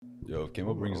Yo, if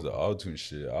Kamo brings the auto-tune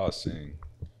shit, I'll sing.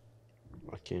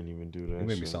 I can't even do that. You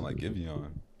make me sound like Giveon.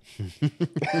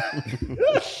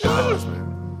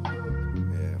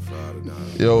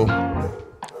 Yo,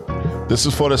 this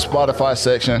is for the Spotify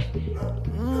section.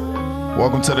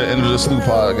 Welcome to the End of the Snoop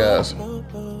podcast.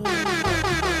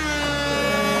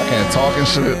 I can't talk and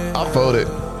shit. I felt it.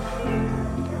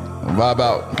 Vibe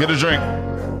out. Get a drink.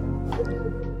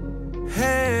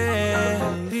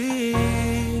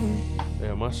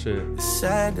 Yeah, my shit. It's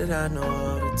sad that I know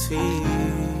all the tea.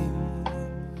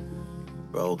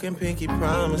 Broken pinky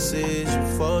promises. You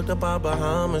fucked up our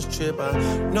Bahamas trip. I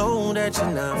know that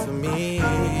you're not for me.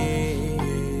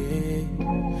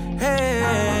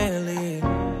 Haley,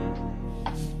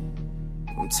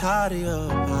 I'm tired of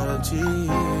your apologies.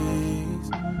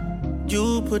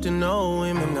 You put the no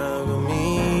in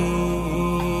monogamy.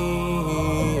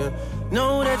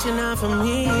 Know that you're not for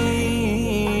me.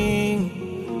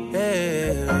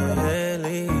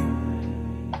 Haley,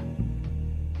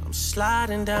 I'm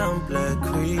sliding down Black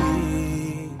Creek.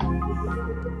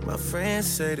 My friends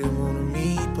say they wanna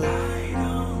meet, but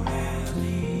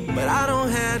I don't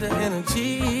have the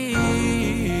energy.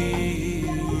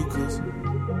 'Cause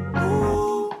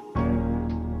ooh,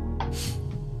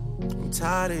 I'm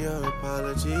tired of your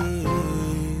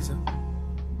apologies.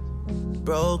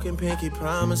 Broken pinky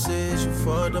promises. You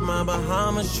fucked up my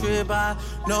Bahamas trip. I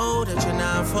know that you're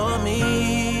not for me.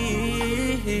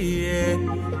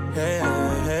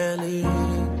 Haley,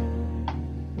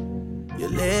 you're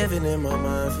living in my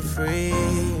mind for free.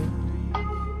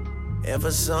 And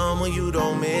for someone you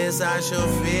don't miss, I should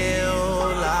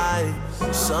feel like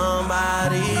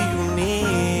somebody you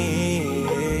need.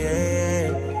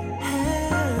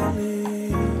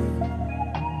 Haley,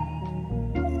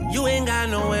 you ain't got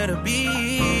nowhere to be.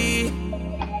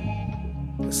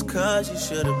 It's 'cause you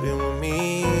should have been with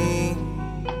me.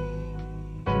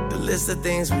 The list of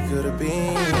things we could have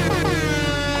been.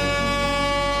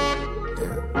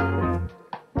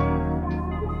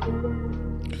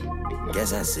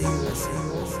 Guess I see you.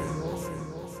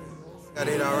 Got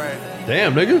it all right.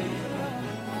 Damn, nigga. Know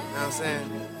what I'm saying?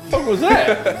 What was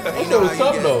that? That shit was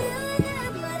tough though.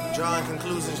 Drawing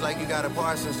conclusions like you got a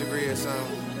Parsons degree or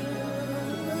something.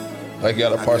 Like you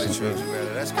got a I Parsons could've treated you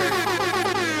better. That's crazy.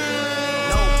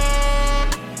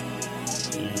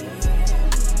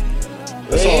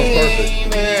 That song's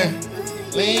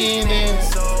perfect. Leaning.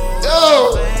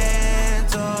 Yo!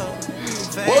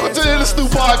 Welcome to the End of the Snoop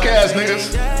podcast, niggas.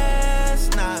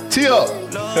 Tee up.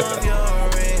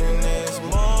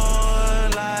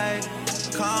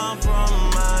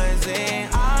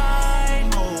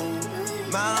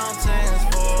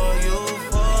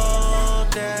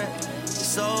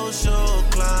 Social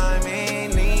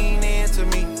climbing, lean into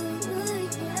me.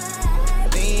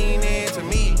 Lean into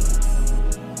me.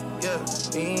 Yeah,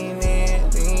 lean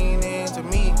into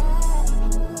me.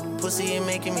 Pussy ain't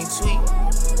making me tweak,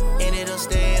 and it'll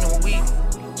stay in a week.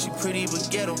 She pretty but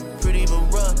ghetto, pretty but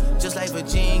rough, just like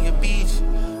Virginia Beach.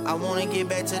 I wanna get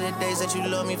back to the days that you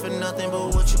love me for nothing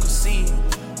but what you could see.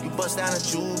 You bust down a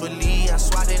Jubilee, I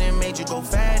swatted and made you go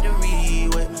factory.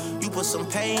 You put some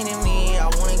pain in me, I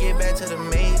wanna get back to the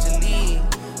major league.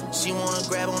 She wanna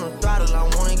grab on the throttle, I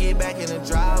wanna get back in the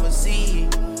driver's seat.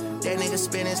 That nigga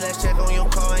spent his last check on your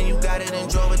car and you got it and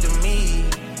drove it to me.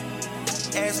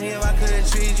 Asked me if I could've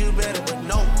treated you better, but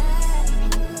no.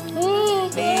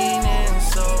 Leaning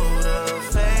soda,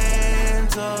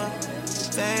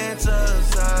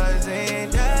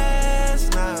 fantasizing, that's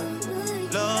not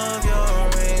love.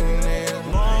 You're in it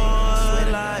more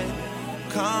like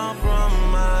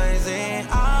compromising.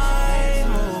 I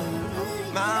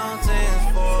move mountains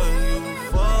for you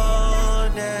for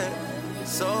that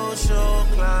social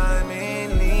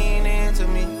climbing. Lean into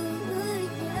me.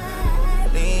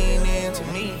 Lean into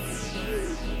me.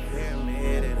 Damn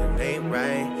it, it ain't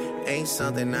right. Ain't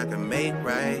something I can make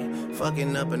right.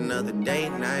 Fucking up another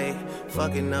date night.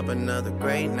 Fucking up another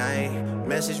great night.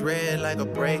 Message red like a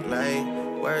brake light.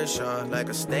 Word sharp like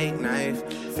a steak knife.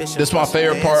 Fishing. This is my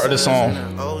favorite part of the song.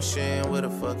 In the ocean with a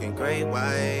fucking great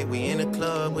white. We in the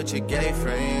club with your gay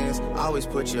friends. Always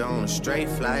put you on a straight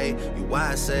flight. You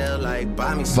YSL like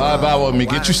buy me some. Vibe out with me.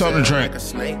 Get you something to drink. Like a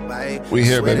snake bite. We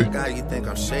here, Swear to baby. God, you think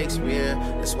I'm Shakespeare.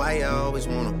 That's why you always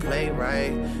wanna play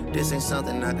right. This ain't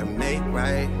something I can make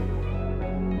right.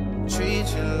 Treat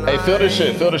you like, Hey, feel this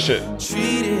shit.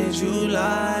 treated you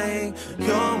like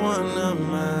you're one of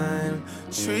mine.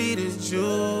 Treated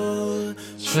you.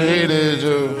 Treated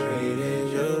you.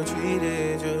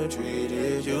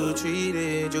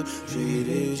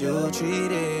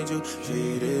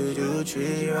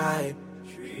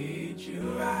 Treat you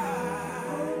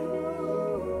right.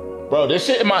 Bro, this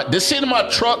shit in my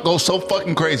truck goes so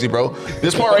fucking crazy, bro.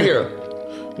 This part right here,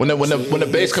 when the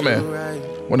bass come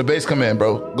in,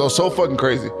 bro, goes so fucking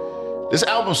crazy. This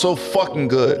album's so fucking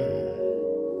good.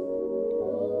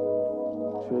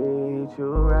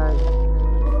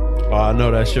 Oh, I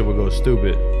know that shit would go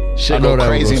stupid. Shit go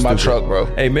crazy in my truck, bro.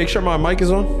 Hey, make sure my mic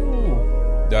is on.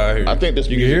 Yeah, I hear you. I think this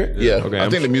You can hear it? Yeah. Okay, I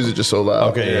think the music just so loud.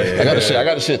 Okay, yeah. I got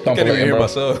the shit I thumping can't even in, hear bro.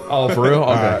 myself. Oh, for real?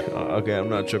 Okay. Okay, I'm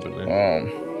not tripping then.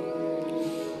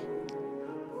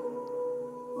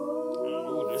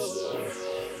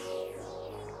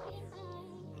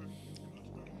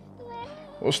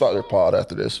 We'll start the pod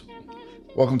after this.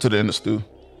 Welcome to the end of stew.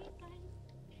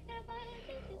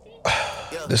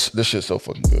 This shit's so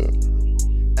fucking good.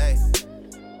 Hey.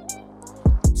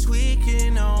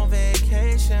 Tweaking on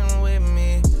vacation with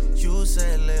me. You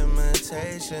set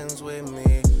limitations with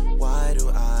me. Why do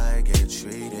I get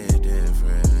treated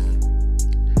different?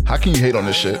 How can you hate on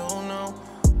this shit? I don't know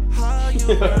how you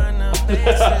run the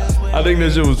bases with I think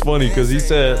this shit was funny because he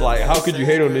said, like, how could you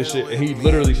hate on this shit? And he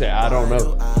literally said, I don't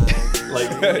know. Like,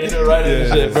 he didn't write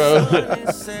this shit, bro.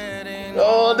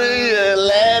 Oh, the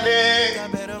Atlantic.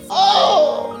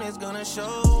 Oh, it's gonna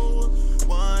show.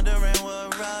 Wondering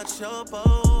what rocks your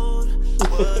boat.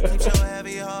 What keeps your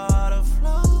heavy heart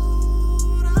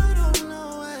afloat? I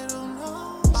don't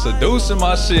know. Seducing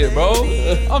my shit, bro.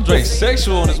 I'm Drake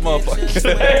sexual on this motherfucker.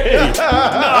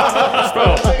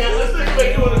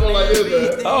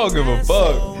 I don't give a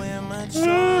fuck.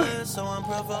 So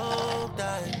unprovoked,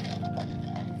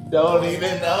 Don't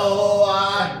even know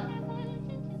why.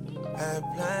 had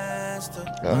plans to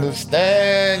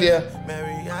Understand, yeah.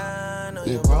 Mariana,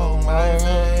 You wrong my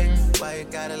name. why you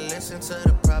gotta listen to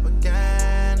the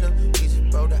propaganda? We just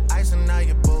broke the ice and now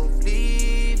you're both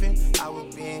leaving. I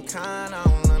was being kind, I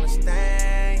don't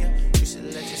understand you. You should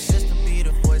let your sister be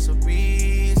the voice of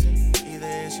reason. Either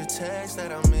it's your text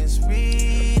that I'm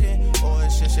misreading, or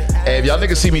it's just your Hey, if y'all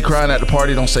niggas see me crying at the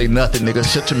party, don't say nothing, nigga.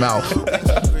 Shut your mouth.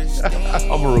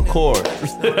 I'm going to record.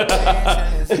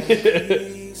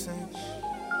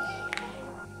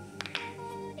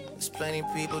 Plenty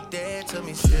people dead to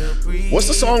me still breathe. What's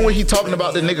the song where he talking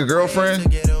about the nigga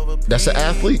girlfriend? That's an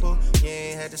athlete? Oh,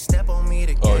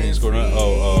 he's going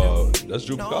on. That's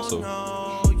Drew Picasso.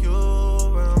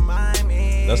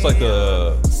 That's like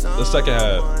the second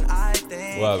half.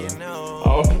 What happened?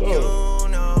 Oh,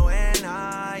 no.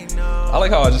 I like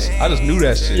how I just knew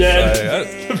that shit. Yeah.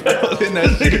 Like, I was in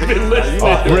that shit.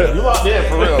 You locked in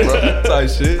for real, bro. Type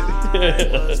shit.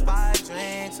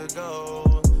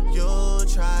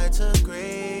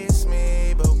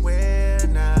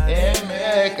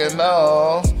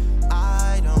 No.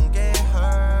 I don't get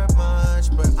hurt much,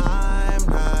 but I'm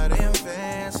not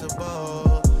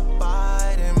invincible.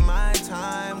 Biding my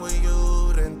time with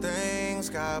you, then things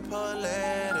got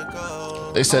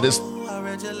political. They said it's. I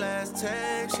read your last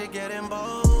text, you're getting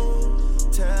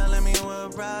bold. Telling me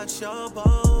what rocks your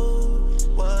boat.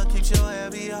 What keeps your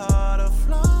heavy heart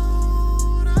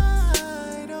afloat?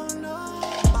 I don't know.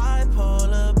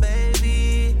 Bipolar,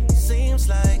 baby. Seems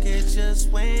like it just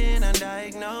went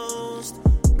undiagnosed.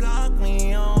 Block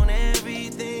me on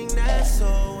everything that's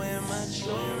so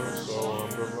immature.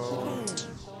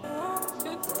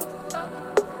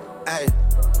 Hey,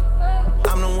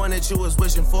 I'm the one that you was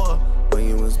wishing for when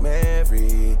you was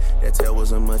married. That tail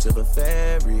wasn't much of a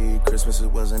fairy. Christmas it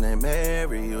wasn't that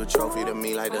merry. You a trophy to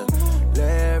me like the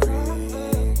Larry.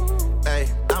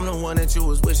 Hey, I'm the one that you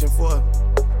was wishing for.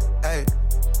 Hey,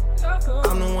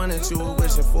 I'm the one that you were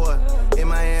wishing for. In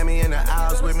Miami in the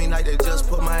aisles with me like they just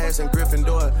put my ass in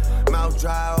Gryffindor. Mouth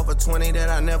dry over 20 that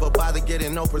I never bother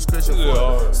getting no prescription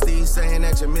for. Steve saying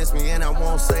that you miss me and I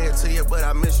won't say it to you, but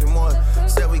I miss you more.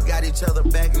 Said we got each other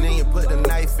back and then you put the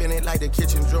knife in it like the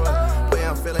kitchen drawer. Way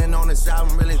I'm feeling on this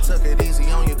album really took it easy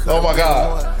on you. Oh my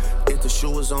God. If the shoe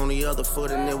was on the other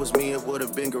foot and it was me, it would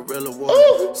have been guerrilla war.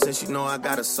 Since you know I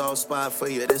got a soft spot for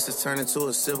you, this is turning to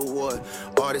a civil war.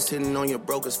 Artists hitting on you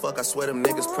broke as fuck. I swear them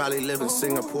niggas probably live in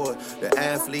Singapore. The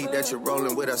athlete that you're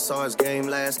rolling with, I saw his game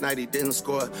last night, he didn't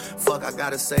score. Fuck, I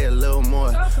gotta say a little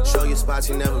more. Show you spots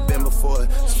you never been before.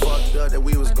 It's fucked up that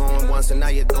we was going once and now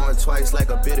you're going twice like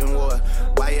a bidding war.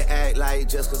 Why you act like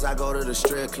just cause I go to the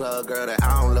strip club, girl, that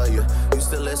I don't love you? You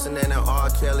still listening to R.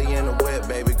 Kelly in the wet,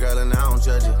 baby girl, and I don't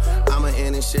judge you. I'ma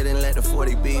end this shit and let the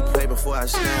 40B play before I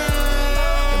snap.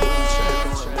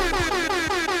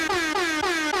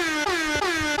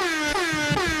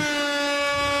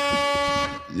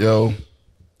 Yo,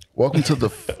 welcome to the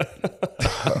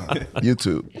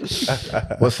YouTube.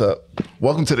 What's up?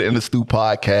 Welcome to the End of Stew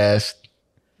podcast.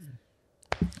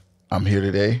 I'm here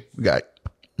today. We got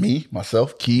me,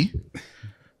 myself, Key,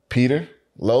 Peter,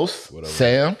 Los,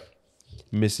 Sam,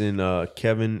 Missing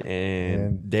Kevin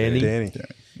and Danny.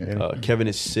 Kevin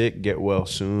is sick. Get well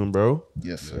soon, bro.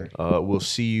 Yes, sir. We'll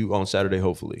see you on Saturday,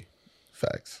 hopefully.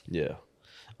 Facts. Yeah.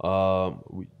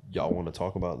 Y'all want to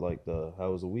talk about like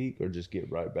how was the week, or just get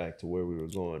right back to where we were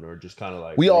going, or just kind of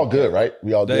like We all good, right?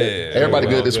 We all good. Yeah, Everybody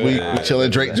we all good this good. week. Yeah. We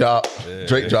chilling. Drake drop.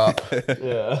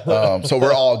 So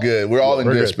we're all good. We're all in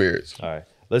good spirits. All right.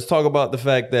 Let's talk about the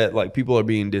fact that like people are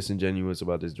being disingenuous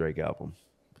about this Drake album.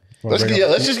 Let's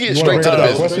just get You straight wanna to the bring up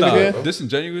business. question again?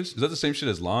 Disingenuous? Is that the same shit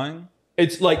as lying?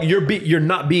 It's like you're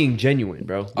not being genuine,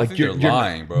 bro. Like think you're they're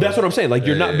lying, bro. That's what I'm saying. Like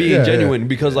you're not Yeah. being Yeah, genuine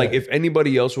because like if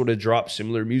anybody else would have dropped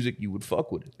similar music, you would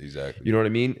fuck with it. Exactly. You know what I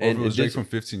mean? Or if it was Drake just- from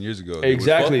 15 years ago. they would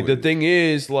exactly. fuck The with it. thing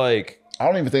is like. I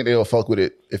don't even think they'll fuck with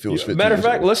it if it was 15 Matter of years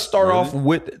fact, ago. let's start off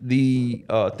with the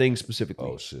thing specifically.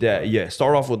 Oh, shit.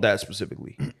 Start off with that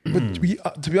specifically. But to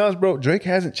be honest, bro, Drake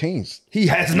hasn't changed. He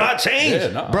has not changed.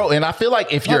 Yeah, nah. Bro, and I feel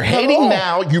like if you're Not at hating all.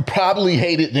 now, you probably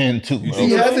hate it then too. Bro.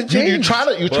 He hasn't You're changed.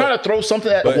 trying to throw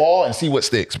something at the but wall and see what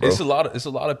sticks, bro. It's a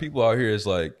lot of people out here. It's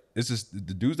like it's just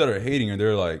the dudes that are hating, and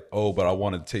they're like, oh, but I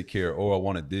wanted to take care. Oh, I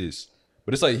wanted this.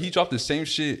 But it's like he dropped the same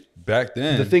shit back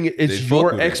then. The thing, They it's fuck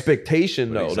your with it.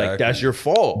 expectation though. Like Exactly. that's your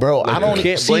fault, Bro, Like, I don't You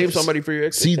can't see- blame somebody for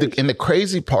your See, expectation. and the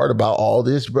crazy part about all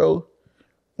this, bro,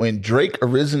 when Drake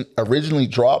originally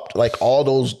dropped like all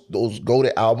those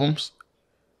goated albums,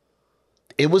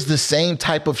 it was the same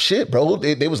type of shit, bro.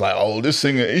 They was like, oh, this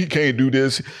singer, he can't do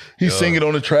this. He's singing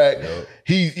on the track.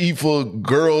 He for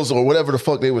girls or whatever the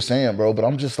fuck they were saying, bro. But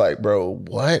I'm just like, bro,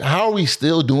 what? How are we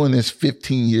still doing this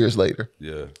 15 years later?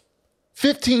 Yeah.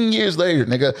 15 years later,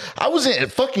 nigga. I was in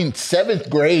fucking 7th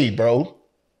grade, bro.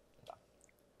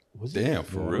 Damn,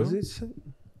 for real. Was it?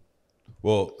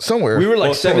 Well, Somewhere. We were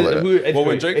like Somewhere 7th. like that. We were eighth well,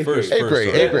 when grade, Drake first, Eighth grade,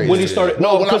 started- eighth grade. When he started,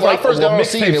 No, when I because, first got on the mixtapes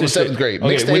scene, it was and shit. 7th grade.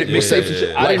 Okay, Mixtape, when it- mixtapes and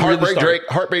shit. I Like didn't really start.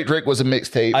 Heartbreak Drake was a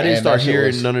mixtape. I didn't and start that shit hearing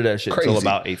was none of that shit until crazy.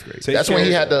 about 8th grade. Take That's when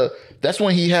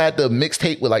he Care. had the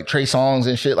mixtape with like Trey Songz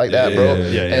and shit like that, bro.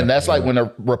 Yeah, And that's like when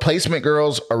the Replacement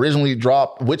Girls originally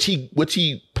dropped, which he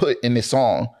put in this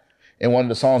song. In one of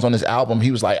the songs on this album, he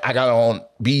was like, I got on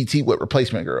BET with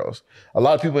Replacement Girls. A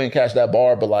lot of people didn't catch that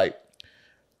bar, but like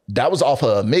that was off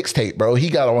of a mixtape, bro.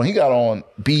 He got on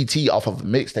BET off of a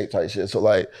mixtape type shit. So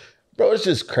like, bro, it's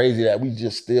just crazy that we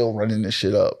just still running this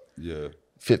shit up Yeah.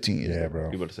 15 years Yeah, ago. bro.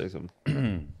 You about to say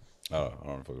something? I don't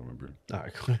know if I can remember. All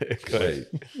right, go ahead. Go ahead.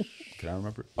 Wait, can I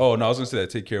remember? Oh no, I was gonna say that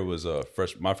Take Care was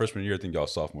my freshman year. I think y'all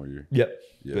sophomore year. Yep.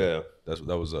 Yeah, Yeah.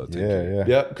 that was Take Yeah, Care. yeah.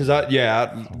 Yeah,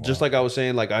 because just like I was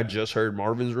saying, like I just heard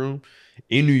Marvin's Room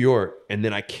in New York, and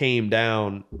then I came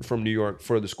down from New York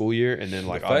for the school year, and then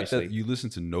like The fact obviously that you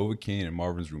listened to Novocaine and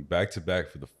Marvin's Room back to back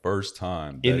for the first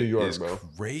time In that New York, is bro.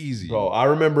 crazy. bro, I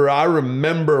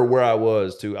remember where I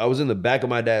was too. I was in the back of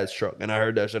my dad's truck, and I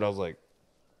heard that shit. I was like,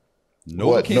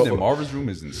 Novocaine No- and Marvin's Room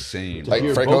is insane. Like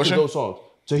hear Frank both Ocean? of those songs.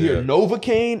 To hear Yeah.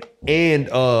 Novocaine and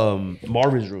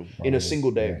Marvin's Room in a single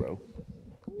day, bro.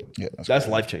 Yeah, That's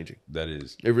life changing. That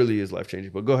is. It really is life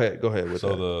changing. But go ahead with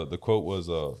So that. the quote was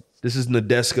This is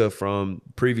Nadeska from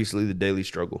previously The Daily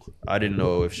Struggle. I didn't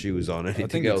know if she was on anything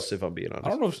think else. it's- If I'm being honest,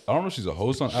 I don't know if she's a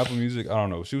host on Apple Music. I don't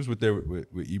know. She was with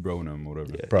Ebro and them,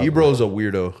 whatever. Probably. Ebro's a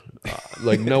weirdo.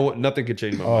 Like nothing could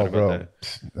change my Oh, mind about bro.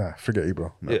 that. Nah, forget you,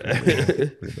 bro.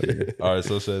 All right,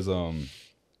 so it says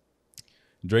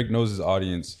Drake knows his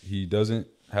audience. He doesn't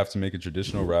have to make a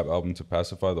traditional rap album to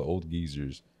pacify the old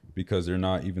geezers because they're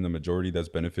not even the majority that's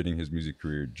benefiting his music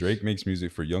career. Drake makes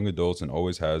music for young adults and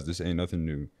always has. This ain't nothing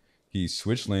new. He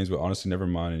switched lanes with Honestly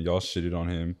Nevermind and y'all shitted on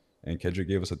him. And Kendrick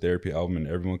gave us a therapy album and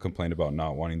everyone complained about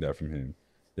not wanting that from him.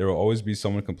 There will always be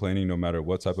someone complaining no matter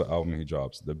what type of album he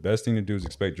drops. The best thing to do is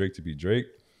expect Drake to be Drake.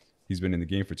 He's been in the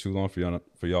game for too long for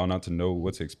y'all not to know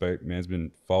what to expect. Man's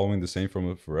been following the same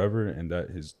formula forever, and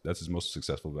that's his most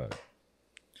successful bag.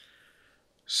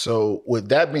 So with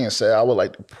that being said, I would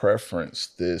like to preference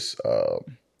this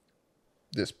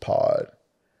this pod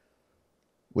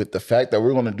with the fact that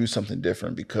we're going to do something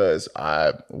different because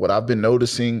what I've been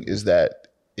noticing is that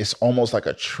it's almost like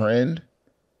a trend,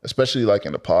 especially like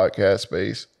in the podcast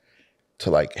space, to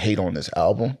like hate on this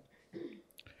album,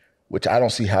 which I don't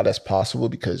see how that's possible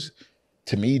because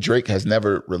to me, Drake has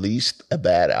never released a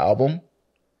bad album.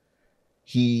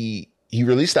 He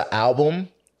released an album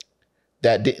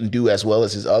that didn't do as well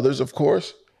as his others, of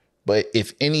course. But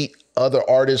if any other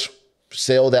artists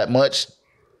sell that much,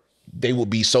 they would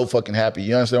be so fucking happy.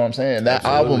 You understand what I'm saying? That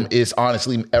album is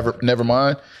honestly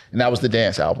Nevermind, and that was the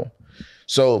dance album.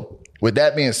 So with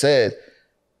that being said,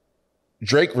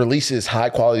 Drake releases high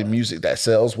quality music that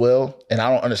sells well, and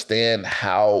I don't understand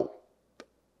how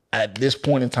at this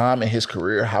point in time in his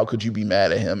career, how could you be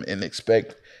mad at him and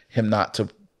expect him not to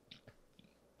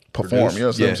perform. You know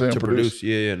what I'm saying? To produce.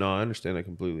 Yeah. No, I understand that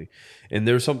completely. And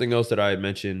there's something else that I had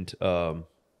mentioned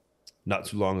not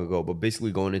too long ago, but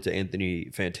basically going into Anthony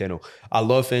Fantano. I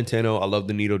love Fantano. I love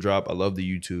the needle drop. I love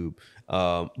the YouTube.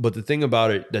 But the thing about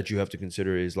it that you have to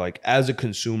consider is like, as a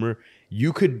consumer,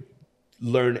 you could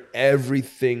learn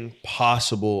everything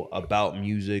possible about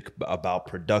music, about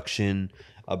production,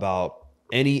 about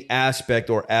any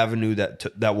aspect or avenue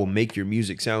that will make your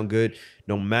music sound good.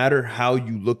 No matter how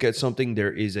you look at something,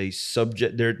 there is a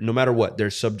subject there. No matter what,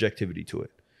 there's subjectivity to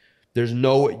it.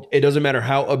 It doesn't matter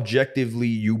how objectively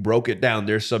you broke it down,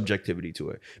 there's subjectivity to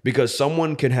it, because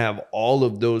someone can have all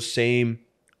of those same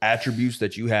attributes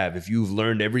that you have if you've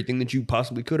learned everything that you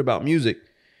possibly could about music,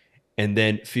 and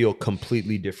then feel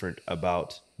completely different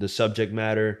about the subject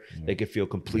matter. They could feel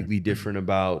completely different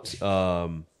about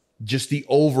just the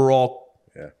overall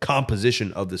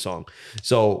composition of the song.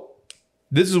 So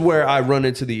this is where I run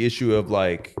into the issue of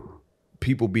like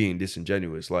people being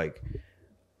disingenuous. Like,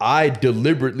 I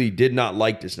deliberately did not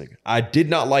like this nigga. I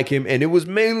did not like him, and it was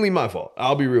mainly my fault.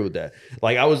 I'll be real with that.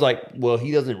 Like, I was like, well,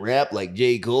 he doesn't rap like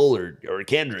J. Cole or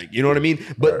Kendrick. You know what I mean?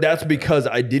 But that's because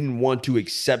I didn't want to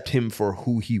accept him for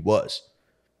who he was.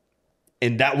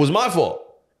 And that was my fault.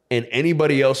 And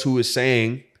anybody else who is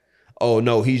saying, oh,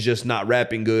 no, he's just not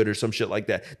rapping good or some shit like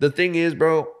that. The thing is,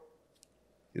 bro,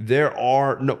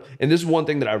 and this is one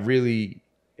thing that I really...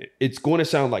 It's going to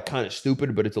sound like kind of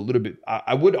stupid, but it's a little bit,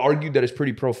 I would argue that it's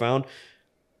pretty profound.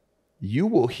 You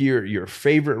will hear your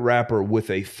favorite rapper with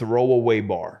a throwaway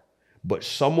bar, but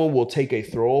someone will take a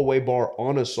throwaway bar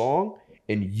on a song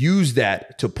and use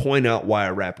that to point out why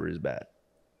a rapper is bad.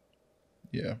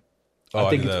 Yeah. I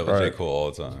think do that with J. Cole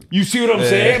all the time. You see what I'm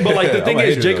saying? But like the thing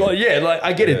is, J. Cole, like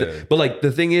I get it. But like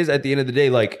the thing is, at the end of the day,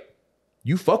 like,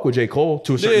 you fuck with J. Cole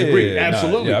to a certain degree.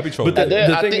 Absolutely. I be trolling. But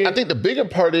I think the bigger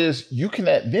part is you can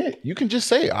admit, you can just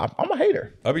say, I'm a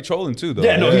hater. I be trolling too, though.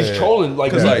 Yeah, no, he's trolling.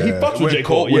 Like, he fucks with J.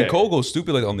 Cole. When Cole goes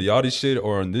stupid, like on the Yachty shit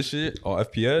or on this shit, on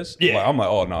FPS, like, I'm like,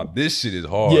 oh, no, this shit is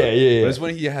hard. Yeah. But it's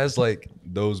when he has like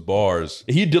those bars.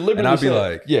 He deliberately and I'd be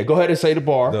like, yeah, go ahead and say the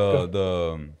bar.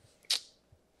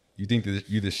 You think that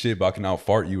you the shit, but I can out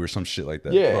fart you or some shit like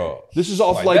that. Yeah, bro. This is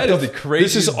off like the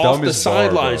craziest, this is off the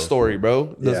sideline bar, story,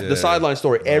 bro. The sideline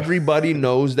story. Everybody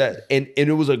knows that, and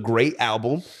it was a great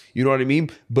album. You know what I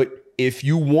mean? But if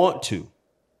you want to,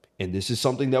 and this is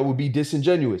something that would be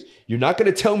disingenuous, you're not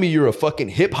going to tell me you're a fucking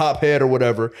hip hop head or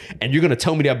whatever, and you're going to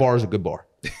tell me that bar is a good bar.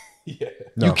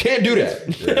 No. You can't do that.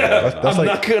 That's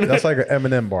like an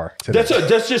Eminem bar. Today.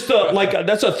 That's just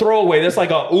that's a throwaway. That's like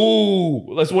a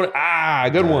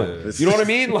good one. You know what I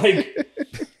mean? Like,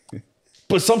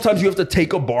 but sometimes you have to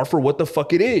take a bar for what the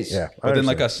fuck it is. Yeah. But then,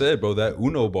 like I said, bro, that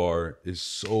Uno bar is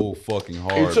so fucking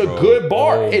hard. It's a good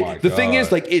bar. The thing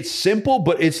is, like, it's simple,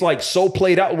 but it's like so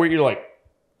played out where you're like,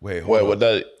 wait, what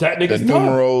that nigga's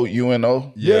numero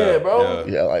UNO? Yeah, bro.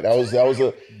 Yeah, like that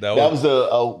was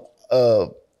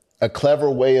a clever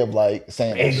way of like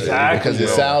saying exactly, because it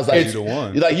sounds like you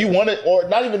want it, or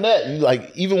not even that. You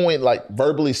like, even when like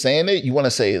verbally saying it, you want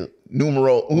to say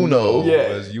numero uno.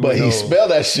 Yeah, but he spelled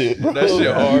that shit. Bro. That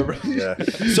shit hard, bro. Yeah.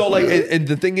 So like, and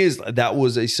the thing is, that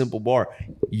was a simple bar.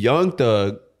 Young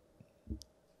Thug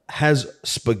has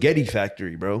Spaghetti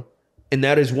Factory, bro, and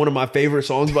that is one of my favorite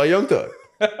songs by Young Thug.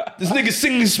 This nigga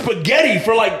singing spaghetti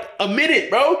for like a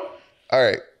minute, bro. All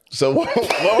right. So what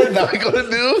we're not gonna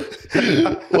do?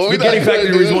 Spaghetti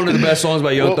Factory is one of the best songs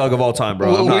by Young Thug of all time,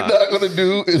 bro. What we're not gonna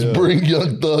do is bring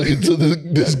Young Thug into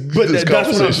this. But that's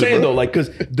what I'm saying, though. Like, because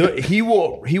he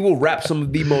will rap some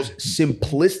of the most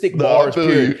simplistic bars,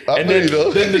 period. And then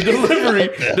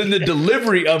the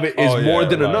delivery of it is more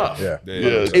than enough. Yeah.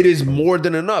 It is more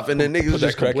than enough. And then niggas put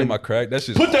just that crack in my crack. That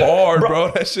shit's Put that- hard, bro.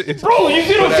 bro. That shit is Bro, you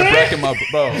see what I'm saying? Crack in my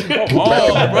bro. Come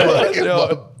on,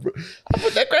 bro. I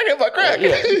put that crack in my crack.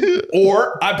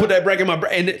 Or I put that crack in my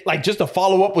brain. And like, just to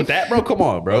follow up with that, bro. Come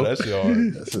on, bro. That shit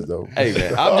hard. That's dope. Hey,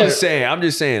 man, I'm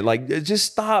just saying, like,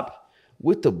 just stop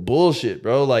with the bullshit,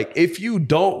 bro. Like, if you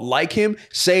don't like him,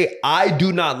 say, I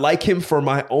do not like him for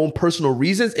my own personal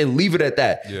reasons, and leave it at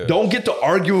that. Yeah. Don't get to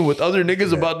arguing with other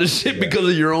niggas about this shit because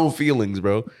of your own feelings,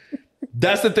 bro.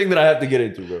 That's the thing that I have to get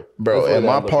into, bro. Bro, and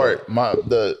my part,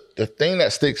 the thing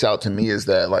that sticks out to me is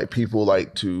that like people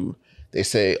like to, they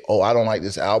say, oh, I don't like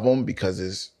this album because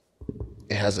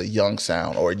it has a young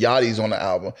sound, or Yachty's on the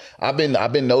album. I've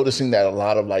been noticing that a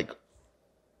lot of like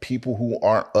people who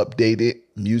aren't updated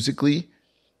musically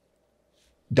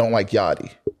don't like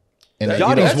Yachty. And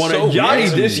Yachty's one of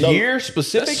Yachty this year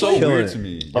specifically. That's so weird to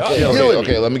me.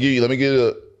 Okay, let me give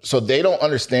you so they don't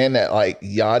understand that like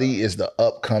Yachty is the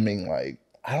upcoming, like,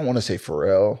 I don't want to say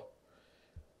Pharrell.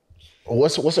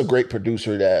 What's a great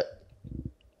producer that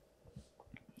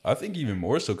I think even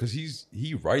more so because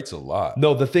he writes a lot.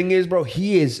 No, the thing is, bro,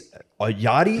 he is a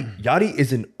Yachty. Yachty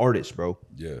is an artist, bro.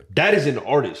 Yeah. That is an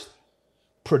artist.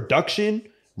 Production,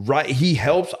 right? He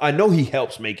helps. I know he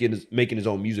helps making his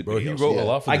own music. Bro, videos. he wrote a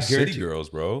lot for I the City guarantee. Girls,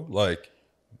 bro. Like,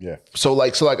 Yeah. So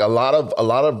like a lot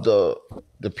of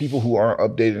the people who aren't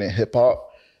updated in hip hop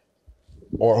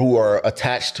or who are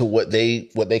attached to what they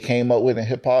came up with in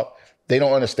hip hop, they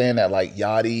don't understand that like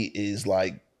Yachty is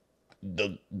like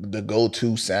the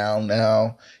go-to sound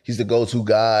now. He's the go-to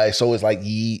guy. So it's like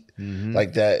Yeet,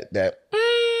 like that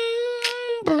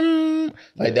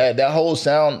like that whole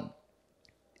sound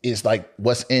is like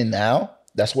what's in now.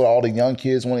 That's what all the young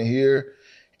kids want to hear.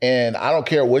 And I don't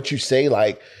care what you say,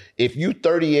 like if you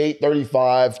 38,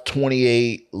 35,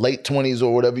 28, late 20s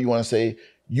or whatever you want to say,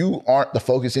 you aren't the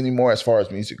focus anymore as far as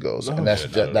music goes. And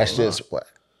that's just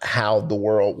how the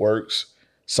world works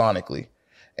sonically.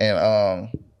 And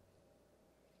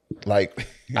like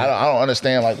I don't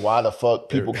understand like why the fuck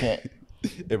people can't.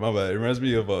 Hey, my bad. It reminds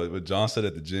me of what John said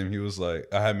at the gym. He was like,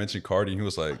 I had mentioned Cardi, and he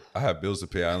was like, I have bills to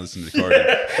pay. I listen to Cardi.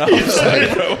 I was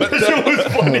like, bro, what That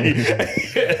was funny.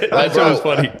 That bro, was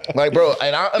funny. Like, bro,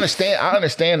 and I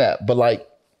understand that, but like,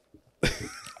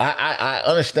 I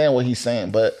understand what he's saying,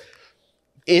 but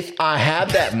if I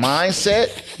have that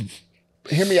mindset,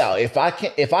 hear me out. If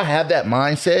I have that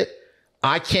mindset,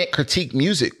 I can't critique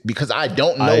music because I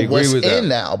don't know what's in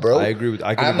now, bro. I agree with.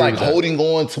 I'm like holding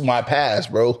on to my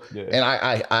past, bro, Yeah. and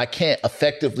I can't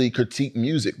effectively critique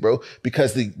music, bro,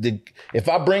 because the if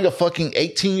I bring a fucking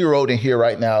 18-year-old in here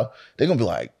right now, they're gonna be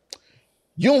like,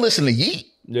 "You don't listen to Yeet."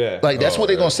 Yeah. Like that's what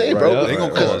they're gonna say, bro. They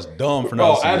gonna call us dumb for not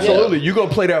Oh, listening. absolutely. You gonna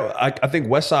play that? I think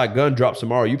West Side Gun drops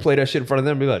tomorrow. You play that shit in front of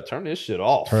them, and be like, turn this shit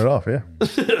off. Turn it off.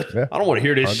 Yeah. I don't want to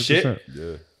hear this 100%. shit.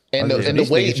 Yeah. And These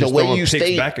the way niggas just throwing you picks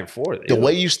stay back and forth. the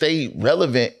way you stay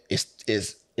relevant is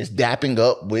dapping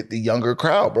up with the younger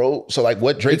crowd, bro. So like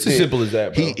what Drake It's as did, simple as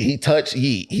that, bro. He touched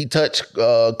Yeet. He touched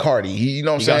Cardi. You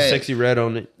know what I'm You got saying? Sexy Red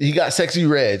on it. He got Sexy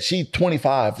Red. She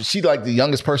 25. She like the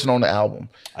youngest person on the album.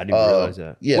 I didn't realize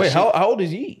that. yeah, Wait, she- how old is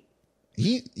he?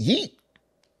 He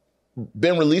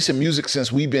been releasing music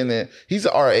since we've been in. He's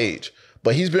our age,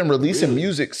 but he's been releasing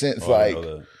music since Oh, I know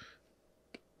that.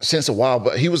 since a while.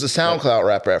 But he was a SoundCloud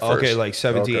rapper at first. Okay, like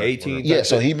 17, Okay, 18. yeah.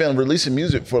 So he been releasing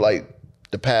music for like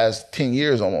the past 10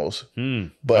 years almost.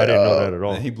 But I didn't know that at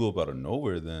all. And he blew up out of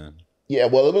nowhere then. yeah,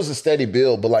 well, it was a steady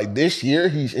build, but like this year,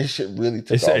 his shit really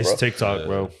took It's, off, it's bro. TikTok,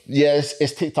 bro. Yeah,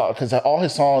 it's TikTok because all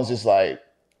his songs is like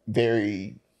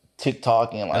very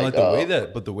TikTok and And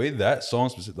like the way that song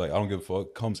specific, like I don't give a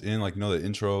fuck, comes in, like, you know, the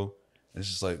intro, it's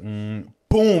just like boom,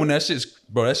 and that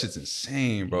shit's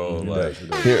insane, bro. Like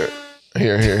here.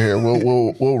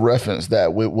 We'll reference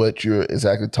that with what you're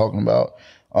exactly talking about.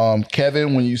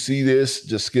 Kevin, when you see this,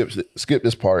 just skip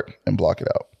this part and block it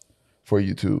out for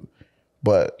YouTube.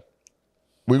 But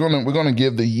we're gonna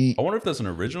give the Yeet. I wonder if that's an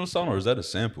original song or is that a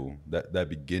sample, that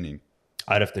beginning.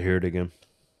 I'd have to hear it again.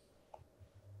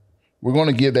 We're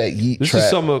gonna give that Yeet This track. is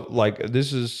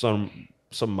some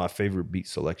of my favorite beat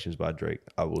selections by Drake.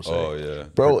 I will say. Oh yeah,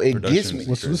 Bro, it Production gets me. is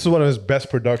This crazy. is one of his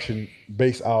best production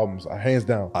based albums, hands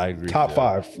down. I agree. Top Yeah.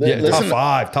 5. Yeah, Listen- top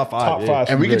five. Top yeah. 5.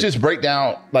 And we Great. can just break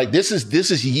down like this is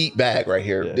Yeet bag right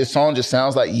here. Yeah. This song just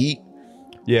sounds like Yeet.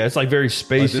 Yeah, it's like very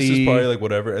spacey. Like, this is probably like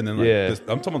whatever, and then like Yeah. this,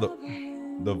 I'm talking about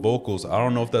the vocals. I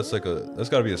don't know if that's that's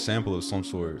got to be a sample of some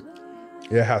sort.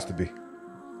 Yeah, it has to be.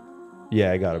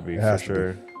 Yeah, it gotta be for has to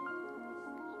sure.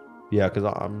 Yeah, because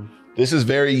I'm. This is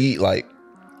very Yeet like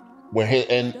where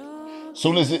and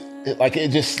soon as it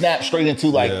just snaps straight into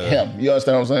like Yeah. him. You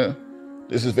understand what I'm saying?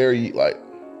 This is very Yeet like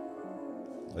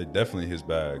Like definitely his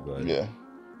bag. Like yeah.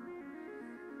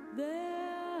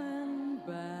 Then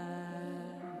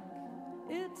back,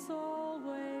 it's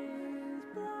always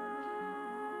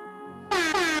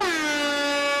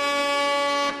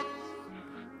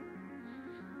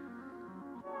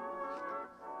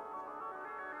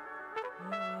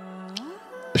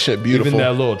This shit beautiful. Even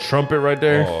that little trumpet right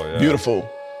there. oh yeah, Beautiful.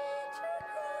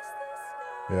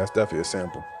 Yeah, that's definitely a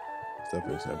sample. It's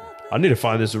definitely a sample. I need to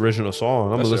find this original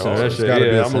song. I'm gonna That listen shit to that awesome. shit. It's gotta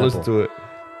be Yeah, a I'm gonna listen sample. to it.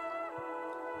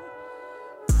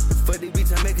 For the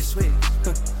beats, I make it sweat.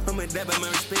 I'm a dab my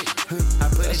respect. I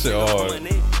put That shit hard.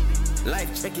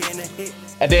 Life check in the hit.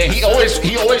 And then he always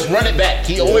run it back.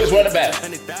 He always run it back.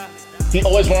 100,000. He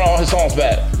always run all his songs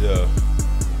back. yeah.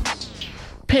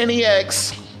 Penny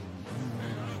X.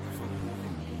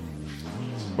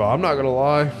 Bro, I'm not gonna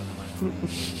lie.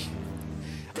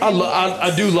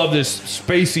 I do love this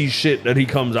spacey shit that he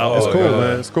comes out It's with. cool, yeah.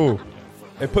 man. It's cool.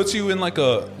 It puts you in like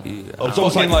a It's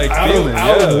almost fucking like out feeling, of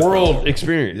yeah. world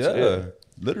experience. Yeah,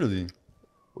 literally.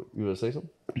 You want to say something?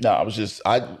 No,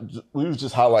 we was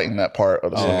just highlighting that part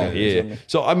of the song. Okay, yeah.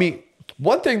 So I mean,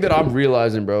 one thing that I'm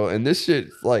realizing, bro, and this shit,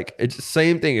 like, it's the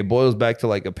same thing. It boils back to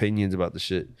like opinions about the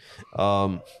shit.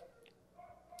 One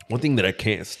thing that I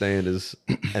can't stand is,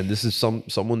 and this is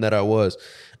someone that I was,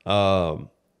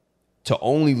 to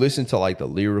only listen to like the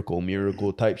lyrical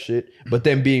miracle type shit, but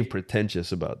then being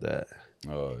pretentious about that.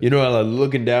 You know, like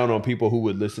looking down on people who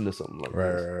would listen to something like this.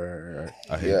 Right.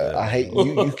 I hate that. I hate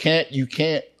you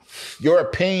can't your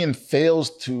opinion fails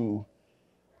to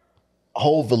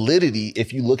hold validity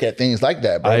if you look at things like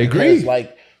that, bro. I agree. Because,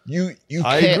 like you can't,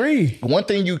 I agree. One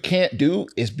thing you can't do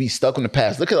is be stuck in the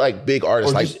past. Look at like big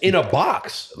artists, Or like just in a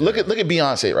box. look at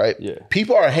Beyonce, right? Yeah.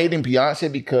 People are hating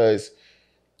Beyonce because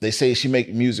they say she makes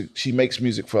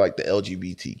music for like the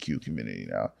LGBTQ community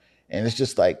now. And it's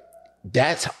just like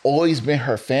that's always been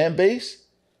her fan base.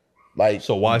 Like,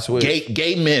 So why switch?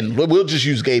 Gay men. We'll just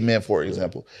use gay men for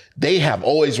example. They have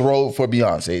always rolled for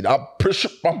Beyonce.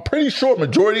 I'm pretty sure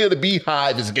majority of the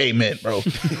Beehive is gay men, bro.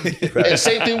 And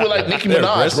same thing with like Nicki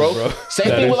Minaj, bro. aggressive, bro. Same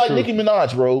thing with like Nicki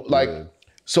Minaj, bro. Like,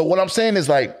 so what I'm saying is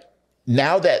like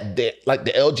now that like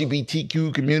the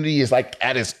LGBTQ community is like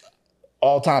at its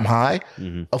all-time high,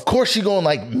 of course she gonna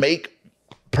like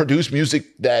produce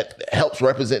music that helps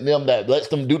represent them, that lets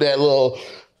them do that little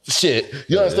shit.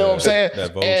 You understand what I'm saying?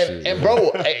 that Vogue And shit,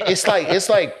 bro, it's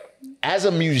like as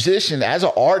a musician, as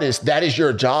an artist, that is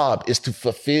your job, is to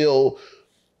fulfill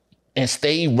and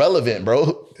stay relevant,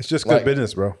 bro. It's just good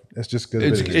business, bro. It's just good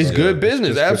business. It's bro. good business,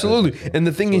 It's just good absolutely. business. And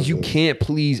the thing is, you can't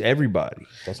please everybody.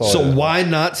 all So it is. why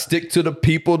not stick to the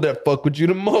people that fuck with you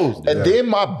the most? And then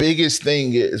my biggest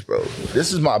thing is, bro,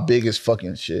 this is my biggest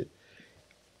fucking shit.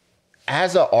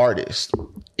 As an artist,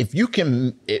 if you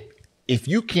can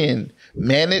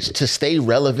manage to stay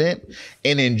relevant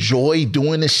and enjoy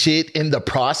doing the shit in the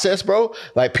process, bro,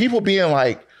 like people being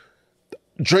like,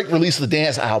 Drake released the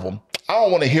dance album. I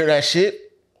don't want to hear that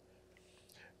shit.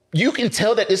 You can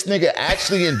tell that this nigga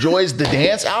actually enjoys the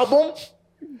dance album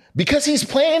because he's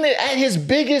playing it at his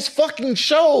biggest fucking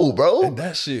show, bro. And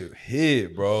that shit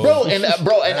hit, bro. Bro, and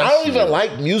I don't even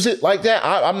like music like that.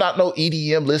 I'm not no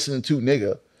EDM listening to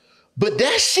nigga. But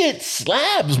that shit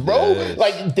slaps, bro. Yes.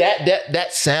 Like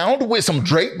that sound with some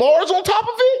Drake bars on top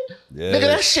of it. Yes. Nigga,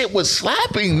 that shit was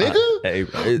slapping, nigga. Hey,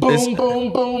 Boom,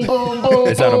 boom, boom, boom, boom.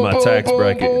 It's out of my boom, tax boom,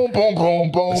 bracket. Boom, boom,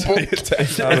 boom, boom, boom.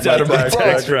 it's out of my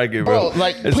tax bracket, bro.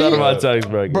 Like, It's out of my tax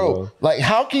bracket, bro. Like,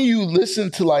 how can you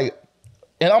listen to like?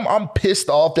 And I'm pissed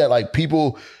off that like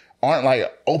people aren't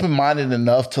like open minded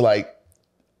enough to like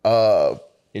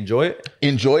Enjoy it.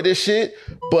 enjoy this shit,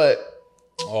 but.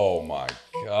 Oh my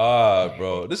God,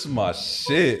 bro. This is my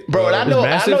shit. Bro, and I know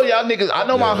massive. y'all niggas, I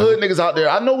know my hood niggas out there.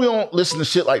 I know we don't listen to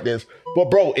shit like this.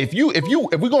 But bro, if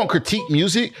we gonna critique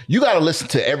music, you gotta listen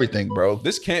to everything, bro.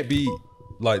 This can't be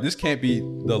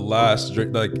the last Drake.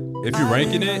 Like, if you're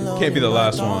ranking it, can't be the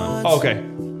last one. Okay.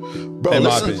 Bro, in my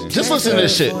listen, opinion. just listen to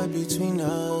this shit. Between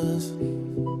us,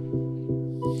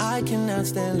 I cannot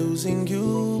stand losing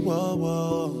you. Whoa,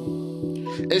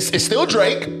 whoa. It's still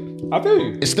Drake. I feel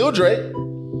you. It's still Drake.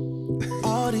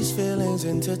 All these feelings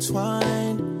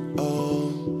intertwined.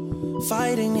 Oh,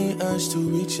 fighting the urge to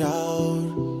reach out.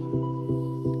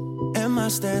 And my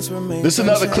stance remains. This is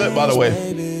another clip, by the way.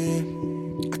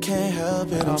 Baby. I can't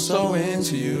help it. I'm so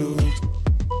into you.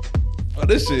 Oh,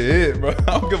 this shit hit, bro.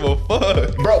 I don't give a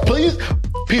fuck. Bro, please,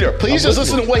 Peter, please just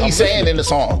listen to what he's saying in the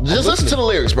song. Just listen to the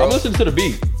lyrics, bro. I'm listening to the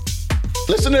beat.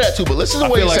 Listen to that too, but listen to I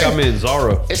what feel he's like saying. I'm in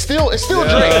Zara. It's still Drake.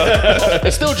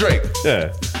 It's still Drake.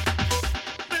 Yeah.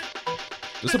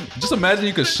 Just imagine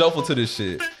you could shuffle to this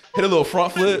shit. Hit a little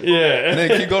front flip. Yeah. And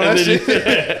then keep going that shit.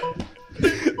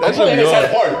 I'm playing this at a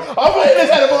party. I'm playing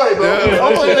this at a party, bro.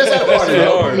 I'm playing this at a party, shit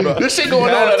bro. hard, bro. This shit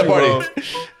going on at a party.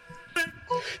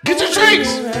 Get your drinks.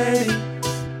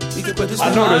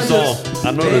 I know this song.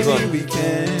 I know this song. We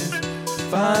can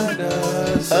find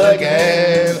us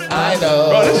Again, I know.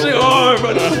 Bro, this shit hard,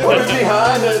 bro. This shit What's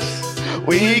behind us?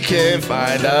 We can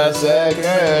find us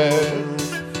again.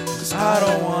 I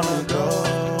don't wanna go.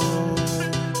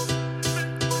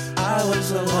 I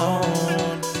was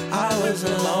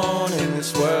alone in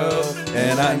this world,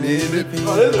 and I needed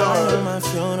people. I know my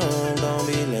funeral gon'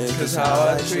 be lit, cause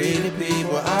how I treated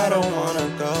people, I don't wanna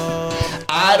go.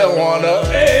 I don't wanna.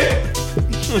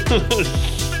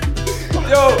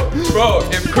 Yo, bro,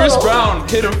 if Chris Brown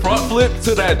hit a front flip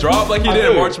to that drop like he did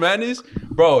in March Madness,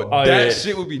 bro, that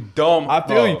shit would be dumb. I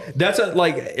feel bro. you. That's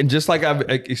and just like I've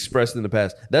expressed in the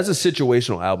past, that's a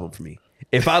situational album for me.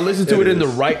 If I listen to it in the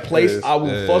right place, I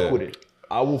will fuck with it.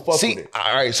 I will fuck See, with it.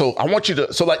 all right, so I want you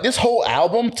to, so like this whole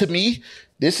album to me,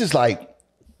 this is like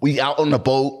We out on the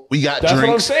boat. We got That's drinks.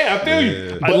 what I'm saying. I feel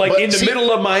you. But- Like but in the see-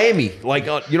 middle of Miami. Like,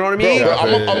 you know what I mean? Bro,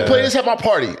 I'm gonna play this at my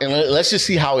party, and let's just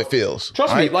see how it feels.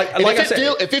 Trust all me, right? like And I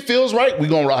said- if it feels right, we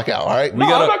gonna rock out. All right. No,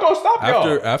 I'm not gonna stop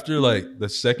y'all. After like the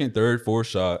second, third, fourth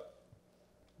shot.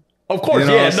 Of course, You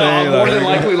know what I'm I'm saying? more than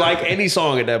Like- likely like any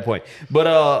song at that point.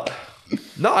 But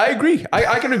no, I agree.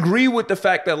 I can agree with the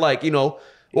fact that, like, you know,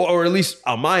 or at least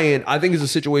on my end, I think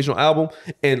it's a situational album.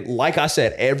 And like I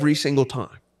said, every single time,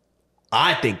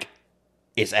 I think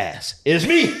it's ass. It's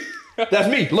me. That's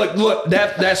me. Look,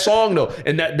 that song though,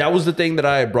 and that was the thing that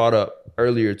I had brought up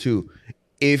earlier too.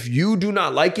 If you do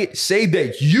not like it, say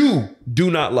that you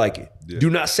do not like it. Yeah. Do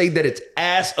not say that it's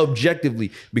ass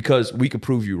objectively, because we could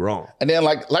prove you wrong. And then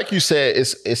like you said,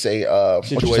 it's a what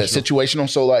you said, situational.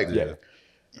 So like, Yeah.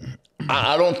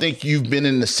 I don't think you've been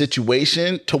in the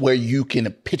situation to where you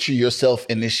can picture yourself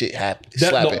in this shit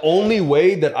slapping. The only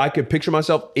way that I could picture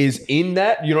myself is in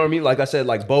that, you know what I mean? Like I said,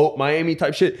 like boat, Miami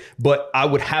type shit. But I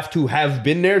would have to have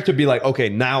been there to be like, okay,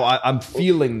 now I'm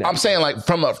feeling that. I'm saying like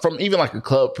from even like a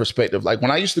club perspective. Like when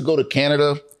I used to go to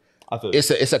Canada, I feel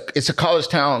it's a college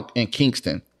town in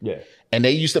Kingston. yeah. And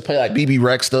they used to play like BB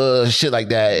Rexha, shit like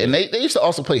that. And they used to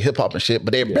also play hip hop and shit,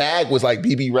 but their bag was like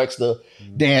BB Rexha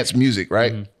dance music,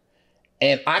 right? Mm-hmm.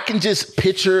 And I can just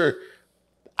picture,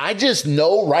 I just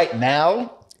know right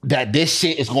now that this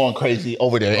shit is going crazy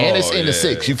over there. And it's in the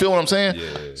six. You feel what I'm saying?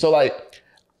 Yeah. So like,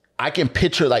 I can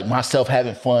picture like myself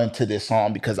having fun to this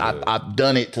song because I've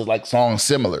done it to like songs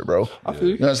similar, bro. I feel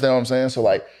you. You understand what I'm saying? So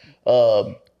like,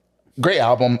 great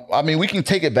album. I mean, we can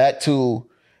take it back to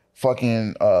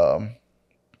fucking,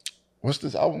 what's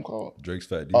this album called? Drake's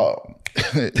Fat D.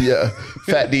 Yeah,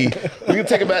 Fat D. We can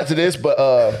take it back to this, but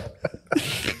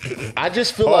I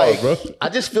just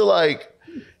feel like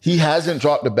he hasn't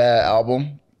dropped a bad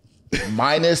album,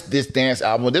 minus this dance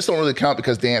album. This don't really count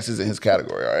because dance isn't his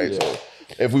category. All right, so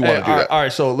if we want to do that, All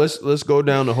right, so let's go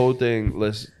down the whole thing.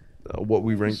 Let's what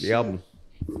we rank the album.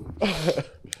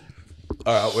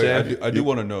 All right, wait. Sam, I do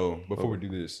want to know before we do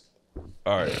this.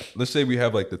 All right, let's say we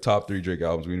have like the top 3 Drake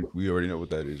albums. We already know what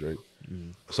that is, right?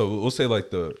 So we'll say like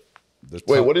the top,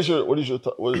 wait, what is your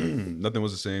Nothing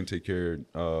Was the Same. Take Care.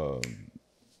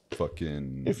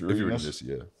 Fucking If You're Reading This?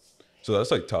 yeah. So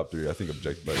that's like top 3. I think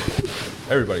objective.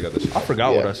 Like everybody got that shit. I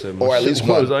forgot what Yeah. I said. Or My at shit least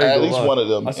was, one- I ain't at gonna least lie. one of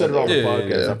them. I said it on the Yeah,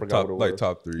 podcast. I forgot top, what it like was.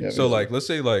 top 3. Yeah, so me too. like let's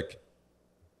say like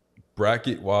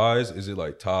bracket wise, is it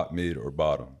like top, mid, or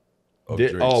bottom? Of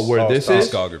Did- Drake's oh, where this is?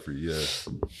 discography?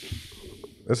 Yeah.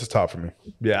 This is top for me.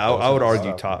 Yeah, I would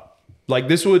argue top. Like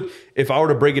this would, if I were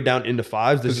to break it down into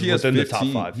fives, this Because is he has within 15.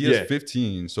 the top 5. He Yeah, has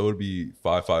 15, so it'd be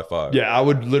 5, 5, 5. yeah, I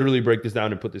would literally break this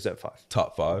down and put this at 5.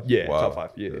 Top 5. Yeah, top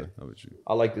 5. Yeah. How about you?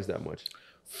 I like this that much.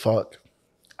 fuck?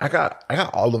 I got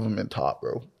all of them in top,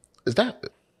 bro. Is that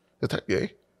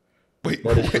gay? Wait,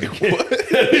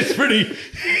 It's pretty.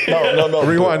 No.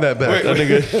 Rewind that back.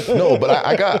 No, but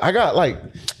I got like,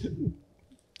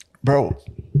 bro,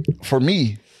 for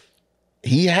me,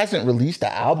 he hasn't released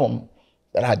an album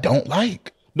that I don't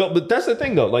like. No, but that's the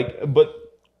thing though. Like, but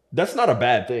that's not a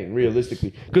bad thing,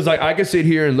 realistically. Because like I can sit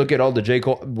here and look at all the J.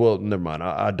 Cole. Well, never mind.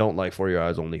 I don't like For Your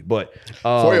Eyes Only, but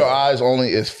For Your Eyes Only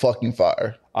is fucking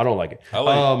fire. I don't like it.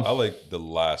 I like the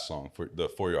last song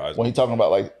For Your Eyes. When he talking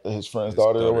about like his friend's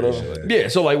daughter or whatever. shit like that. Yeah,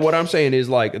 so like what I'm saying is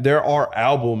like there are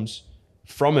albums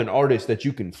from an artist that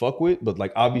you can fuck with, but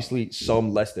like obviously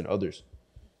some less than others.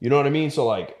 You know what I mean? So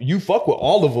like you fuck with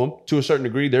all of them to a certain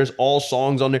degree. There's all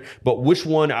songs on there, but which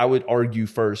one I would argue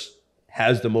first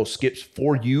has the most skips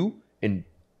for you, and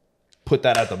put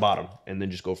that at the bottom, and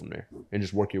then just go from there and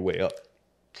just work your way up.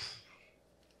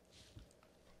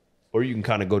 Or you can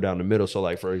kind of go down the middle. So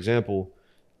like for example,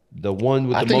 the one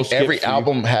with I the most think skips every for you-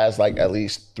 album has like at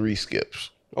least 3 skips.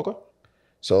 Okay.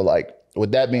 So like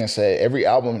with that being said, every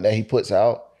album that he puts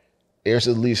out, there's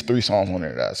at least 3 songs on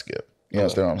there that I skip. You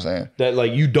understand what I'm saying? That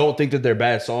like you don't think that they're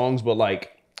bad songs, but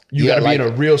like you Yeah, gotta like- be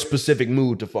in a real specific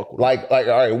mood to fuck with them. Like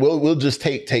all right, we'll just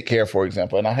take Care for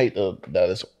example, and I hate that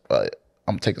is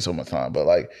I'm taking so much time, but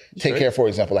like Take Care for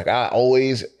example, like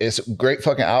it's a great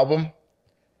fucking album,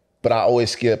 but I always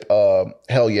skip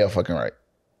Hell Yeah Fucking Right.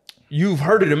 You've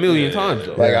heard it a million times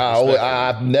though. Like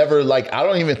I've never like I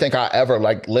don't even think I ever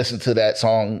like listened to that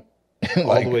song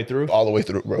like, the way through? all the way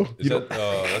through, bro. Is that,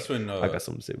 that's when I got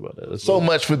something to say about that. Let's So go.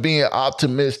 much for being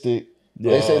optimistic.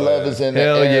 They say love is in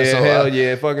Hell the air. yeah, so hell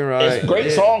yeah, fucking right. It's a great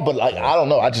Yeah. song, but like I don't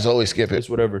know. I just always skip It's it.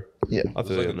 whatever. Yeah. I There's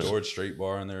feel like you a on that. George Strait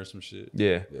bar in there or some shit.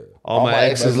 Yeah. Yeah. All my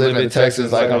exes live in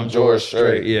Texas like I'm George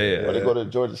Strait. Yeah, yeah. Or they go to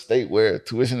Georgia State where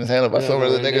tuition is handled by some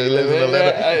other nigga who lives in Yeah,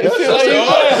 Atlanta. I feel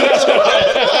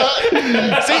like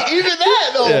even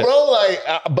that though, bro.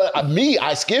 Like, but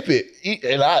I skip it,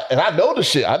 and I know the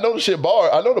shit. I know the shit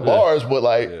bar. I know the bars, but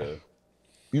like,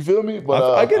 you feel me?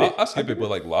 But I get it. I skip it, but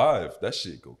like live, that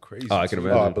shit go crazy. I can too.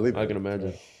 imagine. I believe I it. can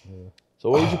imagine. So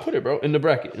where would you put it, bro? In the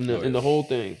bracket, in the whole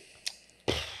thing.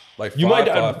 Like You five,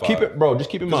 might five, five. keep it, bro.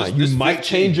 Just keep in mind, you it's might 15.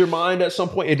 change your mind at some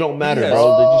point. It don't matter, He has-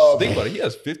 bro. They just- Think about it. He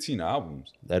has 15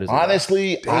 albums. that is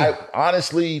honestly,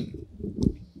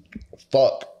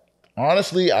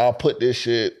 honestly, I'll put this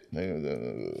shit.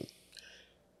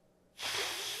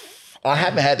 I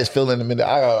haven't had this feeling in a minute.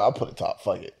 I'll put it top.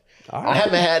 Fuck it. I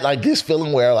haven't had like this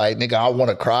feeling where like, nigga, I want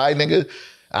to cry, nigga.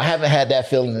 I haven't had that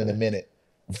feeling in a minute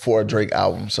for a Drake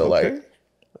album. So like,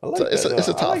 I like so it's that, a though.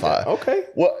 I top like that. five. Okay.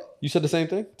 What? You said the same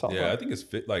thing? Top Yeah, five. I think it's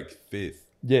fifth.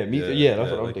 Yeah, me too. Yeah,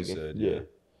 that's what I'm like you thinking. said, yeah.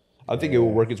 I think it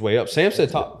will work its way up. Sam said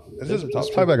top. It's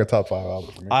probably like a top 5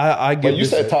 album for me. I give But you this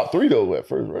said top 3 though at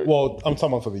first, right? Well, I'm talking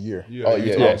about for the year. Oh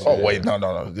yeah. Oh wait, no.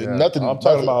 Yeah. Nothing. I'm talking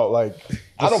nothing. about like.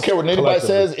 I don't care what anybody collectively.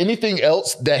 says. Anything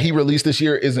else that he released this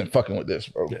year isn't fucking with this,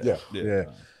 bro. Yeah.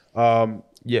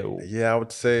 Yeah, I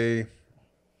would say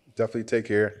definitely Take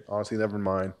Care. Honestly, never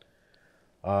mind.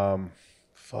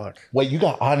 Fuck. Wait, you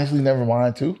got Honestly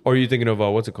Nevermind too? Or are you thinking of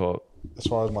what's it called? As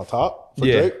far as my top for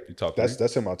Yeah. Drake, Your top that's three?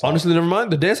 in my top. Honestly, never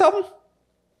mind. The dance album?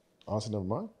 Honestly, never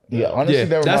mind. Yeah, Honestly Yeah,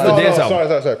 Nevermind. that's the dance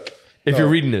album. Sorry. If you're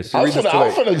reading this, I was read this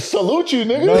finna salute you,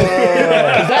 nigga.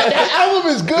 that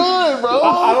album is good, bro.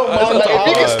 I don't mind like, top if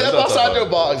you can five. step It's not outside top your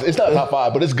five. box, it's not top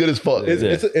 5, but it's good as fuck. It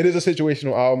is a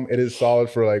situational album. It is solid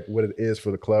for like what it is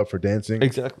for the club for dancing.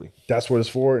 exactly. That's what it's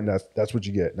for, and that's what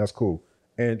you get. And that's cool.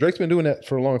 And Drake's been doing that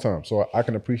for a long time, so I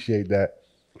can appreciate that.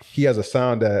 He has a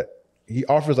sound that he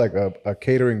offers like a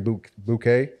catering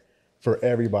bouquet for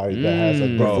everybody that has a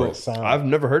different sound. I've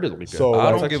never heard it like that. So, I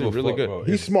That's don't give actually a really fuck, good. bro.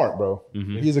 He's smart, bro.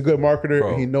 He's a good marketer, Bro.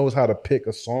 and he knows how to pick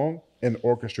a song and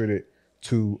orchestrate it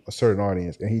to a certain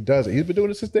audience. And he does it. He's been doing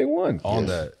it since day one. On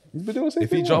that. He's been doing it since If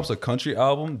day he one. drops a country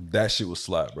album, that shit will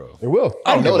slap, bro. It will.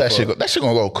 I know give a that shit. fuck. That shit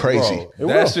gonna go crazy. Bro, will.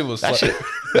 that shit was That slap. shit,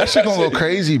 that shit gonna go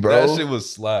crazy, bro. That shit was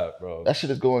slap, bro. That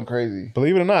shit is going crazy.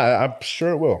 Believe it or not, I'm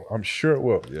sure it will. I'm sure it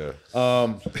will. Yeah.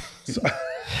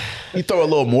 You throw a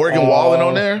little Morgan Wallen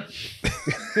on there.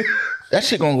 That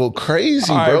shit gonna go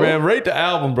crazy, All right, bro. man. Rate the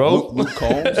album, bro. Luke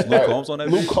Combs on that.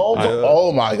 Luke beat? Combs. Yeah.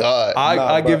 Oh my god.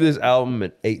 I bro. give this album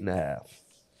an 8.5.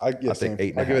 I think same.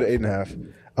 8.5. I give it an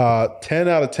 8.5. 10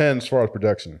 out of 10 as far as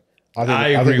production. I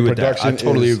agree the with that. I production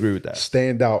totally is agree with that.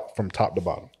 Stand out from top to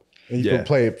bottom. And you Yeah. can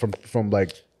play it from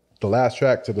like the last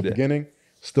track to the beginning.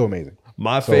 Still amazing.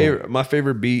 My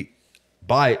favorite beat,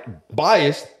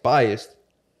 biased,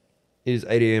 is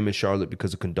 8 a.m. in Charlotte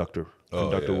because of Conductor. Oh,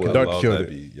 Conductor yeah. was Conductor Love killed that it.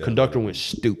 beat. Yeah, Conductor love went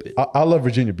stupid. I love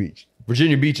Virginia Beach.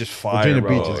 Virginia Beach is fire, Virginia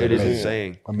bro. Beach is It is amazing.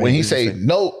 insane. Amazing. When he say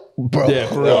no, bro. Yeah,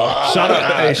 for real. Shout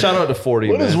out to 40.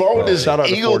 What man. is wrong with this Shout out to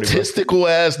 40, bro. egotistical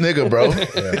ass nigga, bro?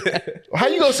 How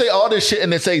you gonna say all this shit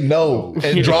and then say no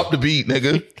and drop the beat,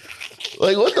 nigga?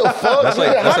 Like what the fuck? That's like-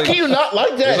 nigga? that's How like- can you not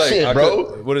like that It's like, shit, I bro?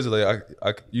 could- what is it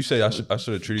like? You say I should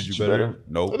have treated you better?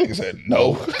 No. That nigga said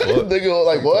no. Nigga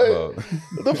like what?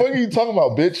 What the fuck are you talking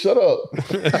about, bitch? Shut up.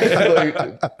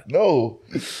 Like, no.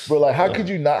 But like how could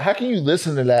you not how can you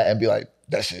listen to that and be like,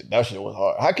 that shit was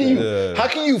hard. How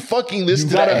can you fucking listen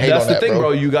to that and hate That's on the that, thing, bro?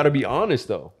 bro. You got to be honest,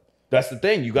 though. That's the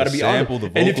thing. You got to be honest. sample,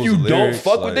 the And if you vocals, the don't lyrics,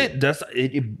 fuck with like-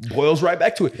 it, it boils right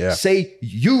back to it. Yeah. Say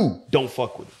you don't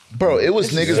fuck with it. Bro, it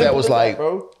was niggas that was simple as like, that,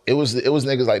 bro. it was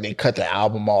niggas like they cut the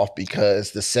album off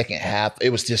because the second half, it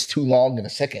was just too long and the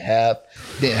second half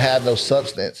didn't have no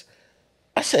substance.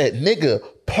 I said, nigga,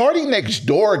 Party Next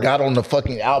Door got on the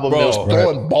fucking album that was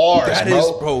throwing bars,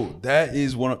 That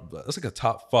is that's like a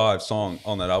top 5 song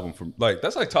on that album. From like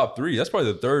that's like top 3. That's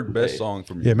probably the third best song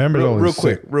for me. Yeah, remember Real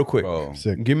quick. Bro.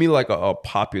 Sick. Give me like a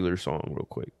popular song, real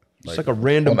quick. Just like a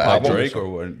random on the Like album? popular Drake song.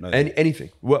 or what? Anything.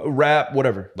 Rap,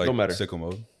 whatever. Like Don't matter. Sicko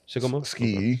Mode Sicko Mode?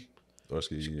 Ski. or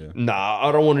Ski. Yeah. Nah,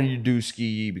 I don't want to do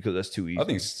Ski because that's too easy. I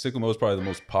think Sicko Mode is probably the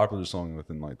most popular song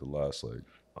within like the last like.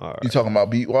 All right. You talking about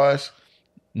beat wise?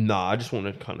 Nah, I just want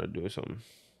to kind of do something.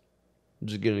 I'm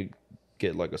just gonna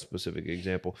get like a specific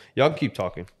example. Y'all can keep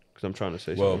talking because I'm trying to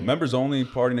say Well, something. members only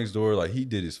Party Next Door, like he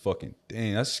did his fucking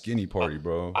dang. That's Skinny Party,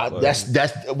 bro. Like, That's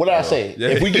what did I say? Yeah.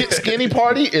 If we get Skinny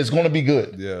Party, it's gonna be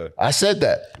good. Yeah. I said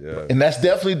that. Yeah. And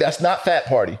that's not Fat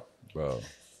Party. bro.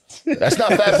 That's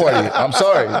not Fat Party. I'm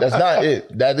sorry. That's not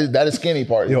it. That is Skinny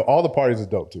Party. Yo, all the parties is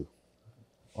dope too.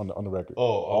 On the record.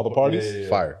 All the parties, yeah.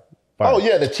 fire. Oh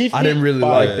yeah, the Chief. I didn't really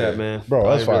Fire. like that, man. Bro,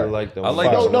 that's I didn't fire. really like that. I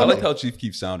like No, I like how Chief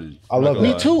Keef sounded. I love I'm not Me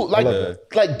gonna too. lie. Like, Yeah.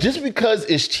 like just because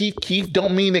it's Chief Keef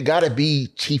don't mean it gotta be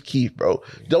Chief Keef, bro.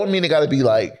 Don't mean it gotta be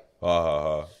like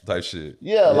type shit.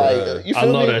 Yeah, like you feel I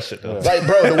love me? that shit though. Like,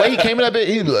 bro, the way he came in that bit,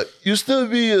 he'd be like, "You still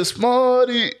be a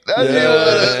smarty."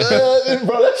 That shit was,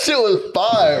 bro, that shit was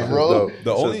fire, bro.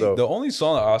 The only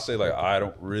song that I'll say like I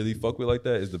don't really fuck with like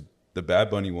that is the Bad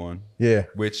Bunny one. Yeah.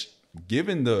 Which,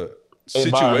 given the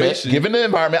Environment, situation, given the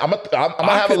environment, I'm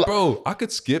gonna have I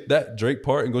could skip that Drake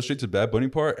part and go straight to Bad Bunny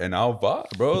part, and I'll vibe,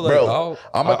 bro. Like, bro.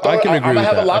 I'm gonna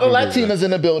have a lot of Latinas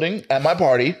in the building at my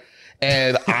party,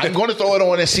 and I'm going to throw it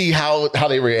on and see how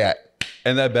they react.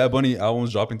 And that Bad Bunny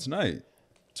album's dropping tonight,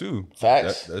 too.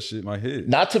 Facts. That shit might hit.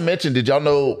 Not to mention, did y'all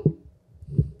know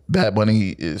Bad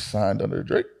Bunny is signed under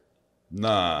Drake?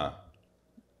 Nah.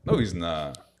 No, he's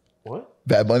not. What?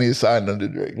 Bad Bunny is signed under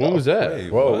Drake. When was that?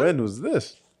 Wait, Whoa, what? when was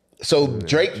this? So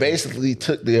Drake basically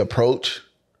took the approach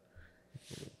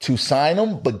to sign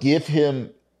him, but give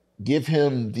him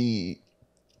the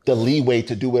leeway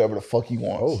to do whatever the fuck he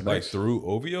wants. Like through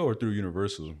OVO or through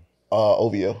Universal?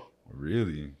 OVO.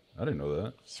 Really? I didn't know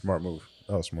that. Smart move.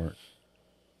 That was smart.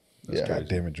 Yeah. God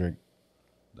damn it, Drake.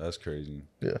 That's crazy.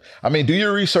 Yeah. I mean, do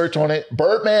your research on it.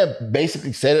 Birdman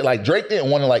basically said it. Like, Drake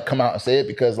didn't want to like come out and say it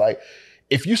because like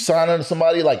if you sign under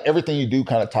somebody, like everything you do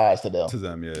kind of ties to them. To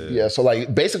them, yeah. Yeah. So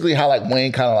like basically how like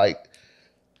Wayne kind of like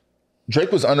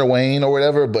Drake was under Wayne or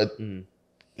whatever, but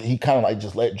he kind of like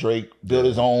just let Drake build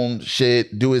his own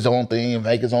shit, do his own thing,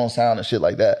 make his own sound and shit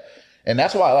like that. And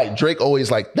that's why like Drake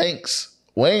always like thanks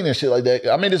Wayne and shit like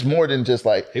that. I mean, it's more than just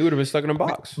like He would have been stuck in a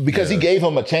box. because he gave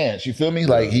him a chance. You feel me?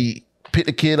 Like he picked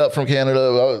the kid up from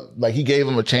Canada. Like he gave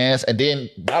him a chance, and then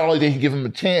not only did he give him a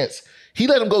chance, he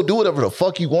let him go do whatever the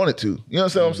fuck he wanted to. You know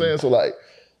what I'm saying? So like,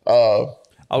 I was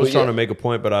But trying yeah. to make a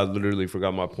point, but I literally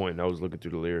forgot my point. And I was looking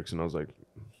through the lyrics, and I was like,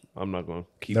 I'm not going to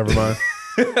keep Never mind.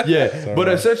 Yeah, but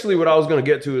essentially what I was going to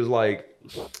get to is like,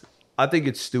 I think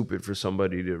it's stupid for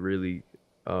somebody to really,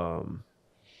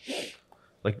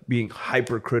 like being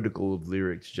hypercritical of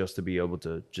lyrics just to be able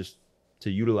to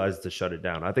utilize it to shut it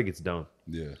down. I think it's dumb.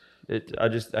 Yeah.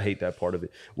 I hate that part of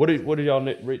it. What did y'all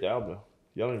rate the album?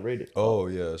 Y'all didn't rate it. Oh,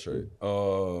 yeah, that's right.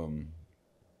 I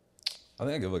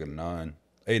think I give like a 9.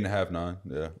 8.5, 9.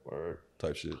 Yeah. Or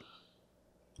Type shit.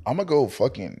 I'm gonna go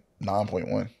fucking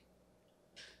 9.1.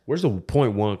 where's the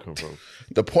 0.1 come from?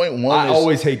 The point one. I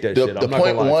always hate that shit. The I'm not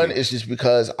point gonna lie to one you. is just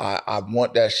because I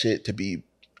want that shit to be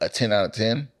a 10 out of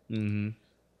 10. Mm-hmm.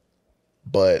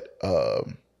 But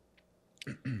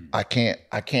I can't.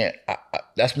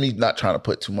 That's me not trying to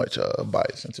put too much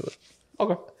bias into it.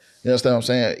 Okay. You understand what I'm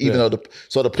saying? Even though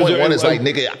the point one is like,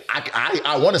 nigga,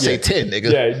 I want to say 10,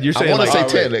 nigga. Yeah, you're saying I want to like,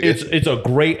 say 10, nigga. It's a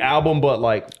great album, but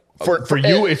like for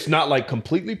you, and- it's not like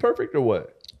completely perfect or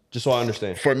what? Just so I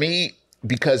understand. For me,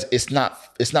 because it's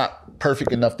not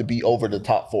perfect enough to be over the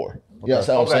top 4. You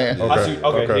understand what I'm saying? I see. Okay.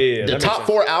 Okay. Yeah. The that top makes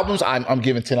 4 albums, I'm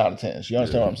giving 10 out of 10s. You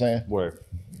understand what I'm saying? sense. Word.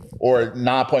 Or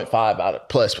 9.5 out of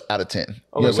 10. You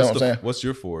understand what I'm saying? What's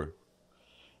your 4?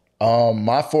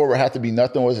 My 4 would have to be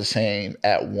Nothing Was the Same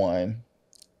at 1.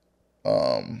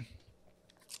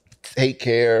 Take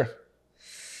Care.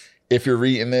 If You're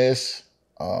Reading This.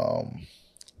 And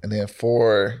then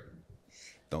 4.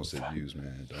 Don't say views,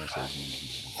 man. Don't say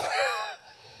views.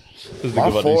 This My nigga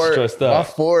about to be 4. stressed My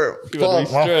out. 4. You about to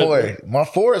Fuck, be my 4. stressed, My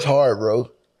 4 is hard, bro.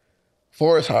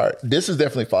 4 is hard. This is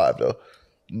definitely 5 though.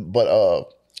 But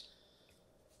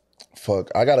fuck.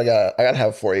 I gotta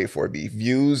have 4A, 4B.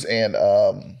 Views and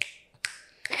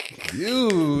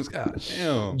Views? God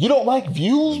damn. you don't like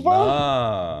Views, bro?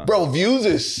 Nah. Bro, Views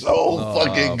is so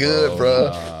fucking good, bro.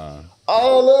 Nah.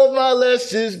 All of my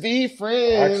let's just be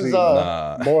friends. Actually,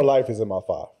 Nah. More Life is in my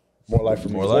 5. More Life for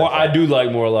me. More Well, Life. I do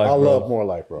like More Life. I bro. love More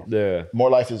Life, bro. Yeah. More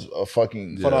Life is a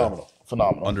fucking Phenomenal.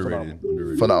 Underrated.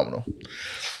 Phenomenal.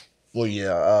 Well,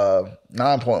 yeah,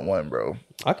 9.1, bro.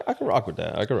 I can rock with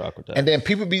that. And then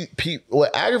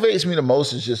what aggravates me the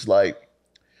most is just like,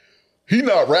 he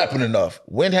not rapping enough.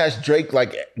 When has Drake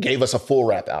like gave us a full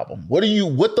rap album? What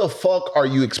the fuck are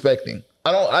you expecting?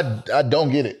 I don't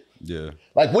get it. Yeah.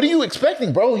 Like, what are you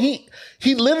expecting, bro? He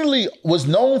literally was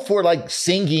known for like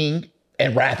singing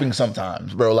and rapping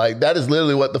sometimes, bro. Like, that is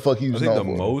literally what the fuck he I was think known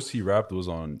the for. most he rapped was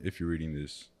on If You're Reading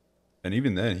This. And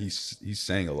even then, he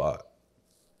sang a lot.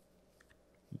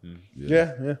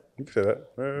 Yeah, you can say that.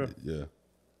 Yeah. Yeah.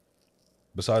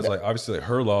 Besides, like, obviously, like,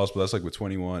 Her Loss, but that's like with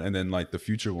 21. And then, like, the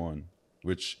Future one,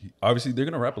 which obviously they're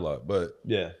going to rap a lot. But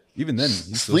Yeah. even then,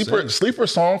 he still sang. Sleeper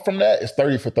song from that is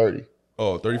 30 for 30.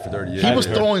 Oh, 30 for 30. Yeah. He was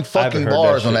throwing fucking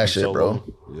bars on that shit, bro.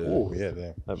 Yeah. Oh, yeah,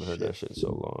 damn. I haven't heard that shit in so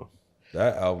long.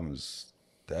 That album is,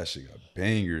 that shit got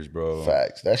bangers, bro.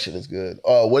 Facts. That shit is good.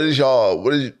 What is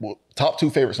top 2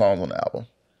 favorite songs on the album?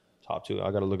 Top 2.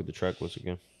 I got to look at the track list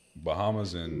again.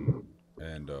 Bahamas and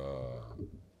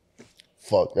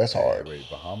Fuck, that's hard. Wait,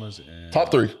 Bahamas and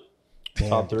Top 3.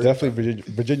 Top 3. Definitely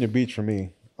Virginia Beach for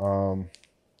me.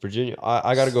 Virginia.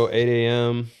 I got to go 8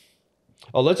 a.m.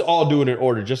 Oh, let's all do it in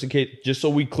order, just in case, just so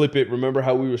we clip it. Remember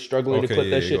how we were struggling to Okay, clip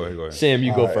yeah, that yeah, shit? go ahead. Sam,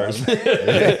 you go first.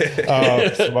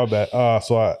 So my bad.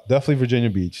 Definitely Virginia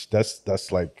Beach.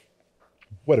 That's like,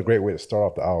 what a great way to start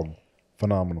off the album.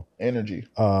 Phenomenal. Energy.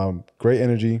 Great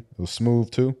energy. It was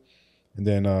smooth too. And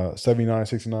then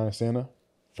 7969 Santa.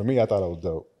 For me, I thought it was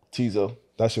dope. Tizo.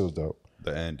 That shit was dope.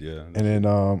 the end, yeah. And then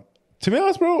to be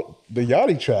honest, bro, the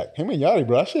Yachty track, him and Yachty,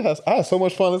 bro, I had so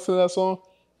much fun listening to that song.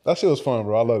 That shit was fun,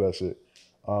 bro. I love that shit.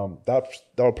 That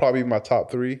would probably be my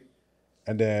top 3.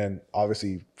 And then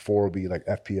obviously 4 would be like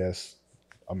FPS.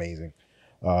 Amazing.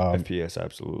 FPS,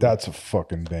 absolutely. That's a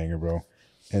fucking banger, bro.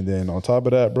 And then on top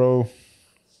of that, bro,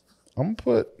 I'm gonna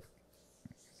put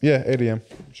 8 a.m.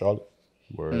 Charlotte.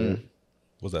 Word.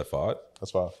 Was that 5?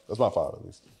 That's 5. That's my 5 at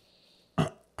least.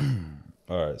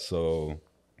 All right, so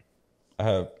I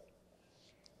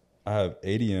have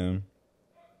ADM,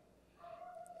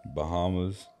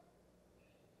 Bahamas,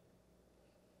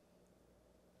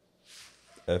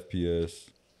 FPS,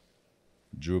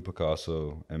 Drew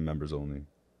Picasso, and Members Only.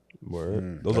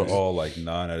 Word. Those are all like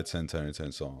 9 out of 10, 10 out of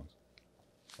 10 songs.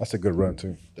 That's a good run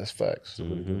too. That's facts.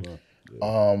 Really good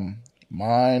run.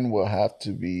 Mine will have to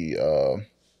be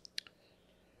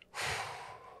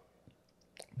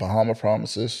Bahama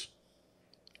Promises.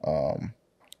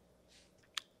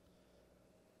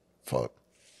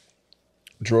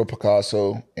 Drew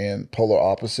Picasso and Polar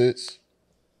Opposites.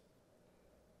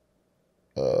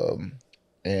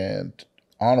 And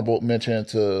honorable mention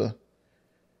to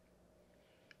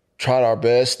Tried Our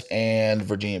Best and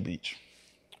Virginia Beach.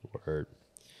 Word.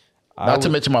 Not to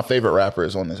mention my favorite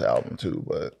rappers on this album too,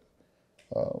 but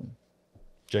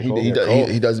J. he, Cole?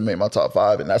 he doesn't make my top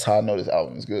 5, and that's how I know this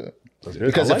album is good.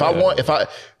 Because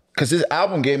because this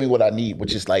album gave me what I need,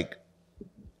 which is like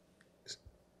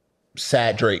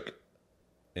sad Drake.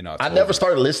 In I October. never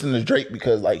started listening to Drake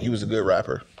because like he was a good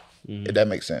rapper. If that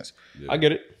makes sense. I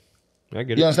get it. I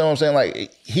get You it. understand what I'm saying?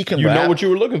 Like he can You rap. know what you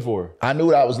were looking for. I knew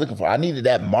what I was looking for. I needed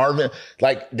that Marvin,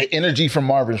 like the energy from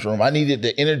Marvin's Room. I needed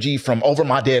the energy from Over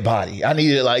My Dead Body. I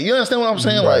needed like, you understand what I'm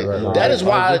saying? That is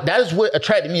what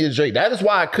attracted me to Drake. That is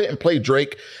why I couldn't play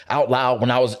Drake out loud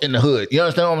when I was in the hood. You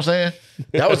understand what I'm saying?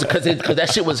 That was because that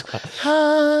shit was,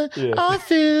 hi, I'm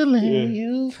feeling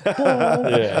you. Boy.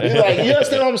 You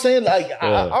understand what I'm saying? Like,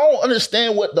 I don't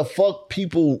understand what the fuck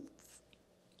people,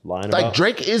 Lying like about.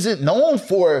 Drake isn't known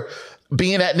for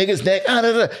being at niggas' neck.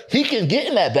 He can get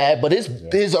in that bag, but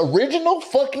his original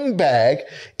fucking bag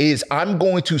is I'm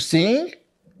going to sing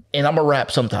and I'm gonna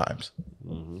rap sometimes.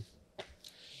 And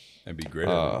be great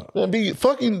at it. And be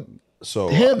fucking So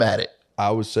him at it.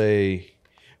 I would say,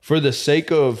 for the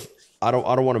sake of, I don't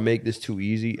want to make this too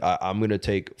easy. I'm gonna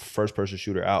take First Person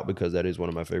Shooter out because that is one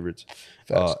of my favorites.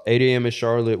 8 a.m. in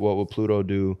Charlotte. What would Pluto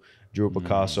do? Drew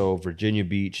Picasso, Virginia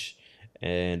Beach,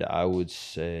 and I would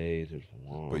say there's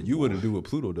one. But you wouldn't do what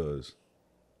Pluto does.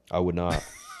 I would not.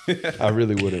 I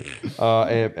really wouldn't.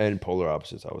 And Polar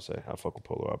Opposites, I would say. I fuck with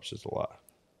Polar Opposites a lot.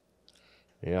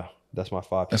 Yeah, that's my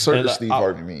 5. Insert And the Steve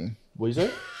Harvey meme. What you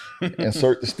say?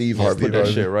 Insert the Steve Harvey Put that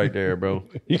meme. shit right there, bro.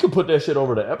 You can put that shit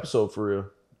over the episode for real.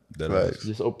 That Right. is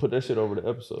Just put that shit over the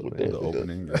episode. Man. the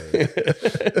opening. All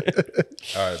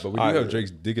right, but we do have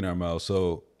Drake's dick in our mouth.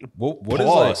 So what is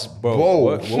Pause. like, bro? Whoa.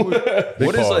 What is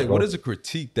pause, like? bro. What is a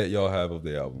critique that y'all have of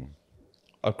the album?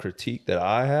 A critique that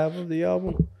I have of the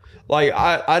album, like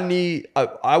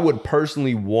I would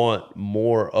personally want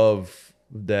more of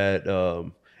that.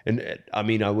 And I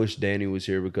mean, I wish Danny was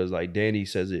here because like Danny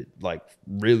says it like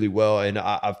really well, and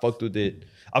I fucked with it.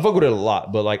 I fuck with it a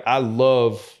lot, but like I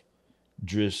love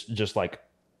just like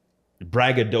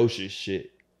braggadocious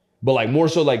shit, but like more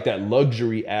so like that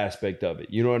luxury aspect of it.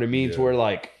 You know what I mean? To where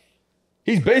like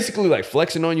he's basically like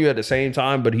flexing on you at the same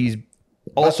time, but he's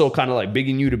also kind of like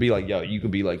bigging you to be like, yo, you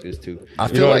can be like this too. I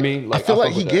feel you know like what I mean? I feel fuck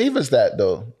like he with that. gave us that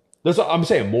though. That's what I'm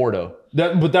saying more though.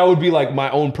 But that would be like my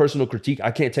own personal critique.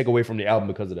 I can't take away from the album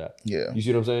because of that. Yeah. You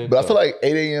see what I'm saying? But I feel like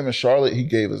 8 a.m. in Charlotte, he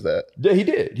gave us that. Yeah, he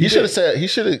did. He should did. have said he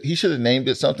should have named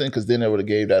it something because then they would have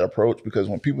gave that approach. Because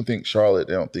when people think Charlotte,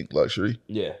 they don't think luxury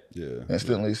Yeah. Yeah,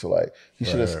 instantly. So like he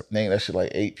should have named that shit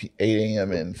like 8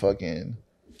 a.m. in fucking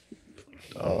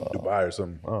Dubai or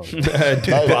something. I don't know.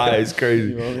 Dubai is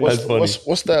crazy. That's funny.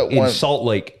 What's that In one? Salt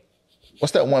Lake.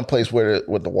 What's that one place where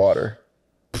with the water?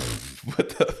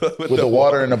 with The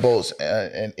water in the boats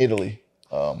in Italy.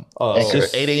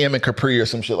 it's 8 a.m. in Capri or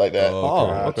some shit like that. Oh,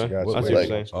 okay. Gotcha. I see what Like,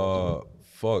 you're saying.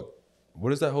 fuck.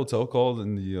 What is that hotel called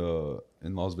in the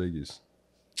in Las Vegas?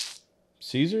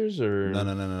 Caesars or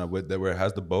No. Where it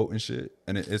has the boat and shit,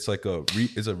 and it's like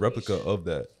it's a replica of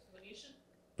that.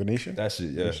 Venetian? That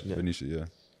shit, yeah. Venetia, yeah.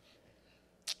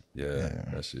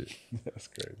 That shit. That's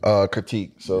crazy.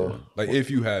 Critique. So Like if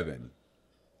you have any.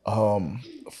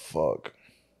 fuck.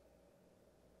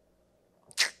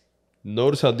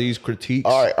 Notice how these critiques.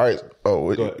 All right.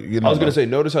 Oh, Go ahead. you I was gonna say,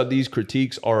 notice how these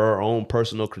critiques are our own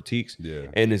personal critiques, Yeah.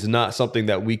 and it's not something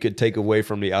that we could take away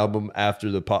from the album after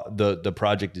the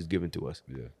project is given to us.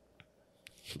 Yeah.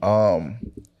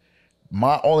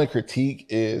 My only critique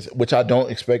is, which I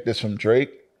don't expect this from Drake,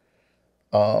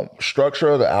 structure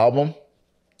of the album.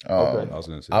 I was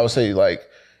gonna say. I would say like,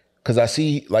 because I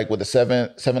see like with the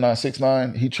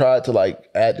 7969, he tried to like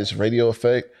add this radio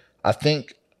effect. I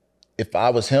think if I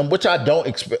was him, which I don't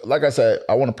expect, like I said,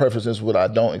 I want to preface this with I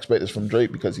don't expect this from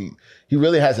Drake because he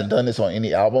really hasn't done this on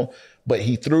any album, but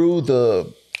he threw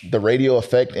the radio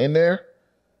effect in there.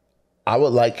 I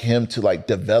would like him to like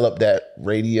develop that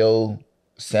radio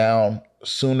sound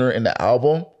sooner in the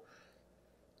album,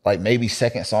 like maybe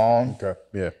second song, Okay.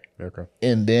 Yeah. Okay.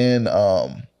 and then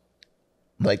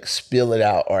like spill it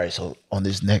out. All right, so on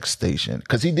this next station,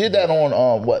 because he did that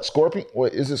on what Scorpion?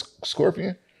 What is this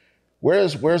Scorpion?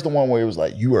 Where's the one where it was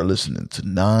like, you are listening to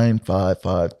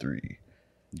 9553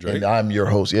 Drake. and I'm your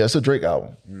host? Yeah, it's a Drake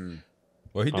album.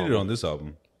 Well, he did it on this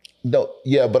album. No,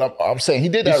 yeah, but I'm saying he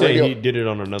did He's that saying radio. he did it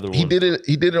on another one. He did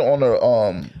it on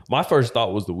the My first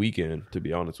thought was The Weeknd, to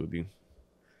be honest with you,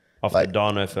 off Like, the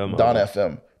Dawn FM. Don album.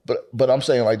 FM. But I'm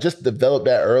saying like just develop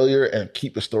that earlier and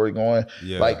keep the story going.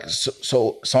 Yeah. Like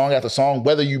so song after song,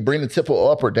 whether you bring the tempo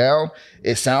up or down,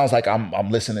 it sounds like I'm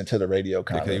listening to the radio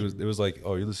kind Okay, of. it was like,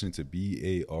 oh, you're listening to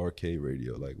BARK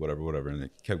radio, like whatever, and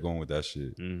it kept going with that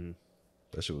shit.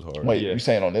 That shit was hard. Wait, Yeah. you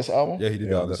saying on this album? Yeah, he did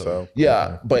it Yeah, on this that's album. how.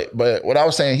 Yeah, but what I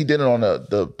was saying, he did it on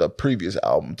the previous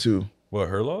album too. What,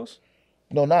 Her Loss?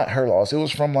 No, not Her Loss. It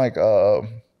was from like I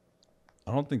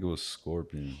don't think it was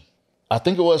Scorpion. I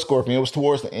think it was Scorpion. It was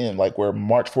towards the end, like where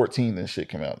March 14th and shit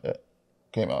came out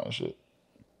and shit.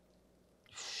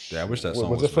 Yeah, I wish that song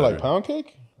Was was it for like better. Pound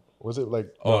Cake? Was it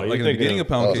like? Oh, you're like in the thinking beginning of- of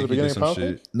Pound oh, Cake, the he did beginning some of Pound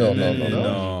shit. Cake? No, And no, then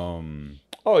no, in,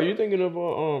 Oh, you're thinking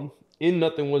of In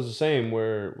Nothing Was the Same,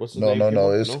 where what's the No, name? no, came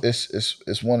no. up?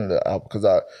 It's one of the albums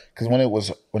because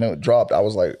when it dropped, I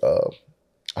was like,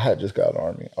 I had just got an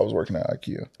Army. I was working at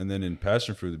IKEA. And then in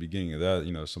Passion Fruit, the beginning of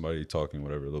that, somebody talking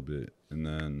whatever a little bit, and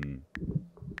then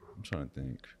I'm trying to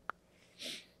think.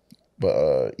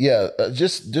 But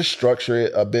just structure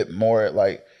it a bit more.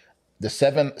 Like the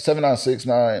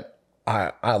 7969,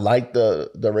 I like the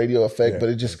radio effect, but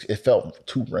it felt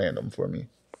too random for me.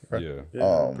 Yeah,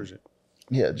 Appreciate it.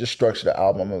 Yeah, just structure the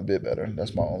album a bit better.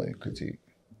 That's my only critique.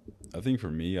 I think for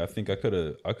me, I could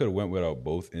have went without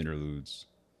both interludes,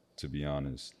 to be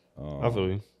honest. I feel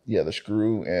you. Yeah, the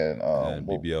screw and And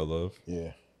well, BBL Love.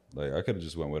 Yeah. Like I could have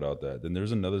just went without that. Then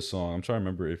there's another song. I'm trying to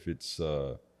remember if it's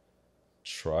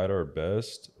Tried Our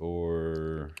Best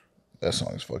or that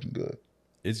song is fucking good.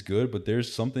 it's good, but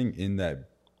there's something in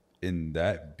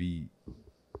that beat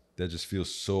that just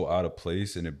feels so out of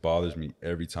place, and it bothers me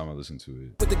every time I listen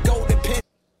to it.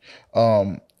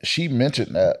 She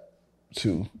mentioned that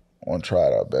too on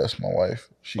Tried Our Best, my wife.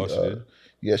 She did?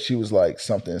 Yeah, she was like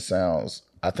something sounds,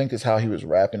 I think it's how he was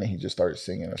rapping and he just started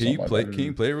singing or Can you something play? like Can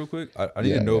you play it real quick? I need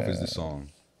Yeah, to know if yeah, it's this song.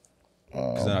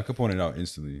 Because then I could point it out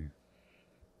instantly.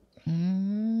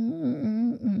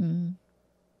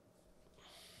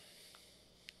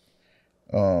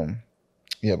 that.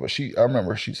 Yeah, but I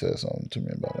remember she said something to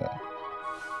me about that.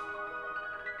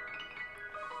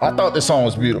 I thought this song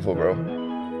was beautiful, bro.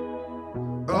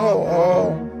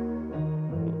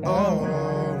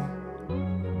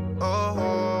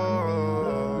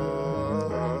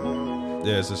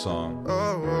 Yeah, it's this song.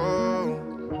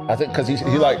 I think because he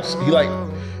like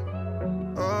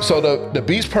so the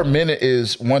beats per minute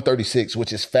is 136,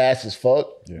 which is fast as fuck.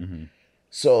 Yeah.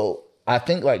 So I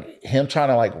think like him trying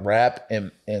to like rap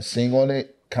and sing on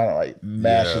it kind of like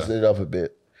mashes it up a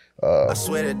bit. I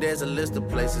swear that there's a list of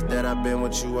places that I've been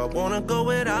with you. I wanna go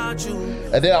without you.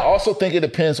 And then I also think it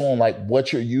depends on like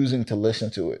what you're using to listen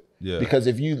to it. Yeah. Because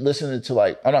if you listen to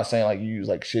like, I'm not saying like you use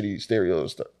like shitty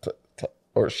stereos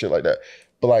or shit like that,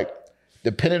 but like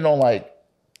depending on like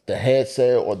the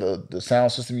headset or the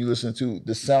sound system you listen to,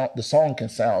 the song can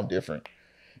sound different.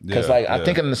 Because Yeah, like I yeah.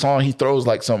 think in the song he throws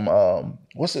like some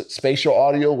what's it, spatial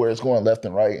audio where it's going left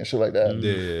and right and shit like that.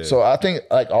 Yeah. So I think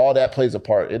like all that plays a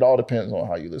part. It all depends on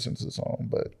how you listen to the song.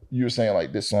 But you were saying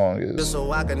like this song is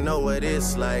So I can know what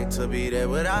it's like to be there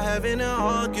without having to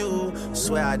argue.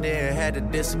 Swear I didn't have the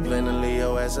discipline to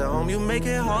Leo as a home. You make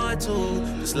it hard to.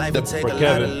 This life will take for a lot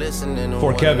Kevin. of listening.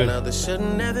 For one Kevin. Another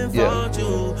shouldn't have Yeah. involved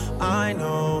you. I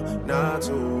know not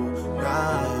to.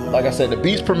 Nah. like I said, the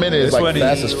beats per minute is It's like funny.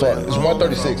 fast as fuck. It's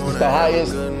 136. It's the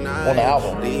highest on the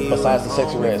album besides the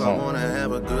Sexy Red I song. wanna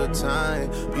have a good time,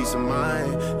 peace of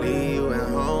mind. Leave you at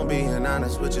home, being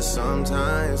honest with you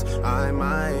sometimes. I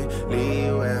might leave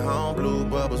you at home, blue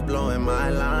bubbles blowing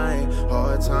my line.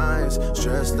 Hard times,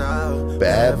 stressed out,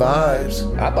 Bad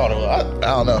vibes. I thought it was.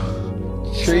 I don't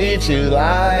know. Treat you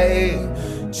like.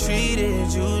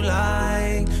 Treated you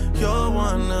like you're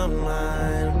one of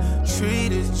mine.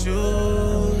 Treated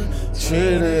you,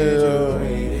 treated you.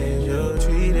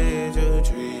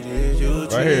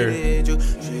 Right here.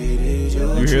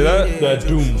 You hear that? That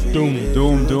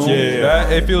doom. Yeah.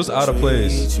 That it feels out of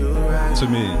place to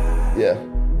me. Yeah.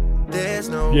 There's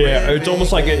no Yeah, it's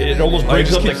almost like it almost Like, breaks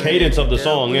just up the keeps- cadence of the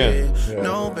song. Yeah.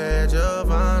 no badge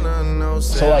of honor, no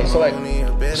So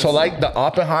like the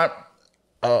Oppenheimer.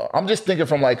 I'm just thinking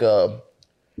from like a.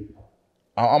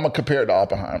 I'm gonna compare it to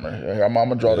Oppenheimer. I'm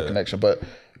gonna draw the connection, but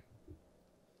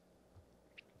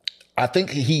I think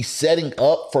he's setting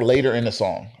up for later in the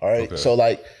song. All right. Okay. So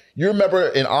like you remember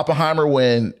in Oppenheimer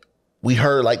when we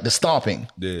heard like the stomping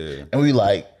Yeah. and we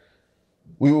like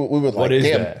we were like, is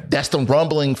damn, that? that's the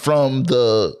rumbling from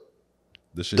the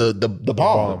The shit. the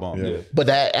bomb. bomb. Yeah. But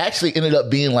that actually ended up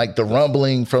being like the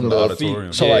rumbling from the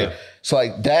auditorium. So Yeah.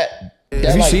 like that.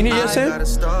 Have you seen it yet, Sam? You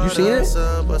seen it?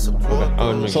 So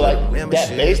like that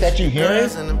bass that you hearing,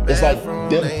 it's like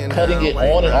them cutting it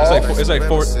on and off It's like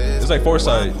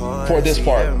foresight. for this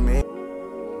part.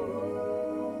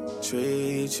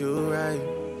 Treat you right.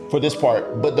 For this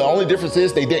part, but the only difference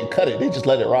is they didn't cut it; they just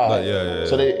let it ride. Like, yeah.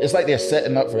 So it's like they're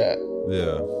setting up for that.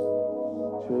 Yeah.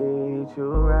 Treat you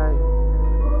right.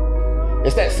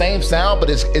 It's that same sound, but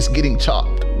it's getting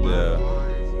chopped. Yeah.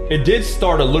 It did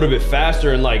start a little bit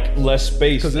faster and like less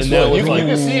space, and this then it was- was You like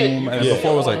can see it. You and can see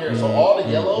before it was on like, here. so all the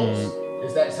yellows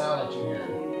is that sound that you hear.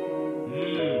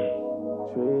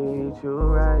 Treat you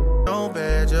right. No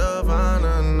badge of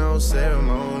honor, no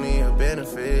ceremony or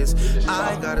benefits.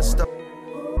 I gotta stop.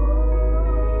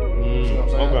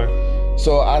 okay.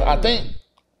 So I think,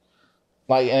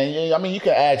 like, and I mean, you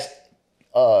can ask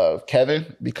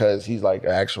Kevin because he's like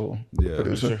an actual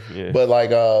producer. Yeah. But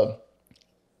like,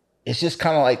 it's just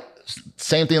kind of like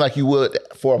same thing like you would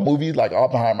for a movie like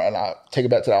Oppenheimer, and I take it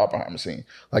back to the Oppenheimer scene.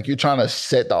 Like you're trying to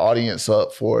set the audience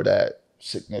up for that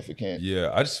significant.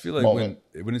 Yeah. I just feel like Moment.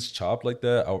 when it's chopped like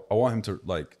that, I want him to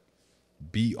like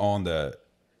be on that.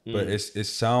 But it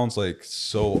sounds like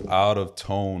so out of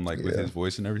tone, like with his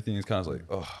voice and everything. It's kind of like,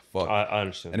 oh fuck. I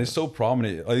understand. And it's so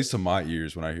prominent, at least to my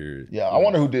ears when I hear it. Yeah, I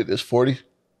wonder who did this. 40,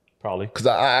 probably. because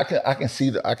I can see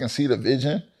the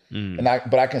vision, and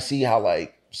but I can see how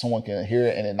like someone can hear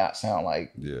it and it not sound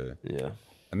like Yeah. Yeah.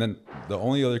 And then the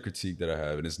only other critique that I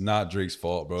have, and it's not Drake's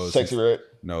fault, bro. It's Sexy these- Red.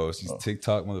 No, it's these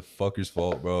TikTok motherfuckers'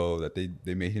 fault, bro. That they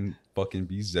made him fucking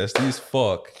be zesty as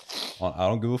fuck on I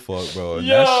Don't Give a Fuck, bro. And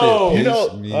that Yo! shit You know-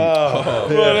 pissed me off.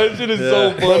 Bro, that shit is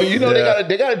so Bro, funny. you know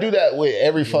they gotta do that with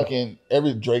every fucking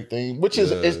every Drake thing, which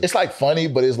is it's like funny,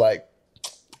 but it's like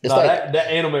it's Nah, like that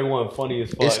anime one funny as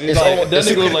fuck. It's- It's, it's like, almost- that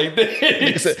it's- nigga was like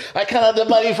this. I count out the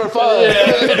money for fun.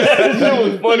 That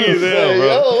was funny as hell, bro.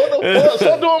 Yo, what the fuck?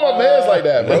 Stop doing my mans like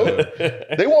that, bro.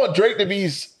 They want Drake to be.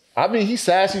 I mean, he's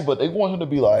sassy, but they want him to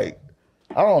be like,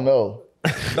 I don't know.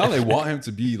 Now they want him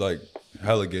to be like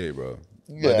hella gay, bro.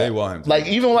 Yeah, Like, they want him to like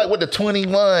be. even like with the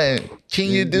 21. Can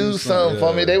you do something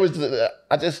for me? yeah. They was.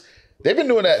 They've been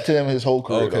doing that to him his whole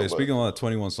career. Okay, though, but- speaking on that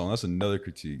 21 song, that's another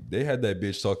critique. They had that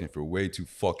bitch talking for way too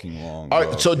fucking long. All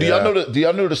bro. right, so do y'all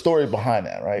know the story behind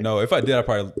that, right? No, if I did, I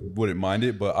probably wouldn't mind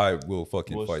it, but I will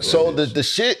fucking fight. So that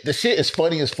bitch. the shit is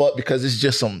funny as fuck because it's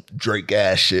just some Drake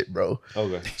ass shit, bro.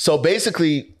 Okay. So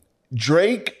basically,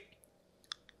 Drake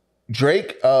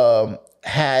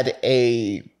had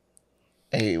he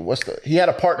had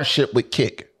a partnership with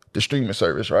Kick, the streaming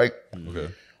service, right? Okay.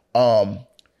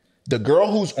 The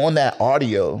girl who's on that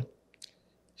audio,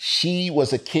 she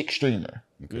was a Kick streamer.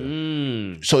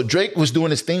 So Drake was doing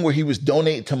this thing where he was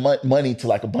donating to money to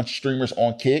like a bunch of streamers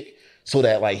on Kick, so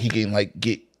that like he can like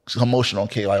get some motion on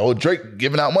Kick, like, oh, Drake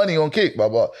giving out money on Kick, blah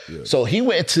blah. So he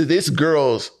went into this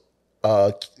girl's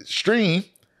stream,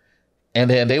 and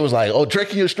then they was like, oh,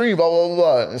 Drake in your stream, blah blah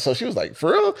blah. And so she was like,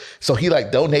 for real? So he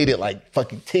like donated like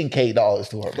fucking $10K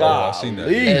to her, bro. I seen that.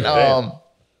 And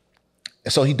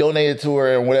And so he donated to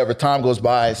her, and whatever time goes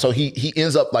by. So he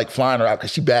ends up like flying her out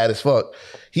because she bad as fuck.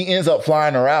 He ends up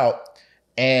flying her out,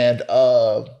 and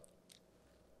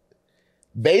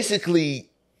basically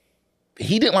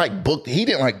he didn't like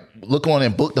look on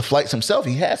and book the flights himself.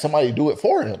 He had somebody do it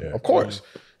for him. Of course,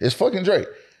 it's fucking Drake.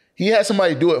 He had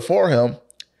somebody do it for him,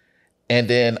 and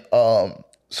then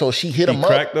so she hit him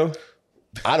Crack up. though.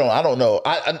 I don't know.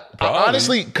 I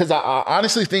honestly, because I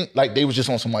honestly think like they was just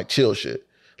on some like chill shit.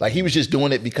 Like he was just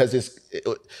doing it because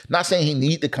not saying he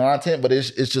need the content, but it's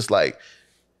just like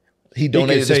he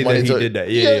donated say this money that to he did that.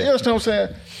 Yeah, You yeah. understand what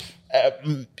I'm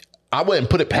saying? I wouldn't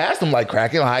put it past him like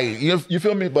cracking. Like you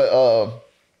feel me? But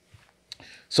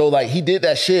so like he did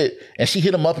that shit, and she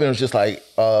hit him up and it was just like,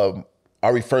 "Are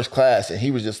we first class?" And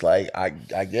he was just like, "I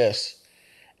guess."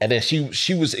 And then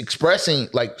she was expressing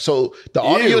like, so the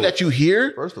audio Ew. that you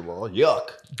hear, First of all, yuck.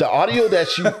 the audio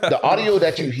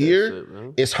that you hear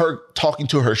is her talking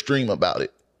to her stream about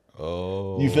it.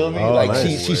 Oh, You feel me? Oh, like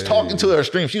nice. she's talking to her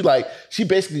stream. She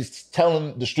basically is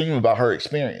telling the stream about her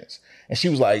experience. And she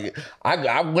was like,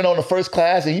 I went on the first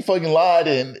class and he fucking lied,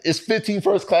 and it's 15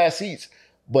 first class seats.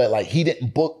 But like he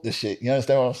didn't book the shit. You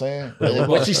understand what I'm saying? Like,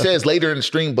 what she says later in the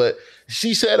stream, but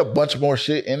she said a bunch more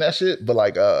shit in that shit. But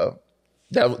like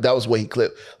that was what he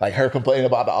clipped. Like her complaining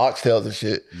about the oxtails and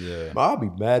shit. yeah. I'll be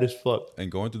mad as fuck. And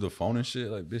going through the phone and shit,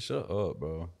 like, bitch, shut up,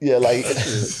 bro. Yeah, like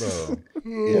Shit, bro.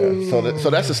 yeah. So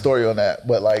that's the story on that.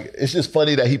 But like it's just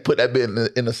funny that he put that bit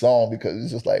in the song because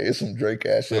it's just like it's some Drake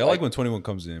ass shit. Like, I like when 21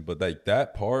 comes in, but like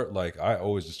that part, like I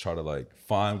always just try to like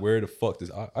find where the fuck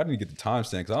this. I didn't get the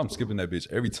timestamp because I'm skipping that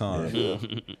bitch every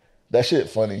time. that shit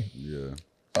funny. Yeah.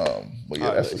 But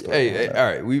yeah, that's the story. Hey, all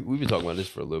right. We've been talking about this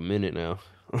for a little minute now.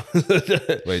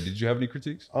 Wait, did you have any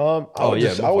critiques? I would yeah,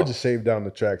 just, no I would fault. just save down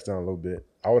the tracks down a little bit.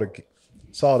 I would have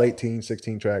solid 18,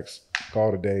 16 tracks, call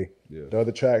it a day. Yeah. The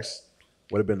other tracks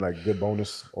would have been like good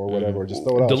bonus or whatever, or just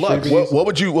throw it out. Deluxe. Freebies. What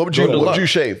would you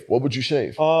shave? What would you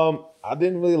shave? I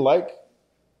didn't really like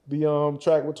the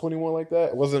track with 21 like that.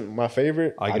 It wasn't my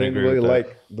favorite. I I, can didn't agree really with that.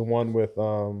 like the one with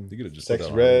You could have just put Sex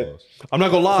that on Red. Outlaws. I'm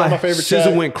not gonna lie. not my favorite SZA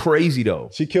track. went crazy though.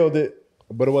 She killed it,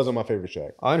 but it wasn't my favorite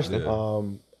track. I understand. Yeah.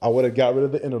 I would have got rid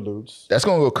of the interludes. That's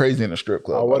gonna go crazy in the strip I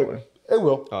club. by would the have. way. It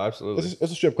will. Oh, absolutely. It's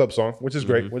a strip club song, which is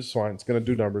great, which is fine. It's gonna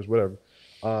do numbers, whatever.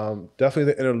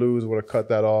 Definitely the interludes would have cut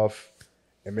that off,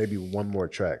 and maybe one more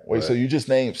track. Wait, but so you just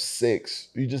named 6?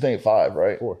 You just named 5,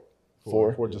 right?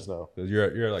 four just now. 'Cause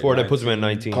you're like 4 that puts him at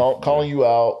 19. Calling you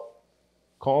out.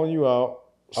 Calling you out.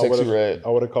 Sexy Red. I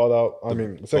would have called out. I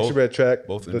mean, the Sexy both- Red track,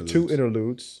 both the two interludes.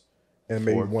 interludes, and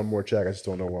maybe one more track. I just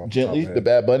don't know what. Gently, the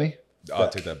Bad Bunny. I'll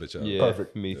take that bitch out. Yeah,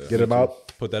 Perfect. Me. Get him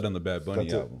out. Put that on the Bad Bunny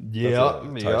That's it.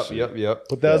 album. Yep.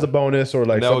 Put that as a bonus, or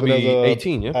like That would something be as a,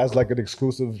 18, yeah? as like an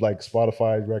exclusive like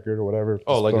Spotify record or whatever.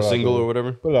 Oh, Just like throw a it out single there. or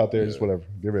whatever. Put it out there, just whatever.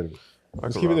 Get rid of it.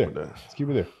 Let's can keep it there. rock with that. Let's keep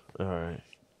it there. All right.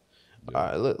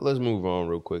 All right. Let's move on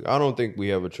real quick. I don't think we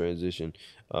have a transition.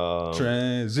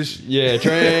 Transition. Yeah,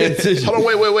 transition. Hold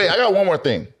on, wait. I got one more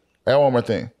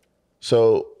thing.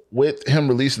 So with him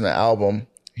releasing the album,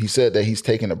 he said that he's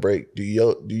taking a break. Do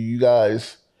you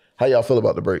guys, how y'all feel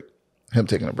about the break? Him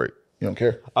taking a break? You don't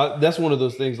care? That's one of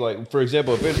those things. Like, for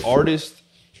example, if an artist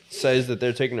says that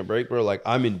they're taking a break, bro, like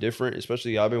I'm indifferent.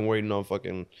 Especially, I've been waiting on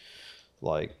fucking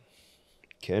like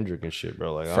Kendrick and shit,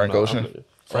 bro. Like Frank Ocean?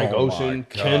 Frank Oh my Ocean,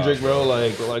 God, Kendrick, bro.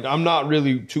 Like I'm not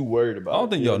really too worried about. I don't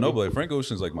think it, y'all you know, what I but mean? like, Frank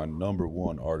Ocean's like my number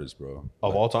one artist, bro.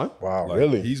 Of all time, Wow, Like,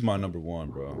 really? He's my number one,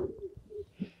 bro.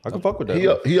 I can fuck with that.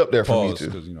 He up there for me Pause, too.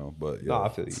 because but yeah. Nah, I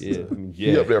feel you. Yeah, I mean,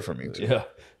 He yeah, up there for me too. yeah.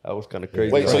 That was kind of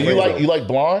crazy. Wait, so Right. you like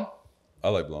Blonde? I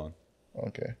like Blonde.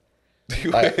 Okay.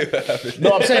 No,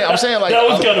 I'm saying like That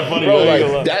was kinda funny, bro. man, I ain't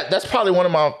gonna Like that's probably one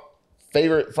of my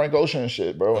favorite Frank Ocean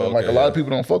shit, bro. And like a Okay, lot yeah. of people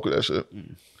don't fuck with that shit.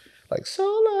 Like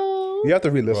solo. You have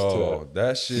to re-listen to Bro, that.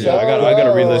 that shit. Yeah, I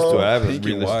gotta re-listen to it. I haven't Pink and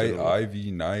re-listened White, to it.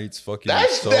 Ivy Nights, fucking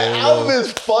That's Solo. the album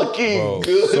is fucking Bro,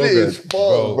 good so as good.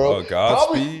 fuck, bro.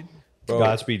 Godspeed. Bro,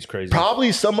 Godspeed's crazy.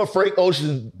 Probably some of Frank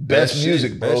Ocean's best shit,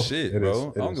 music, bro. Best shit, It bro. is, I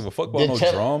it don't is. give a fuck about Then no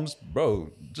tell- drums,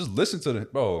 bro. Just listen to the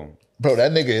bro. Bro,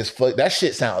 that nigga is fuck. That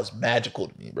shit sounds magical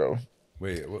to me, bro.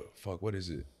 Wait, what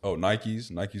is it? Oh,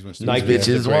 Nikes went Nike. stupid. Yeah, Bitches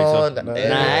it's a great one. song.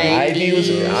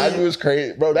 Ivy was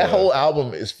crazy, bro. That whole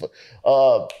album is.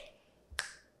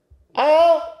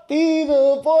 I'll be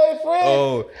the boyfriend.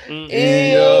 Oh,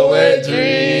 in your wet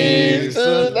dreams.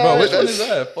 Bro, which one is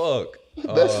that? Fuck.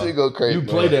 That shit go crazy. You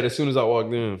played that as soon as I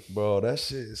walked in. Bro, that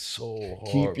shit is so hard.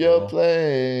 Keep your bro.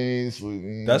 place with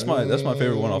me. That's my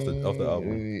favorite one off the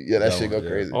album. Yeah, that shit one, go yeah.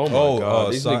 crazy. Oh my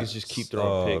god, these Si- niggas just keep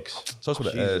throwing picks. Starts with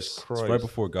an Jesus S. It's Christ. right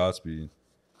before Godspeed.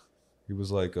 He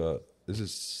was like, This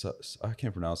is I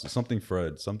can't pronounce it. Something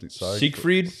Fred. Something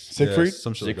Siegfried. Siegfried? Yeah,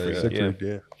 some shit like that. Siegfried, Yeah.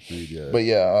 Yeah. Siegfried, yeah. But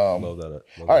yeah, Love that. Love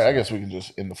all right, that I guess we can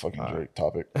just end the fucking Drake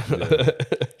topic.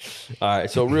 All right,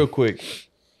 so real quick,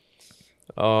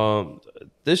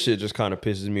 this shit just kind of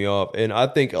pisses me off, and I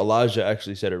think Elijah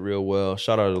actually said it real well.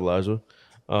 Shout out to Elijah.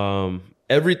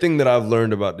 Everything that I've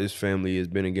learned about this family has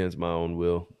been against my own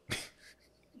will.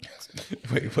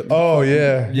 Wait, what? Oh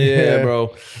yeah. Yeah, bro.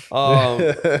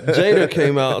 Jada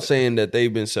came out saying that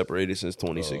they've been separated since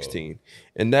 2016,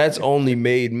 and that's only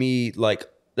made me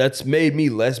that's made me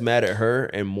less mad at her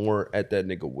and more at that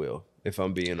nigga Will, if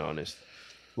I'm being honest.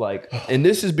 Like, and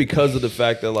this is because of the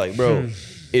fact that, like, bro,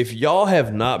 if y'all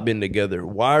have not been together,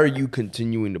 why are you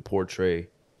continuing to portray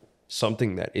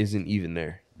something that isn't even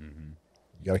there?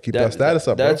 You gotta keep that status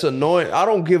up, bro. That's annoying. I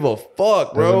don't give a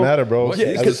fuck, bro. Doesn't matter, bro. What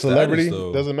As is a the celebrity, status,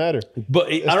 though? doesn't matter.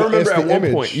 But I the- remember it's at the one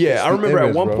image. point, yeah, It's I the remember at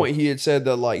image, one bro. point he had said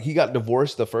that, like, he got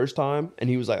divorced the first time and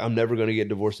he was like, I'm never gonna get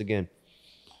divorced again.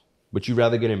 But you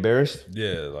rather get embarrassed?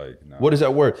 Yeah, like nah. What is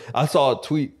that word? I saw a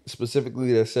tweet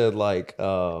specifically that said, like,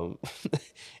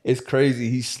 it's crazy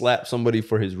he slapped somebody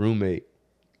for his roommate.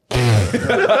 Nah,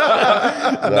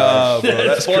 bro,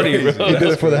 that's funny, crazy. bro. He did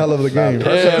it for the hell of the game.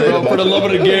 Yeah, bro, for the love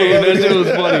of the game. That shit was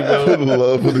funny, For bro. the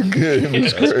love of the game,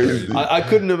 it's crazy. I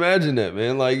couldn't imagine that,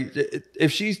 man. Like,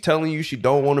 if she's telling you she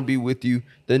don't want to be with you,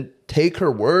 then take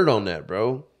her word on that,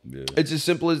 bro. Yeah. It's as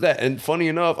simple as that. And funny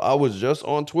enough, I was just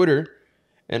on Twitter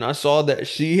and I saw that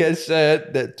she had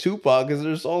said that Tupac is her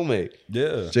soulmate.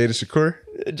 Yeah. Jada Shakur?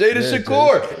 Jada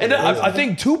Shakur. And I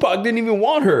think Tupac didn't even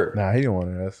want her. Nah, he didn't want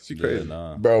to. She Yeah, crazy.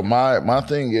 nah. Bro, my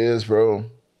thing is, bro,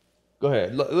 Go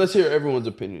ahead. Let's hear everyone's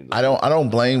opinion. I don't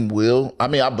blame Will. I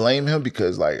mean, I blame him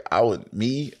because like I would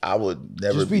never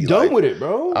Just be done like, with it,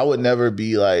 bro. I would never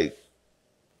be like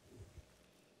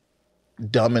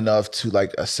dumb enough to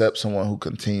like accept someone who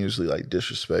continuously like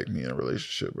disrespect me in a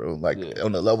relationship, bro. Like Yeah.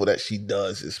 on the level that she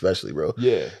does, especially, bro.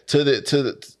 Yeah. To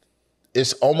the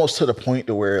it's almost to the point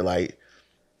to where like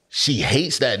she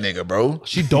hates that nigga, bro.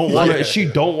 She don't want it. She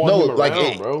don't want No, him like around,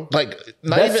 it, bro. like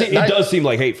not That's even it not- does seem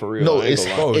like hate for real. No, I ain't it's-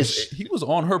 gonna lie. Bro, It's- he was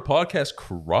on her podcast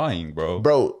crying, bro.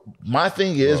 Bro, my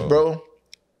thing is, bro,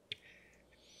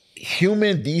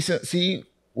 human decency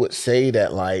would say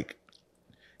that, like,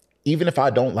 even if I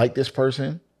don't like this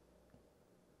person,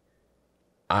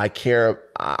 I care.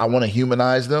 I want to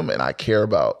humanize them and I care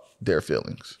about their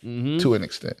feelings to an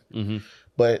extent.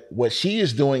 But what she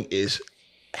is doing is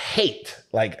hate.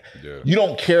 Like, Yeah. you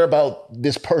don't care about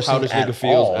this person How this at nigga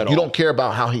feels all. at You all. don't care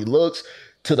about how he looks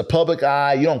to the public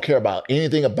eye. You don't care about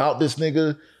anything about this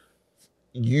nigga.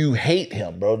 You hate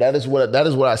him, bro. That is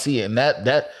what I see, and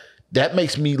that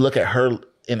makes me look at her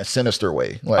in a sinister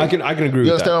way. Like, I can agree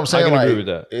you with understand that. what I'm saying? I can like, agree with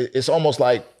that. It's almost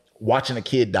like watching a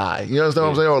kid die. You understand what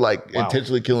I'm saying? Or like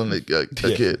intentionally killing a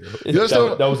kid. You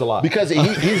understand? That was a lot. Because he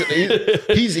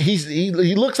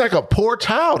looks like a poor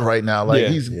child right now. Like Yeah.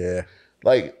 he's Yeah.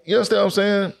 like, you understand what I'm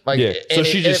saying? Like, Yeah. So and-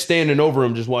 she's and- just standing over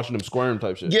him, just watching him squirm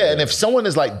type shit. yeah, and if someone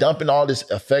is like dumping all this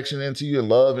affection into you and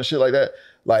love and shit like that,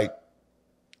 like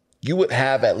you would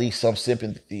have at least some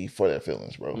sympathy for their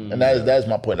feelings, bro. And that is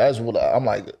my point. That's what I'm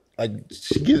like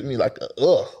she gives me like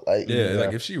like Yeah,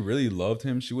 like if she really loved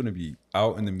him, she wouldn't be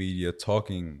out in the media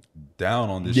talking down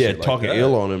on this Yeah, shit. like talking that.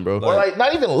 ill on him, bro. or like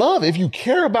not even love. If you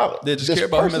care about Yeah, just this care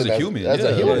about him as person a human. as a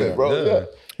Yeah, human, yeah, bro. yeah. Yeah.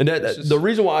 And the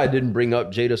reason why I didn't bring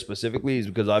up Jada specifically is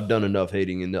because I've done enough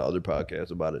hating in the other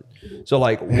podcasts about it. So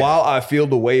like while I feel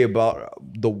the way about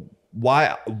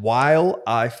while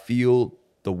I feel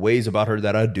the ways about her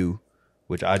that I do,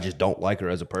 which I just don't like her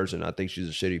as a person. I think she's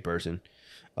a shitty person.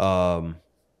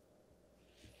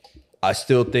 I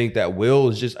still think that Will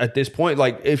is just at this point,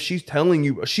 like if she's telling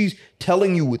you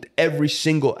with every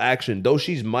single action, though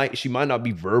she might not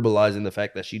be verbalizing the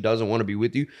fact that she doesn't want to be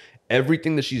with you.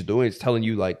 Everything that she's doing is telling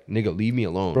you like, nigga, leave me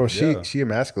alone. Bro, she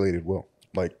emasculated Will.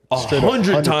 Like straight up,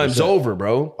 100 times 100%. over,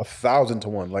 bro. 1,000 to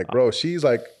 1. Like, bro, she's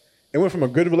like, it went from a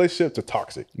good relationship to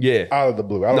toxic. Yeah. Out of the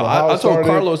blue. I don't No, know how I it told started.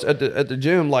 Carlos at the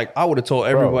gym, like I would have told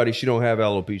everybody she don't have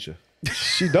alopecia.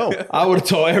 She don't. I would have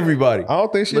told everybody. I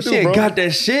don't think she But do, she ain't bro. got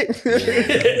that shit.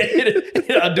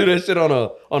 I do that shit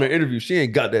on an interview. She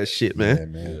ain't got that shit, man. Yeah,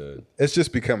 man. It's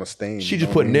just become a stain. She you just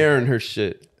know put what I mean? Nair in her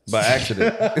shit by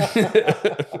accident.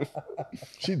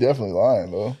 She definitely lying,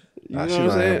 though. Nah, You she know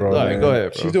what I'm lying, saying? bro. All right, man. go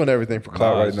ahead, bro. She's doing everything for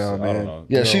clout right now, I man. don't know.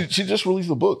 Yeah, she just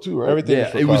released a book too, right? Everything is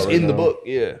Yeah, for it was clout right in the now. book.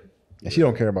 Yeah. And she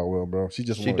don't care about Will, bro. She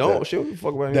just She wants don't. that, She don't give a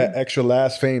fuck about that him. extra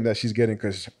last fame that she's getting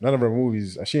because none of her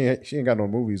movies, she ain't got no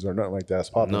movies or nothing like that. It's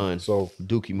popular. None. So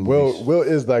Dookie movies. Will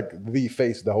is like the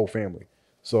face of the whole family.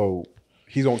 So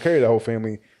he's gonna carry the whole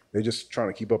family. They're just trying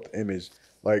to keep up the image.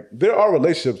 Like there are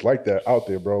relationships like that out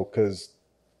there, bro, because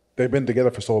they've been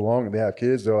together for so long and they have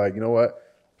kids. They're like, you know what?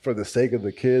 For the sake of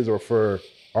the kids or for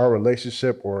our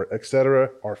relationship or et cetera,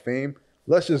 our fame,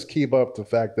 let's just keep up the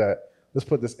fact that let's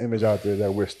put this image out there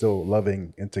that we're still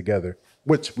loving and together,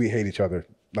 which we hate each other.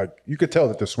 Like, you could tell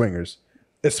that they're swingers.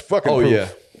 It's fucking proof. Yeah.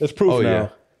 It's proof now. Yeah.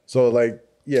 So, like,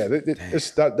 yeah,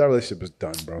 it's that relationship is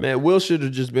done, bro. Man, Will should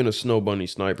have just been a Snow Bunny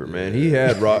sniper, man. He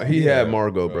had had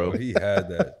Margot, bro. He had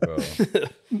that, bro.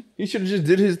 He should have just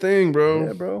did his thing, bro.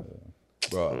 Yeah, bro.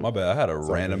 Bro, my bad. I had a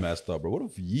random ass thought, bro. What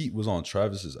if Yeet was on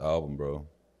Travis's album, bro?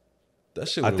 That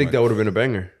shit. I think that would have been a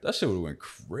banger. That shit would have went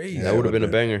crazy. That would have been a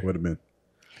banger. Would have been.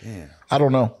 Damn. I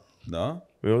don't know. No.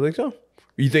 You don't think so?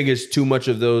 You think it's too much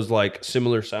of those like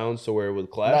similar sounds to where it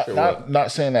would clash, or what?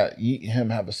 Not saying that him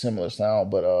have a similar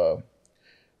sound, but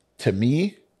to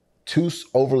me, two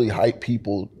overly hyped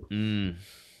people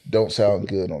don't sound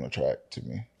good on a track to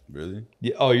me. Really?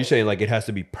 Yeah. Oh, you're saying like it has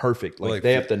to be perfect. Like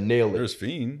they have to nail it. There's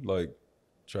Fiend, like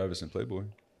Travis and Playboy.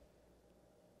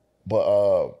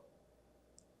 But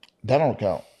that don't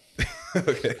count.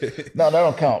 Okay. No, that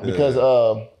don't count because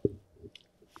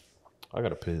I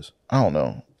gotta piss. I don't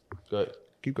know. Go ahead.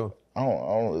 Keep going. I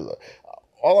don't really.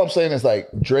 All I'm saying is like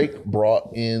Drake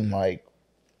brought in like.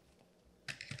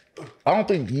 I don't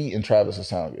think he and Travis will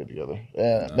sound good together.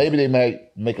 And maybe they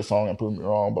might make a song and prove me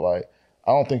wrong, but like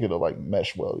I don't think it'll like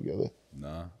mesh well together.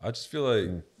 Nah, I just feel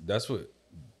like that's what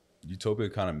Utopia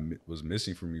kind of was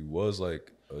missing for me, was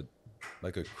like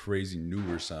a crazy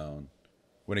newer sound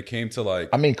when it came to like.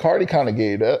 I mean, Cardi kind of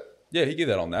gave that. Yeah, he gave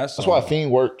that on that song. That's why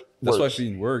Fiend worked. That's why works.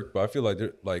 Fiend worked, but I feel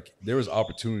like there was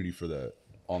opportunity for that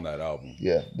on that album.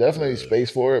 Yeah, definitely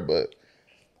space for it, but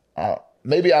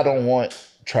maybe I don't want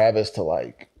Travis to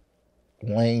like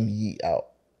lame Yeet out.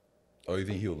 Oh, you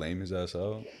think he'll lame his ass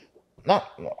out? I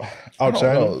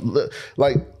Outside? don't know.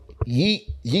 Like Yeet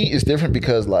is different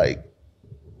because like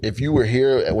if you were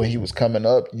here when he was coming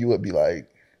up, you would be like,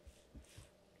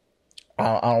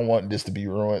 I don't want this to be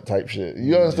ruined type shit.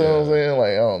 You understand what I'm saying?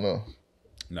 Like I don't know.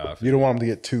 Nah, You don't want him to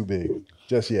get too big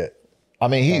just yet. I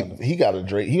mean, he got a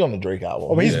Drake. He on the Drake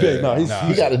album. I mean, he's big. No, he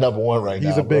got a number one right now.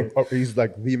 He's a big. bro. He's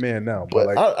like the man now. But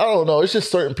But like, I don't know. It's just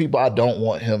certain people I don't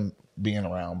want him being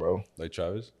around, bro. like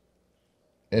Travis.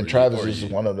 And Or Travis you- or is you.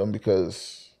 one of them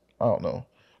because I don't know.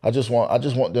 I just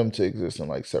want them to exist in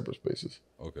like separate spaces.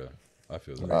 Okay, I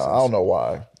feel that. I don't know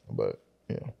why, but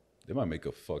yeah, They might make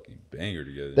a fucking banger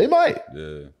together. they might.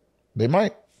 Yeah, They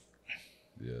might.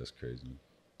 yeah, that's crazy.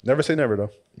 never say never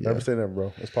though. Never say never,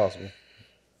 bro. It's possible.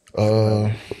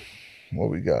 What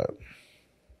we got?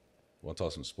 Want to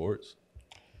talk some sports,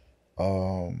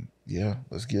 Yeah,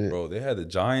 let's get it. bro? They had the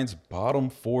Giants bottom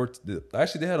fourth.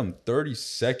 Actually, they had them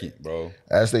 32nd, bro.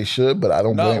 As they should, but I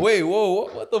don't Nah, blame. wait, whoa,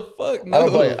 what the fuck? No.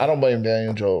 I don't blame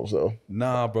Daniel Jones though.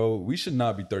 Nah, bro, we should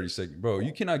not be 32nd, bro.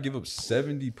 You cannot give up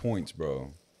 70 points,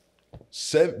 bro.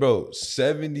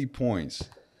 70 points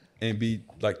and be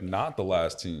like not the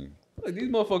last team. Like these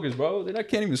motherfuckers, bro, they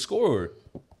can't even score.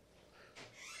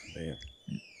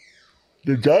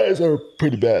 The Giants are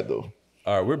pretty bad though.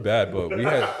 All right, we're bad, but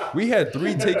we had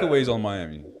 3 takeaways on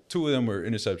Miami. 2 of them were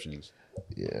interceptions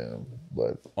Yeah,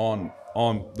 but on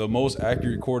the most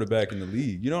accurate quarterback in the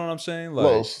league. You know what I'm saying?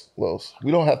 Like, Los.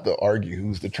 We don't have to argue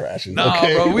who's the trashiest. nah,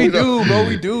 okay? bro, we do, bro.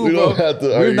 We do, We bro. don't have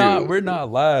to argue. We're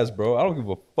not last, bro. I don't give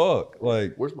a fuck.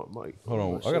 Like, Where's my mic?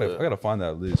 hold on, I gotta find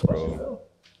that list, bro.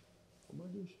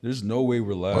 There's no way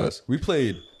we're last. We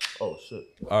played. Oh shit.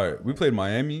 All right, we played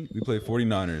Miami. We played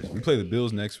 49ers. We play the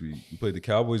Bills next week. We played the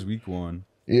Cowboys week 1.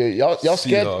 Yeah,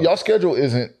 Seahawks. y'all schedule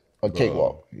isn't a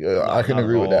cakewalk. Yeah, I can not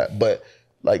agree at with all. that. But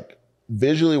like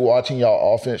visually watching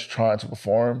y'all offense trying to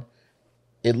perform,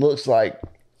 it looks like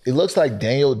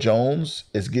Daniel Jones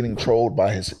is getting trolled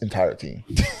by his entire team.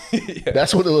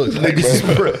 That's what it looks like,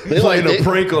 bro. They playing a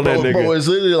prank on that nigga. Bro, it's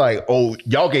literally like, oh,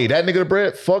 y'all gave that nigga the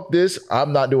bread. Fuck this.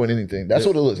 I'm not doing anything. That's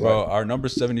what it looks Bro, like. our number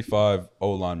 75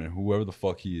 O lineman, whoever the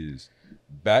fuck he is,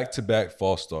 back-to-back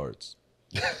false starts.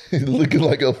 Looking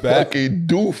like a fucking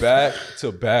doof.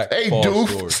 Back-to-back Hey, false doof,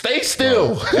 starts. stay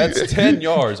still. That's 10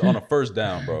 yards on a first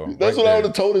down, bro. That's Right what I there. would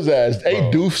have told his ass. Hey,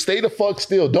 Bro. doof, stay the fuck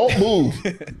still. Don't move.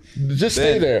 Just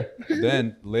stay there.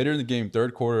 Then later in the game,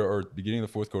 third quarter or beginning of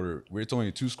the fourth quarter, it's only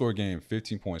a 2-score game,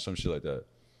 15 points, some shit like that.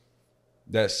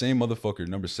 That same motherfucker,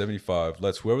 number 75,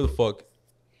 lets whoever the fuck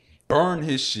burn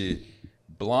his shit,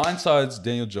 blindsides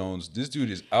Daniel Jones. This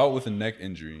dude is out with a neck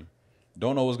injury.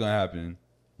 Don't know what's gonna happen.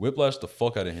 Whiplash the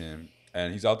fuck out of him,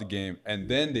 and he's out the game. And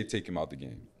then they take him out the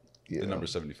game. Yeah. The number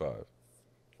 75.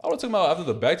 I would have took him out after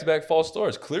the back-to-back false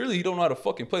starts. Clearly, he don't know how to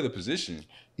fucking play the position.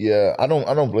 Yeah, I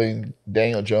don't blame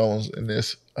Daniel Jones in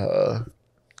this. And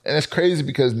it's crazy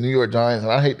because New York Giants,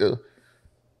 and I hate to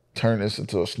turn this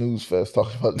into a snooze fest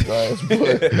talking about the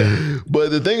Giants.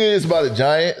 But the thing is about the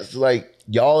Giants, like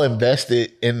y'all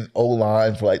invested in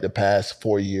O-line for like the past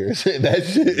 4 years. That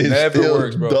shit is Never still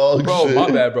works, bro. dog Bro, shit.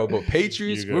 my bad, bro. But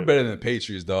Patriots, we're better than the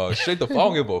Patriots, dog. Straight the fuck, I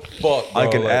don't give a fuck, bro. I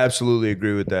can Like, absolutely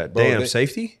agree with that. Bro, Damn, they-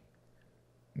 safety?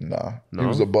 Nah, No? he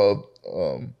was above.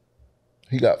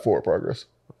 He got forward progress.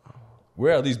 we're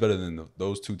at least better than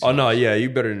those two teams. Oh, no, yeah, you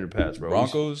better than the Pats, bro.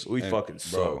 Broncos. We and- fucking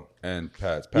bro, suck. and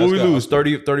Pats. What did we got lose?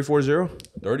 34-0?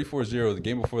 34-0. The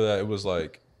game before that, it was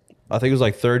like, I think it was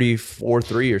like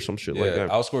 34-3 or some shit yeah, like that.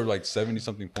 outscored like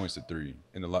 70-something points to 3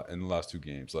 in the last 2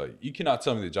 games. Like, you cannot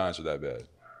tell me the Giants are that bad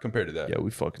compared to that. Yeah,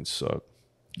 we fucking suck.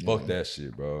 Fuck that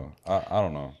shit, bro. I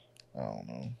don't know. I don't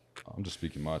know. I'm just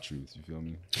speaking my truth. You feel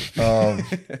me?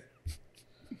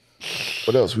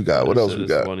 What else we got? What else we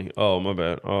It's got? funny. Oh, my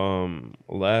bad.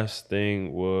 Last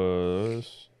thing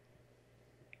was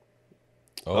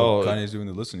Oh, Oh, Kanye's doing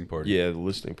the listening party. the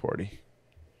listening party.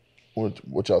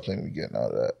 What y'all think we getting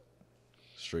out of that?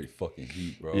 Straight fucking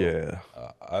heat, bro. Yeah.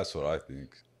 That's what I think.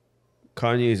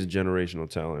 Kanye is a generational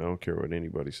talent. I don't care what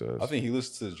anybody says. I think he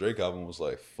listened to the Drake album and was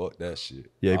like, fuck that shit.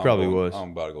 Yeah, he probably was.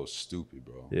 I'm about to go stupid,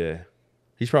 bro. Yeah.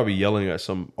 He's probably yelling at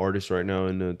some artist right now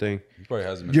in the thing. He probably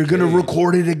hasn't been You're gonna paid.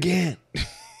 record it again.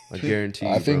 I guarantee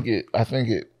you. I think bro.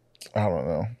 it. I don't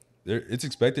know. It's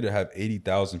expected to have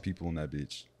 80,000 people in that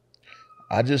bitch.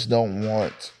 I just don't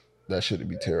want that shit to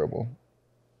be terrible.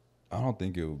 I don't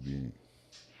think it would be.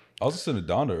 I was listening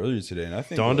to Donda earlier today, and I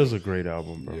think Donda's a great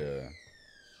album, bro. yeah.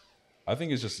 I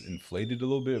think it's just inflated a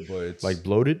little bit, but it's Like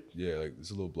bloated. yeah, like it's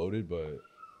a little bloated, but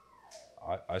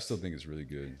I still think it's really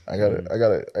good. I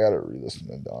gotta re-listen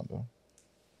to Donda.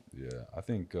 Yeah, I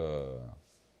think.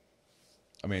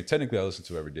 I mean, technically, I listen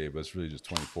to it every day, but it's really just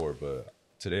 24. But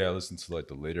today, I listened to like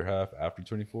the later half after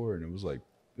 24, and it was like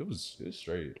it was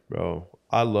straight. Bro,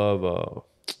 I love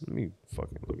let me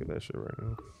fucking look at that shit right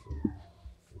now.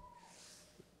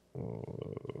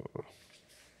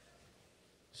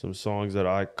 Some songs that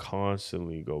I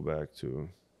constantly go back to.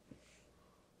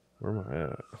 Where am I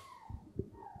at?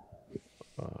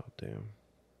 Oh, damn.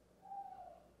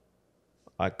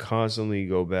 I constantly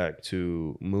go back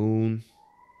to Moon,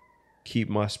 Keep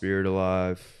My Spirit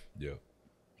Alive, Yeah,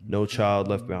 No Child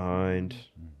Left Behind.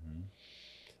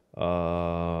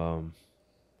 I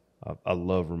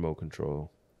love Remote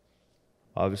Control.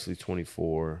 Obviously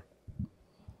 24.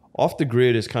 Off the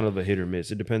Grid is kind of a hit or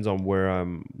miss. It depends on where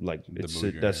I'm like it's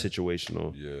mood you're that's in.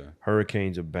 situational. yeah,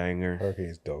 Hurricane's a banger.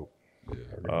 Hurricane's dope.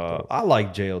 I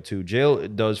like Jail too. Jail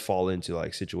it does fall into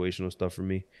like situational stuff for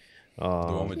me. the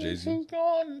one with Jay-Z. Who's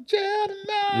going to jail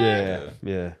tonight?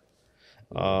 Yeah.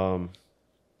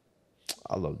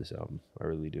 I love this album. I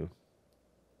really do.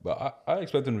 But I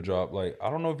expect him to drop like I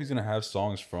don't know if he's gonna have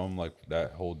songs from like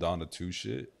that whole Donda 2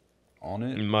 shit on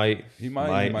it. He might. He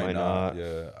might might not. not.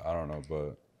 Yeah, I don't know,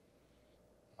 but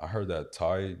I heard that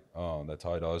Ty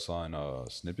Dolla Sign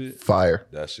snippet. Fire.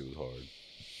 That shit was hard.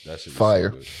 That shit was Fire.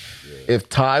 So good. Yeah. If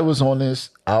Ty was on this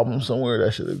album somewhere,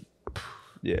 that should have.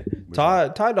 Yeah. Ty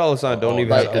Dolla Sign don't even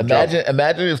Like have to drop.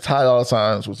 imagine if Ty Dolla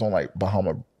Signs was on like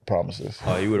Bahama Promises.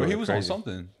 Oh, he would But have. he was on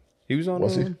something. He was on.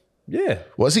 Was he? Yeah.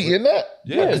 Was he in that?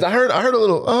 Yeah. Because I heard a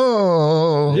little.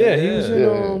 Oh. Yeah, he was in.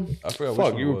 Yeah. I forgot which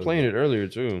Fuck, one you it were was. playing it earlier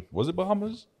too. Was it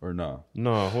Bahamas or no?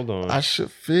 No, hold on. I should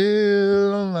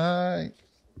feel like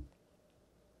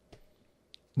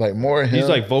more him. He's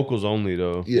like vocals only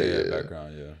though. yeah.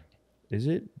 Background, yeah. Is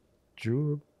it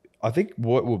Drew? I think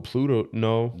what would Pluto?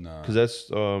 No, Nah. because that's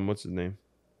what's his name?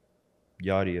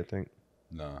 Yachty, I think.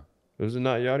 Nah. Was it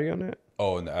not Yachty on that?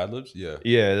 Oh, and the ad libs? Yeah.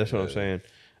 Yeah, that's what I'm saying.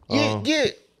 Yeah.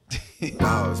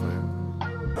 Hours, man.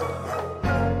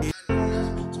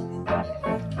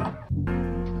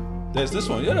 There's this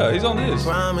one. Yeah, he's on this.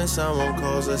 Promise I won't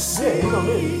cause a scene.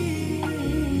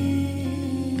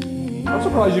 I'm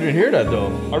surprised you didn't hear that though.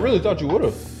 I really thought you would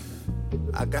have.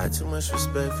 I got too much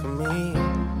respect for me.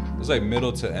 It's like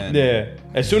middle to end. Yeah.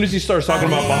 As soon as he starts talking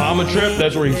about Bahama trip,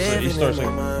 that's where he starts Living singing.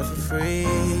 in my mind for free.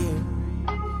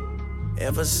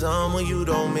 And for someone you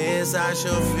don't miss, I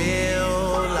should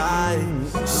feel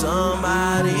like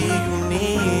somebody you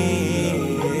need.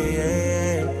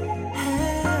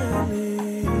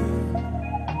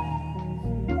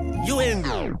 You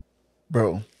in.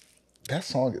 Bro, that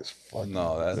song is fucking.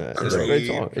 No, that's It's a great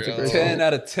song. It's a great song. 10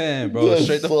 out of 10, bro. That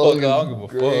Straight the song fuck out. I is don't give a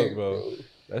great, fuck, bro.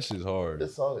 That shit's hard.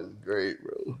 That song is great,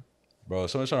 bro. Bro,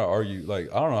 someone's trying to argue. Like,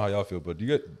 I don't know how y'all feel, but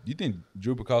you think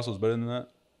Drew Picasso is better than that?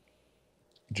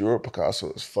 Drew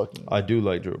Picasso is fucking. I do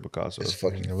like Drew Picasso. It's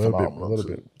fucking A little bit, phenomenal. a little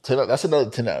too. bit. 10 that's another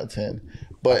 10 out of 10.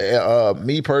 But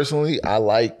me personally, I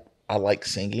like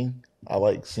singing. I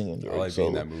like singing Drake. I like being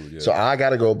in that mood, yeah. So I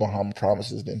gotta go Bahama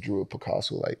Promises, then Drew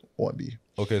Picasso, like 1B.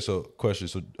 Okay, so question.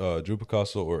 So Drew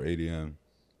Picasso or ADM?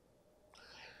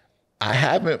 I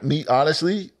haven't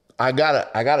honestly. I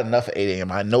got enough of 8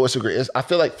 a.m. I know it's a great. I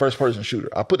feel like first person shooter.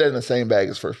 I put that in the same bag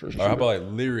as first person Or how shooter. about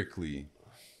like lyrically?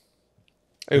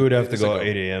 It would have to It's go like a-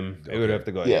 8 a.m. It would have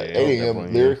to go 8 yeah, a.m. 8 a.m.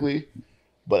 definitely, yeah. lyrically.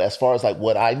 But as far as like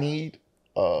what I need,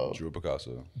 Drew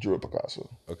Picasso. Drew Picasso.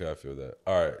 Okay, I feel that.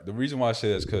 All right. The reason why I say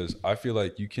that is because I feel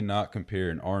like you cannot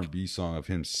compare an R&B song of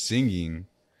him singing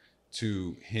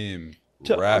to him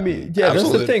I rapping. mean, yeah, that's the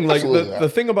Absolutely. thing. Like Absolutely. the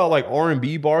thing about like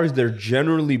R&B bars, they're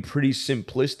generally pretty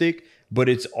simplistic, but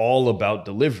it's all about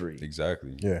delivery.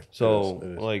 Exactly. Yeah. So it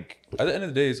is. like, At the end of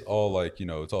the day, it's all like,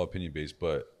 it's all opinion based.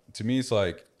 But to me, it's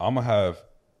like I'm gonna have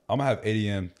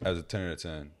ADM as a 10 out of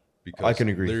 10 because I can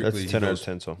agree. That's lyrically, a he 10 out of goes,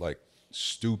 10 song. like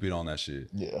stupid on that shit.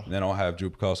 Yeah. And then I'll have Drew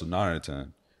Picasso 9 out of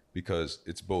 10 because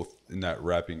it's both in that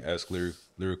rapping esque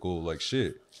lyrical like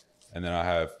shit. And then I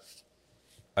have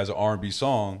as an R&B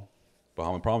song,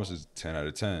 Bahama Promises 10 out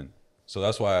of 10. So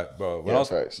that's why, bro. When Yeah, I was,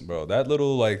 facts. bro, that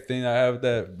little like thing I have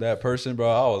with that person, bro.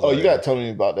 I was. Oh, like, you gotta tell me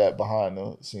about that behind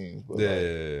the scenes. But Yeah, like,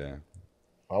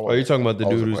 yeah. are you talking about the I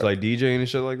was dude who's aware. like DJing and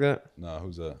shit like that? Nah,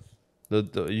 who's that?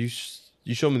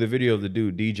 You showed me the video of the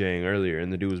dude DJing earlier,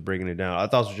 and the dude was breaking it down. I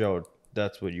thought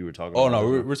that's what you were talking Oh about. no,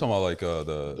 we're talking about like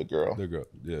the girl. the girl,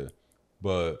 yeah.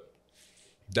 But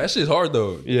that shit's hard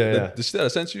though. Yeah, the, yeah. the shit that I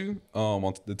sent you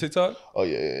on the TikTok, Oh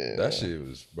yeah. that shit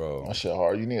was, bro. That shit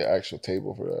hard. You need an actual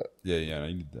table for that. Yeah, I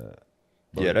need that.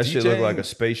 Bro, Yeah, that shit looked like a DJing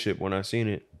spaceship when I seen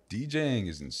it. DJing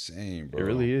is insane, bro. It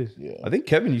really is. Yeah. I think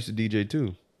Kevin used to DJ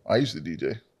too. I used to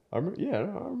DJ. I remember. Yeah, I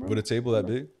remember. With a table that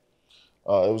big, It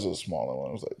was a smaller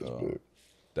one. It was like this big.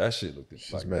 that shit looked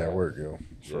It's like mad that. work, yo.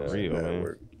 For real, Mad man.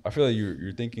 work. I feel like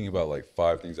you're thinking about like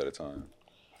 5 things at a time.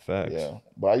 Facts. Yeah,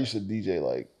 but I used to DJ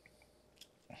like,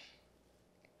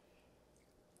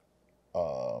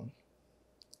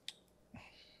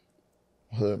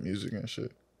 hood music and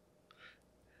shit.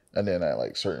 And then at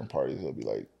like certain parties, it'll be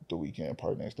like the weekend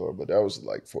party next door. But that was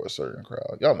like for a certain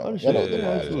crowd. Y'all know. Y'all know,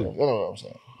 Yeah, what y'all know what I'm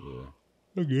saying.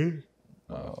 Yeah. Okay.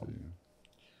 Nah, I feel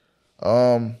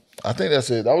you. I think that's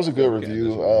it. That was a good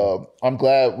review. I'm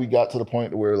glad we got to the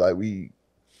point where like we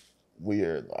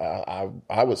are.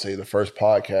 I would say the first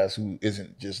podcast who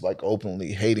isn't just like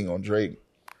openly hating on Drake.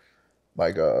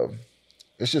 Like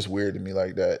it's just weird to me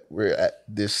like that we're at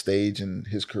this stage in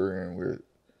his career and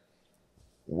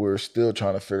we're still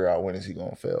trying to figure out when is he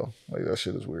gonna fail. Like that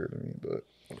shit is weird to me, but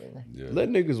whatever. Yeah. Let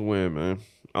niggas win, man.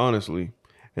 Honestly.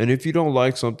 And if you don't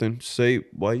like something, say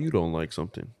why you don't like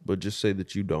something, but just say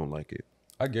that you don't like it.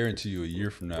 I guarantee you, a year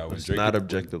from now, when It's Drake not when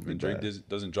objectively Drake bad.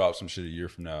 doesn't drop some shit a year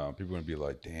from now, people are gonna be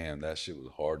like, "Damn, that shit was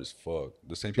hard as fuck."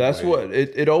 The same people. That's hate what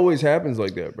it always happens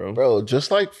like that, bro. Bro,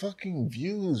 just like fucking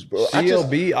views, bro.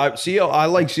 CLB, I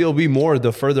like CLB more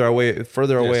the further away Yeah,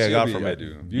 I got CLB, from I it.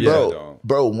 do. Views, I don't.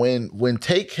 Bro, when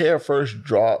Take Care first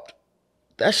dropped,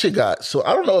 that shit got so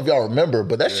I don't know if y'all remember,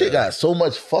 but that shit got so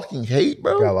much fucking hate,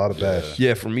 bro. Got a lot of bash.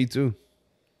 Yeah, for me too.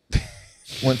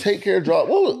 When Take Care dropped,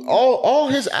 what was all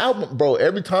his album, bro?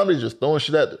 Every time they just throwing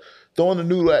the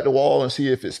noodle at the wall and see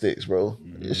if it sticks, bro.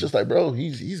 It's just like, bro,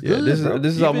 he's Yeah, good. this bro.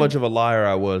 is how much of a liar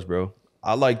I was, bro.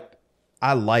 I lied,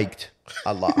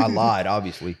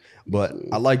 obviously, but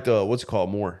I liked what's it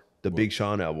called more? The Big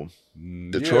Sean album.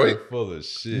 Detroit? You're full of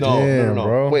shit. No. Damn,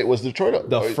 bro. Wait, was Detroit up?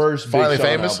 The first Finally Big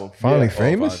Sean Famous? album. Finally Yeah.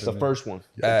 famous? The first one.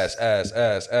 ass, man.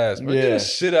 Yeah. Get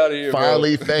this shit out of here,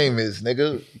 Finally Famous,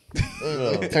 nigga.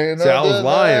 See, I was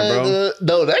lying, bro.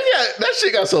 No, that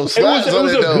shit got some It slaps was on a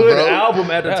it, though, good bro.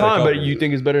 album at the Had a time, but couple. you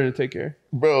think it's better than Take Care?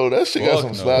 Bro, that shit got Fuck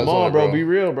some no. slaps Come on on, it, bro. Be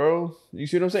real, bro. You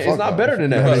see what I'm saying? It's Fuck not no. better than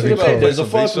that. Yeah, You see what I'm saying? Big There's a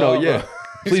Sean, fuck no. bro. Yeah.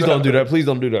 Please don't do that. Please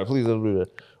don't do that. Please don't do that.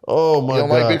 Oh my You don't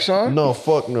god. like Big Sean? No,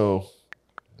 fuck no.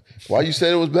 Why you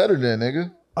said it was better then,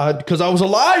 nigga? Because I was a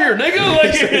liar, nigga.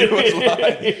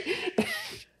 Like,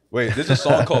 Wait, there's a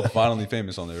song called "Finally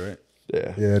Famous" on there, right?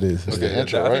 yeah. Yeah, it is. Okay. Yeah,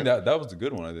 intro, I right? think that was the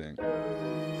good one. I think.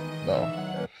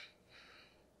 No.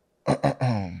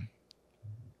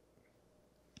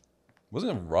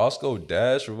 Wasn't it Roscoe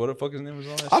Dash or what the fuck his name was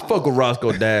on that? I shit? fuck with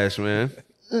Roscoe Dash, man.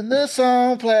 And this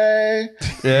song play.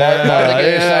 Yeah, Marvin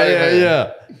Gaye, sorry,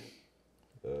 yeah.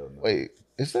 man. Wait,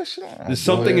 is that shit on? There's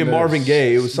something in Marvin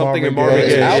Gaye. It was something in Marvin Marvin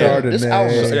Gaye. Gaye. This Yeah.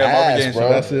 album, this album is Yeah, Marvin Gaye ass, and bro.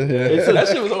 That's it. Yeah. that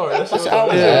shit was hard. That shit was hard.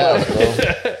 Album is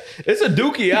ass, bro. It's a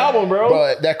Dookie album, bro.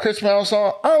 But that Chris Brown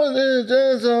song, I was in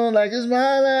the zone like it's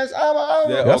my last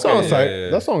album. Yeah, That song's okay, tight. yeah.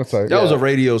 That song's tight. That was a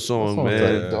radio song, song's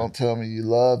man. tight. Don't tell me you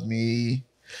love me.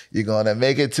 You're gonna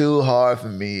make it too hard for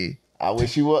me. I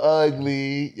wish you were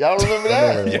ugly. Y'all remember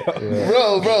that?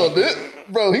 Yeah.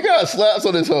 Bro, he got slaps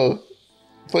on this hoe.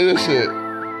 Play this shit.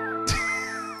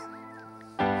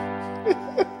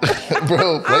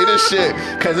 Bro, play this shit.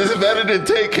 Cause it's better than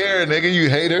Take Care, nigga, you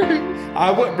hater.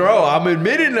 Bro, I'm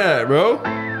admitting that, bro.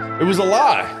 It was a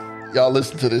lie. Y'all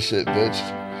listen to this shit, bitch.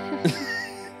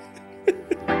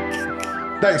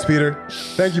 Thanks, Peter.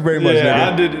 Thank you very much, Yeah,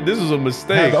 I nigga. did. This was a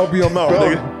mistake. Hey, open your mouth, Bro.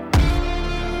 nigga.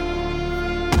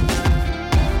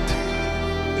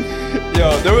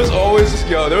 There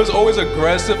was always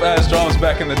aggressive ass drums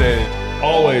back in the day.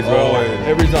 Always, bro. Always.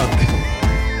 Every time.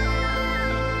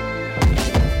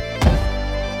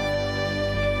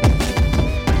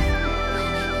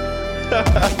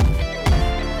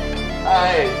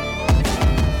 Hey.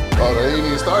 Oh, they ain't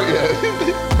even start yet.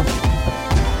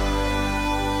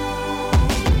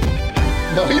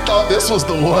 No, he thought this was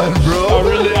the one, bro.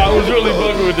 I was really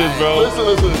fucking with this, bro.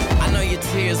 Listen. I know your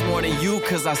tears more than you,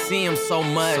 cause I see him so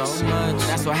much.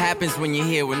 That's what happens when you're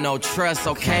here with no trust.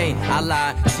 Okay, I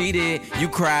lied, cheated, you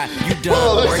cried, you done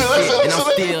Whoa, worse listen, shit, and I'm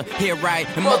listen. still here, right?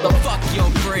 And motherfuck your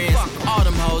friends, all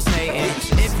them hoes hating.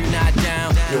 If you're not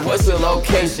down, then what's the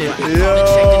location? I called and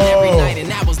checked in every night, and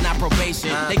that was not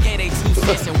probation. They gave they 2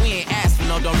 cents, and we ain't asked for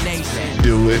no donation.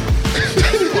 Do it.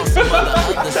 You want some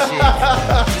other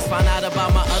shit. Just find out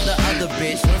about my other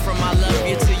bitch. Went from I love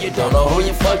you to you don't know who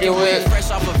you fucking with. Fresh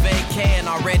off a vacay and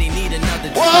already need another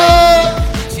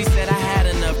drink. She said I had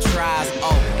enough tries.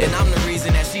 Oh, and I'm the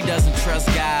reason that she doesn't trust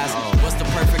guys. What's the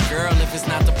perfect girl if it's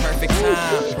not the perfect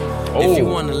time? If you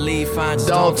wanna leave, fine. Just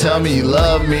Don't tell me you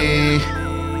love me.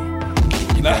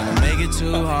 You gonna make it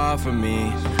too hard for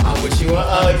me. I wish you were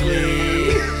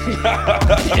ugly.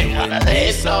 It wouldn't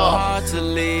be so hard to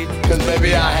leave. Cause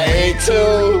baby, I hate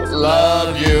to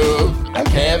love you. I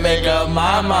can't make up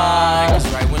my mind. That's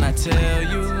right when I tell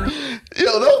you. Yo,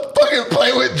 don't fucking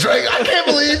play with Drake. I can't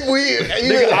believe we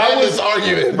even had this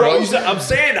argument, bro. I'm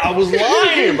saying I was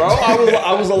lying, bro.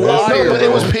 I was a liar. No, but it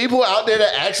bro. was people out there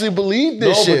that actually believed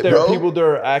this shit, but there bro. are people that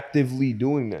are actively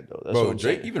doing that though. That's what Bro, I'm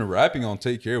Drake saying. even rapping on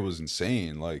Take Care was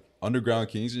insane. Like Underground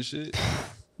Kings and shit.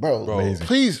 Bro, Amazing.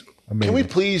 please, Amazing. can we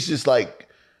please just like,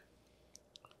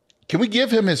 can we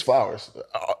give him his flowers?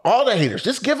 All the haters,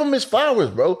 just give him his flowers,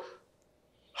 bro.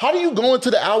 How do you go into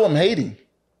the album hating?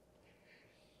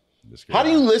 How do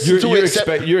you listen to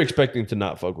it? You're expecting to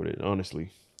not fuck with it, honestly.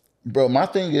 Bro, my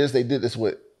thing is they did this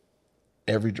with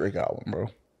every Drake album, bro.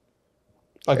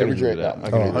 I can Every agree with Drake that. album. I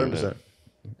can Oh, agree with 100%.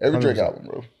 that. Every Drake 100%. album,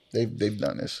 bro. They've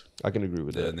done this. I can agree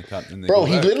with Yeah, that. and they Bro, go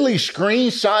he back. literally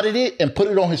screenshotted it and put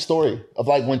it on his story of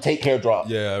like when Take Care dropped.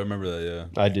 Yeah, I remember that.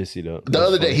 Yeah. I did see that. The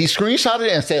other day, he screenshotted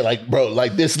it and said, like, bro,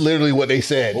 like this is literally what they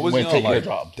said What was when he Take on? Care Like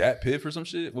dropped. Dat Piff or some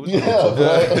shit? What was Yeah,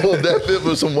 bro. That fit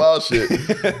was some wild shit.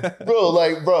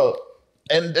 bro.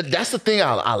 And that's the thing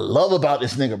I love about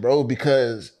this nigga, bro,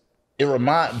 because it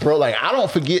bro, like, I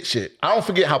don't forget shit. I don't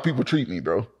forget how people treat me,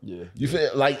 bro. Yeah. You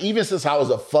feel like, even since I was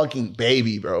a fucking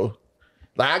baby, bro.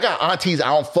 Like, I got aunties I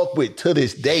don't fuck with to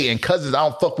this day and cousins I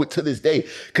don't fuck with to this day.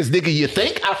 Because, nigga, you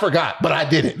think I forgot, but I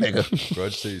didn't, nigga. Bro, I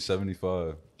just say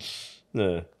 75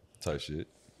 Yeah. type shit.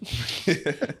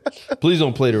 Please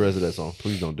don't play the rest of that song.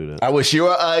 Please don't do that. I wish you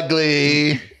were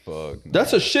ugly. Fuck.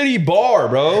 That's a shitty bar,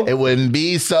 bro. It wouldn't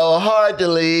be so hard to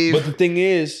leave. But the thing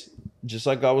is, just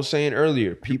like I was saying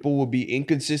earlier, people will be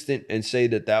inconsistent and say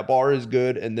that bar is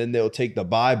good, and then they'll take the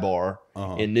buy bar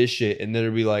in this shit, and then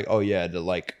it'll be like, oh yeah,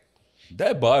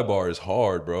 That buy bar is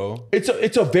hard, bro. it's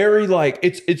a very like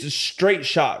it's a straight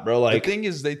shot, bro. Like The thing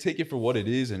is, they take it for what it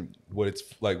is and what it's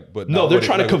like. But no, not they're what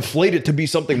trying to conflate it to be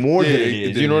something more than Yeah, it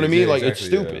it is. You know what I is. mean? Yeah, Like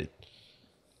exactly, it's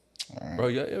stupid. Bro,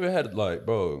 you ever had like,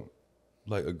 bro,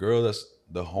 like a girl that's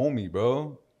the homie,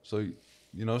 bro? So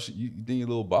you know, you think you're a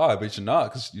little bi, but you're not,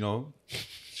 because you know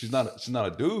she's not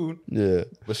a dude, Yeah,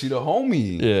 but she the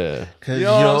homie. yeah. Cause You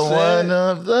know what I'm you're saying? one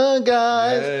of the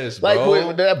guys. Yes, like bro.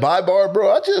 with that buy bar,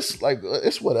 bro. I just like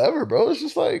it's whatever, bro. It's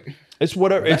just like It's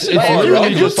whatever. It's Like, like, literally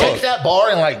you just take like that bar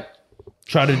and like,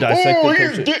 try to dissect oh, it.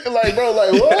 he's type shit. like, bro,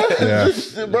 like what?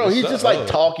 Yeah. Bro, he's Shut just like up.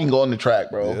 talking on the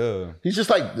track, bro. Yeah. He's just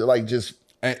like just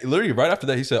And literally right after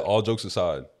that, he said, "All jokes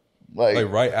aside," like, like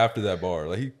right after that bar,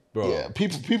 like he, bro. yeah,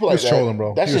 people like was that. trolling,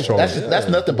 bro. That's He was just that's trolling. that's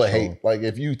nothing but He was hate. Like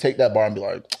if you take that bar and be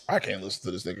like, I can't listen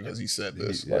to this nigga because he said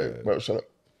this. Yeah. Like, bro, shut up.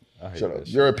 I hate Shut that up.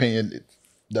 shit. Your opinion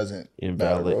doesn't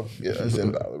Invalid. matter, bro. Yeah, it's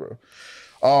invalid,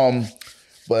 bro.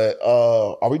 But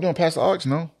are we doing past the aux?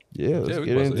 No. Yeah, let's Yeah, we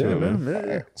get can into bust it, it,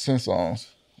 man. Send songs.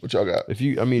 What y'all got? If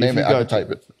you, I mean, Name if you it, I can got type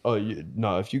it. Oh,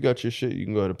 no. If you got your shit, you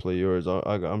can go ahead and play yours.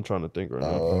 I'm trying to think right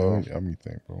now. Let me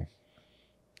think, bro.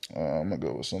 I'm gonna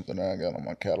go with something I got on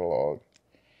my catalog.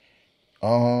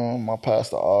 My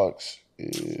past the aux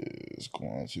is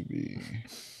going to be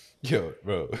Yo,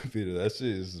 bro, Peter, that shit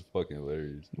is fucking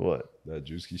hilarious. What? That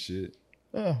Drewski shit.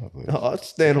 I'll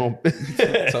stand on.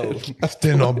 So, I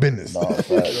stand on business. No,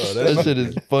 facts. That shit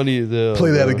is funny as hell.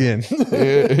 Play that bro. again.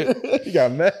 You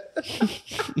got mad.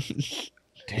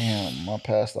 Damn, my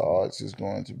past the odds is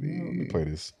going to Let me be. play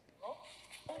this.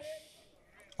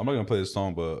 I'm not gonna play this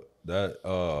song, but that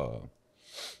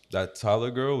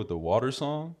Tyler girl with the water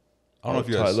song. I don't know if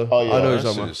you guys. Tyler. Oh, yeah. I know That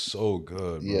you're shit talking is so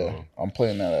good, bro. Yeah, I'm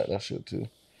playing that shit too.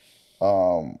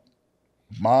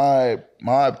 My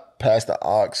past the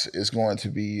ox is going to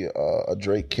be a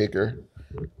Drake kicker.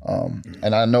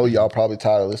 And I know y'all probably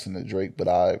tired of listening to Drake, but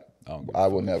I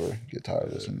will never get tired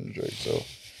of listening to Drake. So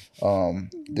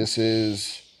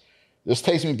this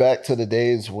takes me back to the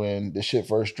days when this shit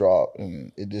first dropped,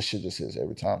 and this shit just hits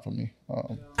every time for me.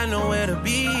 I know where to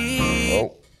be.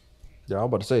 Oh, Yeah, I'm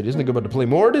about to say this nigga about to play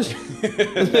more of this.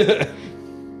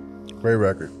 Great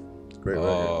record. Great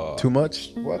record. Too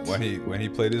much? What? When he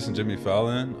played this in Jimmy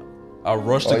Fallon, I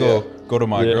rushed to Oh, go to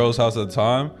my Yeah. girl's house at the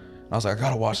time. And I was like, I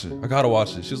gotta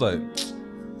watch it. She's like,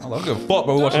 I don't give a fuck,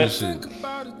 bro. We watching this shit.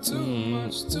 About it too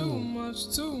much, too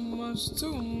much, too much,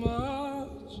 too much.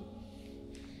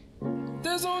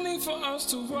 There's no need for us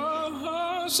to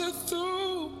rush it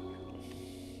through.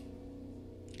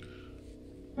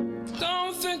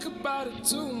 Don't think about it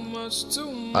too much,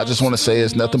 too much. I just want to say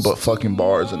it's nothing but fucking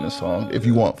bars in this song. If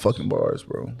you want fucking bars,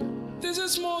 bro. This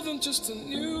is more than just a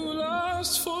new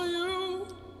lust for you.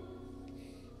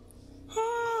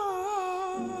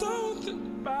 Don't think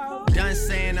about it. Done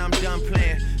saying I'm done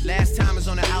playing. Last time is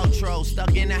on the outro.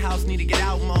 Stuck in the house, need to get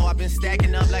out more. I've been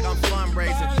stacking up like I'm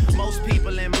fundraising. Most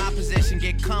people in my position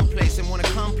get complacent. Wanna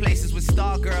come places with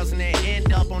star girls and they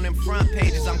end up on them front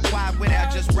pages. I'm quiet with it, I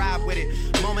just ride with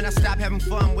it. Moment I stop having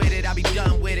fun with it, I'll be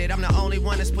done with it. I'm the only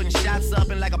one that's putting shots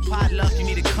up, and like a potluck, you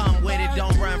need to come with it.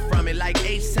 Don't run from it. Like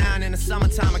H-Town in the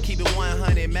summertime, I keep it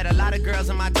 100. Met a lot of girls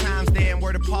in my times there, and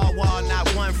word of Paul Wall, not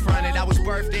one fronted. I was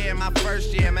birthed there in my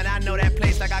first year, man, I know that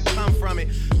place like I come from it.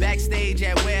 Backstage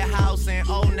at Warehouse and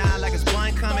 09 like it's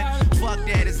one coming. Fuck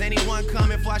that, is anyone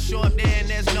coming before I show up there and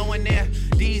there's no one there?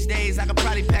 These days I could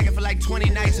probably pack it for like 20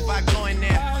 nights if I go in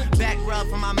there. Back rub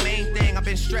for my main thing, I've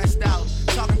been stressed out.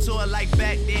 Talking to her like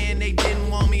back then, they didn't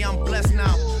want me, I'm blessed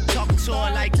now. Talking to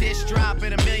her like this drop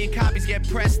and 1 million copies get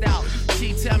pressed out.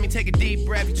 She tell me take a deep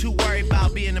breath, you too worried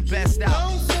about being the best out.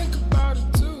 Don't think about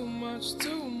it too much,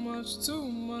 too much, too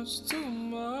much, too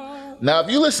much. Now,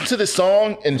 if you listen to this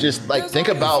song and just like think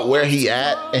about where he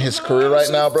at in his career right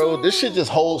now, bro, this shit just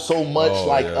holds so much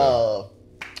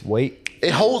Wait.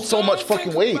 it holds so much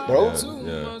fucking weight, bro.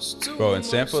 Yeah. Bro, and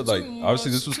Sanford, like,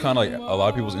 obviously this was kind of like a lot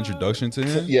of people's introduction to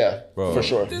him. Yeah, Bro, for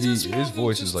sure. His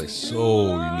voice is like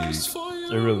so unique.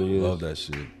 It really is. Love that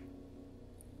shit.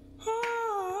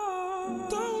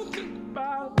 Don't think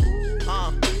about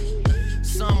it.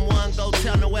 Someone go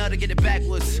tell Noel to get it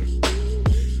backwards.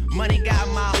 Money got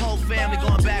my whole family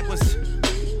going backwards.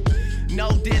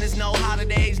 No dinners, no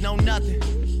holidays, no nothing.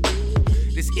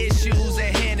 There's issues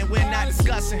at hand and we're not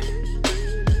discussing.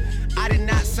 I did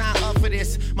not sign up for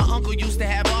this. My uncle used to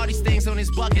have all these things on his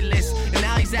bucket list, and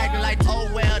now he's acting like, oh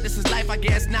well, this is life, I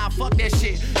guess. Nah, fuck that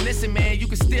shit. Listen, man, you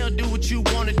can still do what you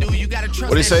want to do. You gotta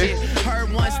trust What'd that he say? shit.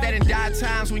 Heard once that in dire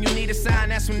times when you need a sign,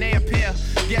 that's when they appear.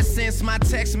 Guess since my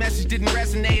text message didn't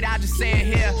resonate, I just say it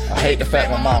here. I hate the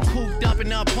fact my mom cooped up in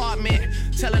the apartment,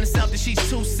 telling herself that she's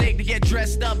too sick to get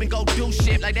dressed up and go do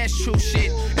shit like that's true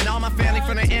shit. And all my family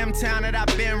from the M-town that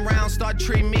I've been around start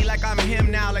treating me like I'm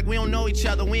him now. Like we don't know each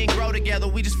other, we ain't grow together,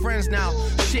 we just friends now.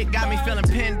 Shit got me feeling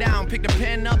pinned down. Pick the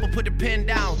pen up or put the pen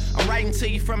down. I'm writing to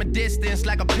you from a distance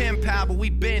like a pen pal, but we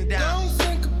been down. Don't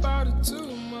think about it too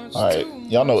much. All right,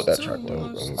 y'all know what that track was,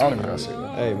 bro. I don't even gotta say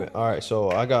that. Hey man, all right.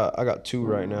 So I got two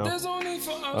right now. There's no need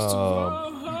for us to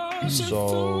rush it So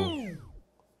through.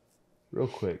 real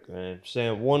quick, man.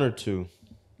 Sam, 1 or 2?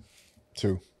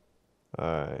 2. All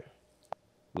right.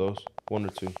 Los, 1 or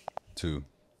 2? 2.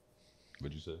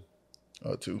 What'd you say?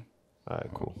 2. All right,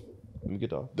 cool. Let me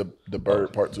get off. The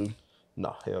bird part 2.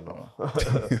 Nah, hell no.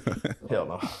 Hell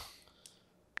no.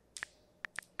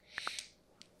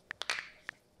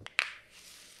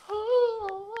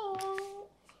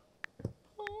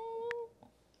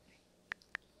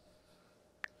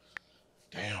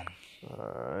 Damn.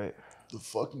 All right. The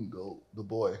fucking goat. The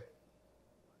boy.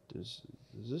 Does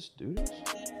this do this?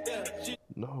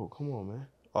 No, come on, man.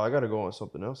 Oh, I gotta go on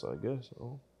something else, I guess.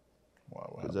 Oh,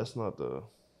 Wow. cause that's not the.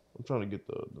 I'm trying to get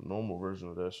the normal version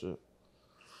of that shit.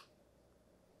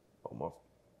 Oh my.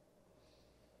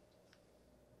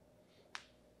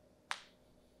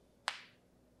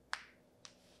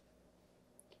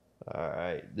 All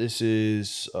right, this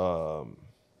is. I'll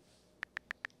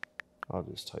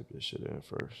just type this shit in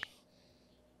first.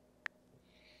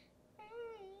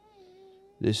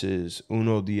 This is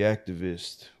Uno the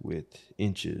Activist with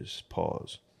Inches.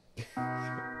 Pause. But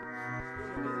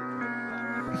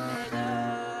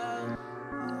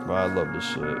I love this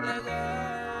shit.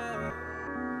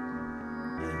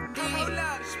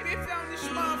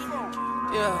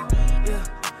 Yeah.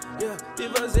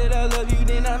 If I said I love you,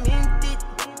 then I meant it.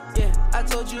 Yeah, I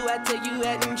told you I'd take you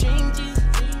at them changes.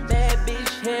 Bad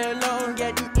bitch, hair long,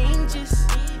 got them inches.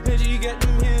 And she got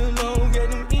them heel long,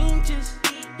 got them inches.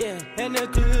 Yeah, and the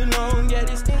good long, got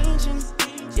extensions.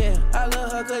 Yeah, I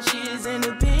love her cause she is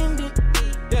independent.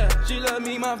 Yeah, she love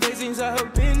me, my face inside her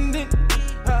pendant.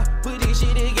 Put this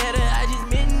shit together, I just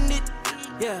mend it.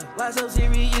 Yeah, why so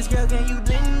serious, girl, can you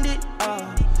blend it?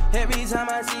 Every time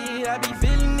I see it, I be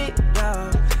feeling it.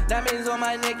 Diamonds on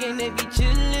my neck and they be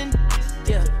chillin'.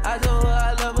 Yeah, I told her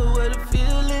I love her with a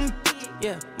feeling.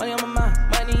 Yeah, money on my mind,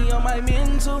 money on my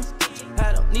mental.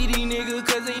 I don't need these niggas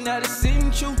cause they not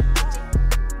essential.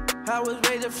 I was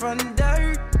raised up from the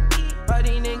dirt. All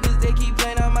these niggas, they keep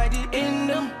playing, I might just end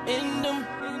them.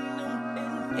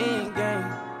 End game.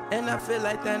 And I feel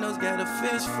like Thanos got a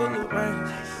fist full of rain.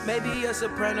 Maybe a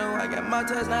soprano, I got my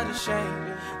touch, not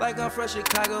ashamed. Like I'm from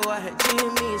Chicago, I had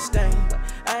Jimmy and Stain.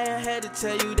 I ain't had to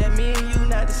tell you that me and you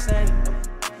not the same.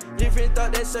 Different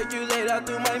thought that circulate out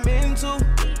through my mental.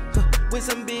 With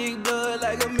some big blood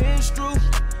like a minstrel.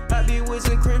 I be with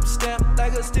some crib stamp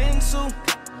like a stencil.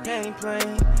 Ain't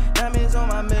playing. Diamonds on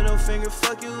my middle finger,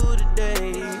 fuck you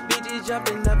today. Bitches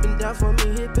jumping up and down for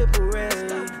me, hit pit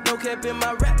parade. No cap in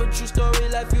my rap, but true story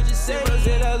like you just said. If I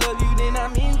said I love you, then I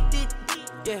meant it.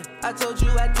 Yeah, I told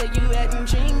you I'd take you at them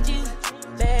changes.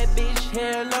 Bad bitch,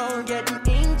 hair long, got them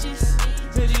inches.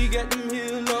 And she got them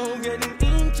heel long, got them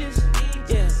inches.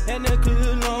 Yeah, and the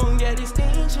good long, got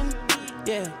extension.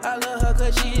 Yeah, I love her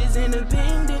cause she is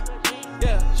independent.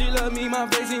 Yeah, she love me, my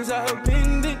face inside her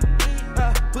pendant.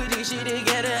 Put this shit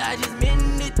together, I just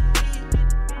mend it.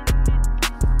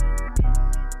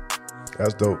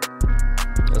 That's dope.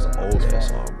 That's an old school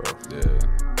song, bro.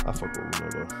 Yeah. I fuck with Uno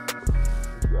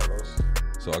though.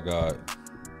 So I got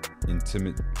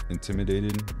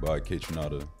Intimidated by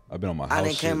K-Tronada. I've been on my house. I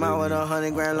done came out with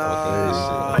 100 grand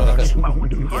loss. Yeah.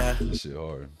 This shit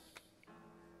hard.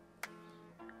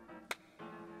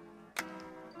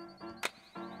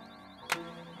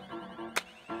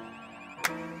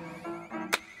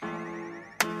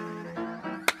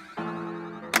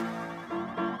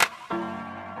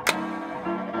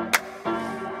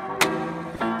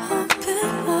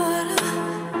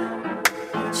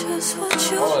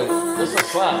 This is a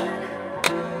slap.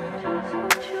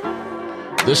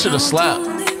 This shit a slap.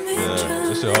 Yeah,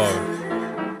 this shit hard.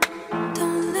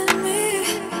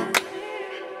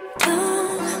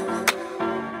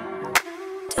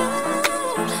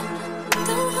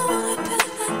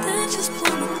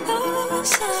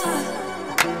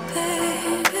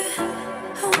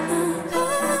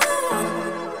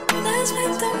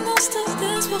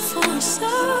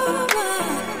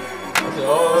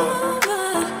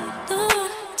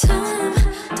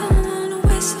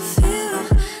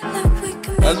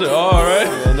 That's it, all right.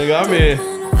 Yeah, nigga,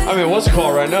 I'm in what's it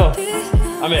called right now?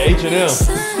 I'm at H&M.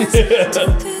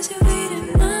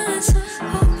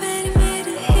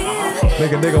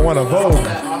 Nigga want a Vogue.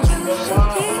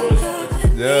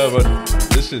 Yeah, but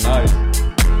this shit nice.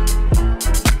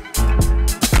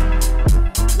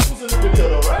 This was in the video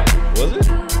though, right? Was it?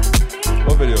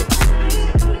 What video?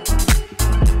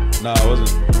 Nah, it wasn't.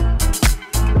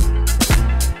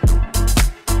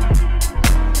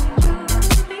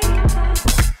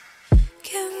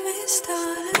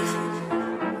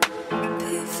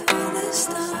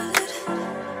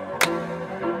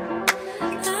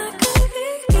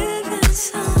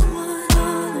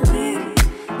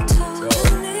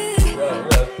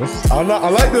 I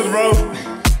like this, bro.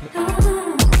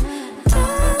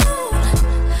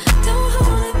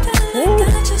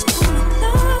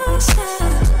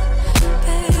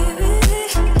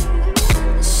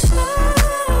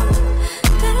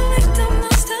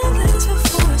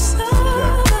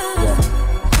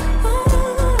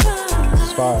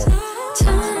 It's fire.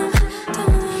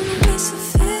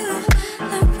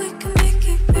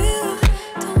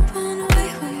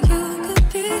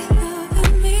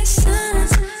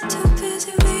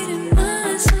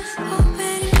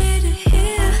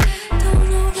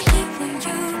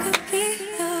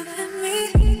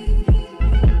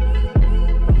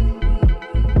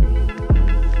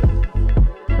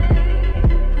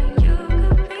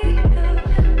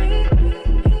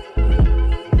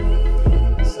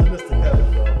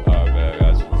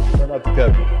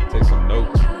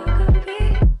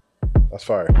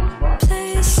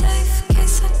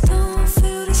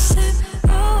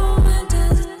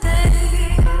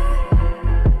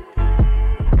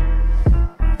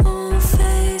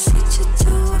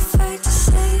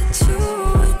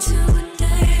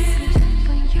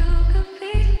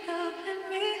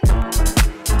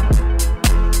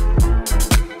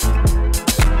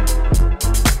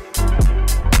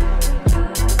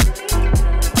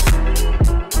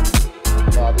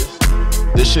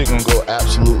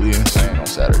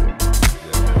 Saturday.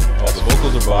 Yeah. Oh, the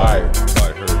vocals are by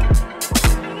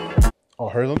her. Oh,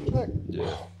 her on the track?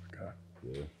 Yeah.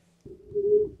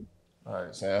 All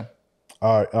right, Sam.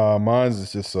 All right, mine's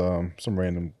is just some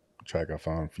random track I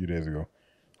found a few days ago.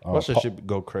 Watch that shit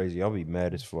go crazy. I'll be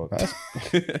mad as fuck.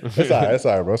 It's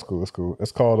all right, bro. It's cool. It's cool.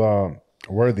 It's called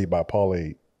Worthy by Paul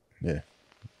Aid. Yeah.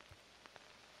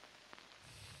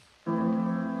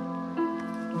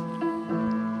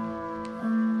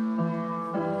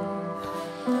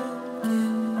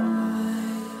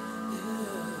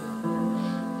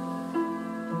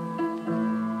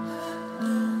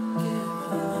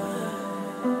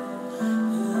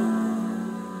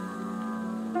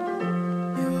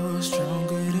 You're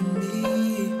stronger than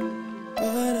me, but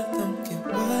I don't get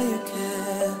why you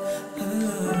care.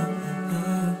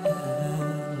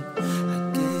 I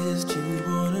guess you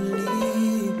wanna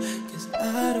leave, 'cause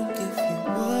I don't give you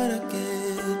what I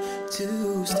get to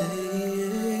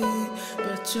stay.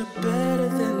 But you're better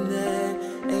than that,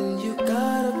 and you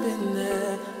got up in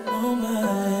there. Oh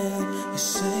my, you're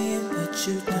saying that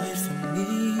you died for me,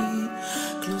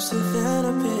 closer than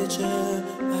a picture.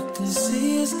 I can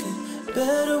see it's getting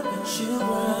better when you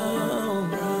round.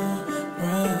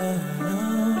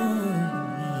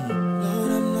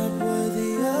 Lord, I'm not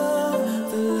worthy of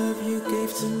the love you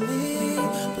gave to me,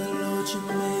 but Lord, you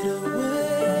made a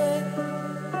way.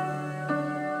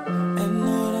 And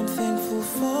Lord, I'm thankful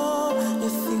for the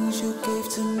things you gave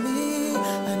to me.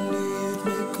 I knew you'd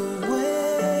make a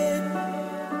way.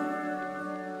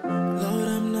 Lord,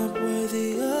 I'm not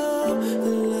worthy of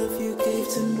the love you gave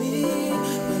to me,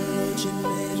 but Lord, you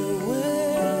made a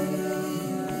way.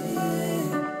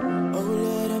 Oh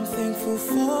Lord, I'm thankful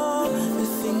for the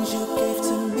things you gave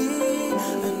to me.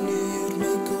 I knew you'd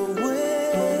make a way.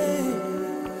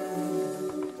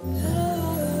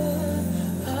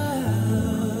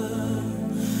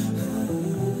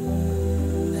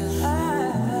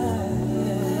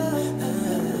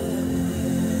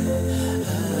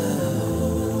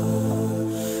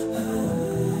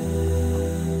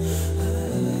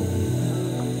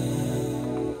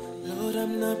 Lord,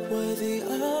 I'm not worthy of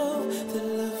the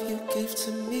love you gave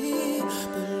to me,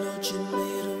 but Lord, you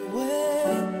made a way.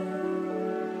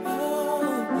 Oh,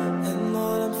 and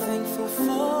Lord, I'm thankful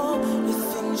for the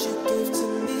things you gave to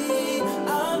me.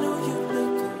 I know you'd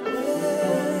make a way.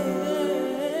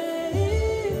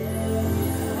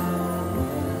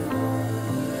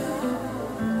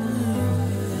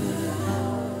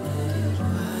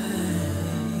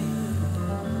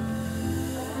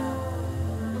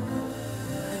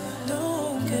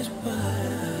 Don't get why.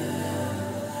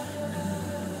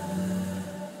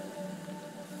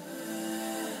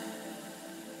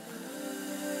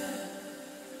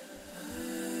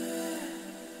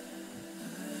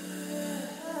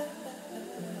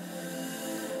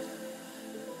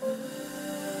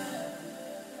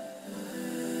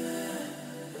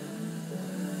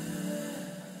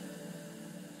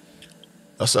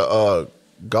 That's a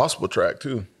gospel track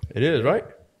too. It is, right?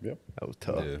 Yep. That was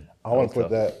tough. Yeah. I want to put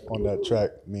that on that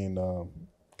track me and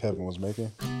Kevin was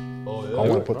making. Oh, yeah. I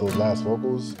want to put those last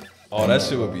vocals. Oh, that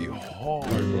shit would be hard,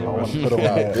 I bro. want to put them on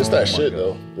that. This that shit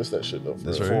though. This that shit though.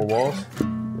 That's for right. real. Four walls.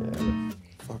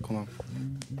 Fuck, hold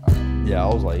on. Yeah, I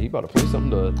was like, he about to play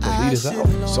something to lead us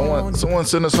out. Someone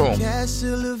send us home. With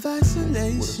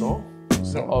a song?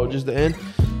 Oh, just the end?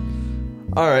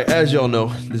 All right, as y'all know,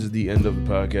 this is the end of the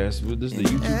podcast. This is the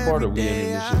YouTube part, or we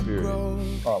ending this shit period?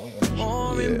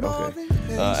 Yeah,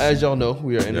 okay. As y'all know,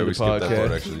 we are ending Yeah, the we skipped that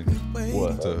part podcast. actually.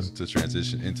 What? To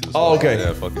transition into the Oh, song. okay.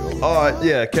 Yeah, fuck it. Over. All right,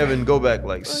 yeah, Kevin, go back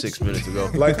like 6 minutes ago.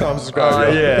 Like, comment,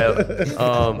 subscribe.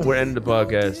 Yeah. We're ending the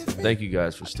podcast. Thank you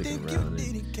guys for sticking around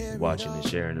and watching and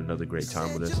sharing another great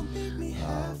time with us.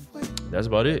 That's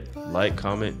about it. Like,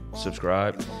 comment,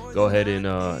 subscribe. Go ahead and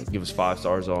give us 5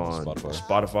 stars on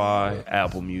Spotify,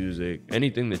 Apple Music,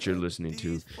 anything that you're listening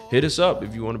to. Hit us up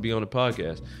if you want to be on the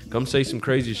podcast. Come say some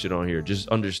crazy shit on here. Just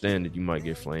understand that you might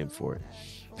get flamed for it.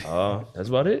 That's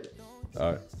about it.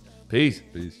 All right. Peace.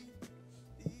 Peace.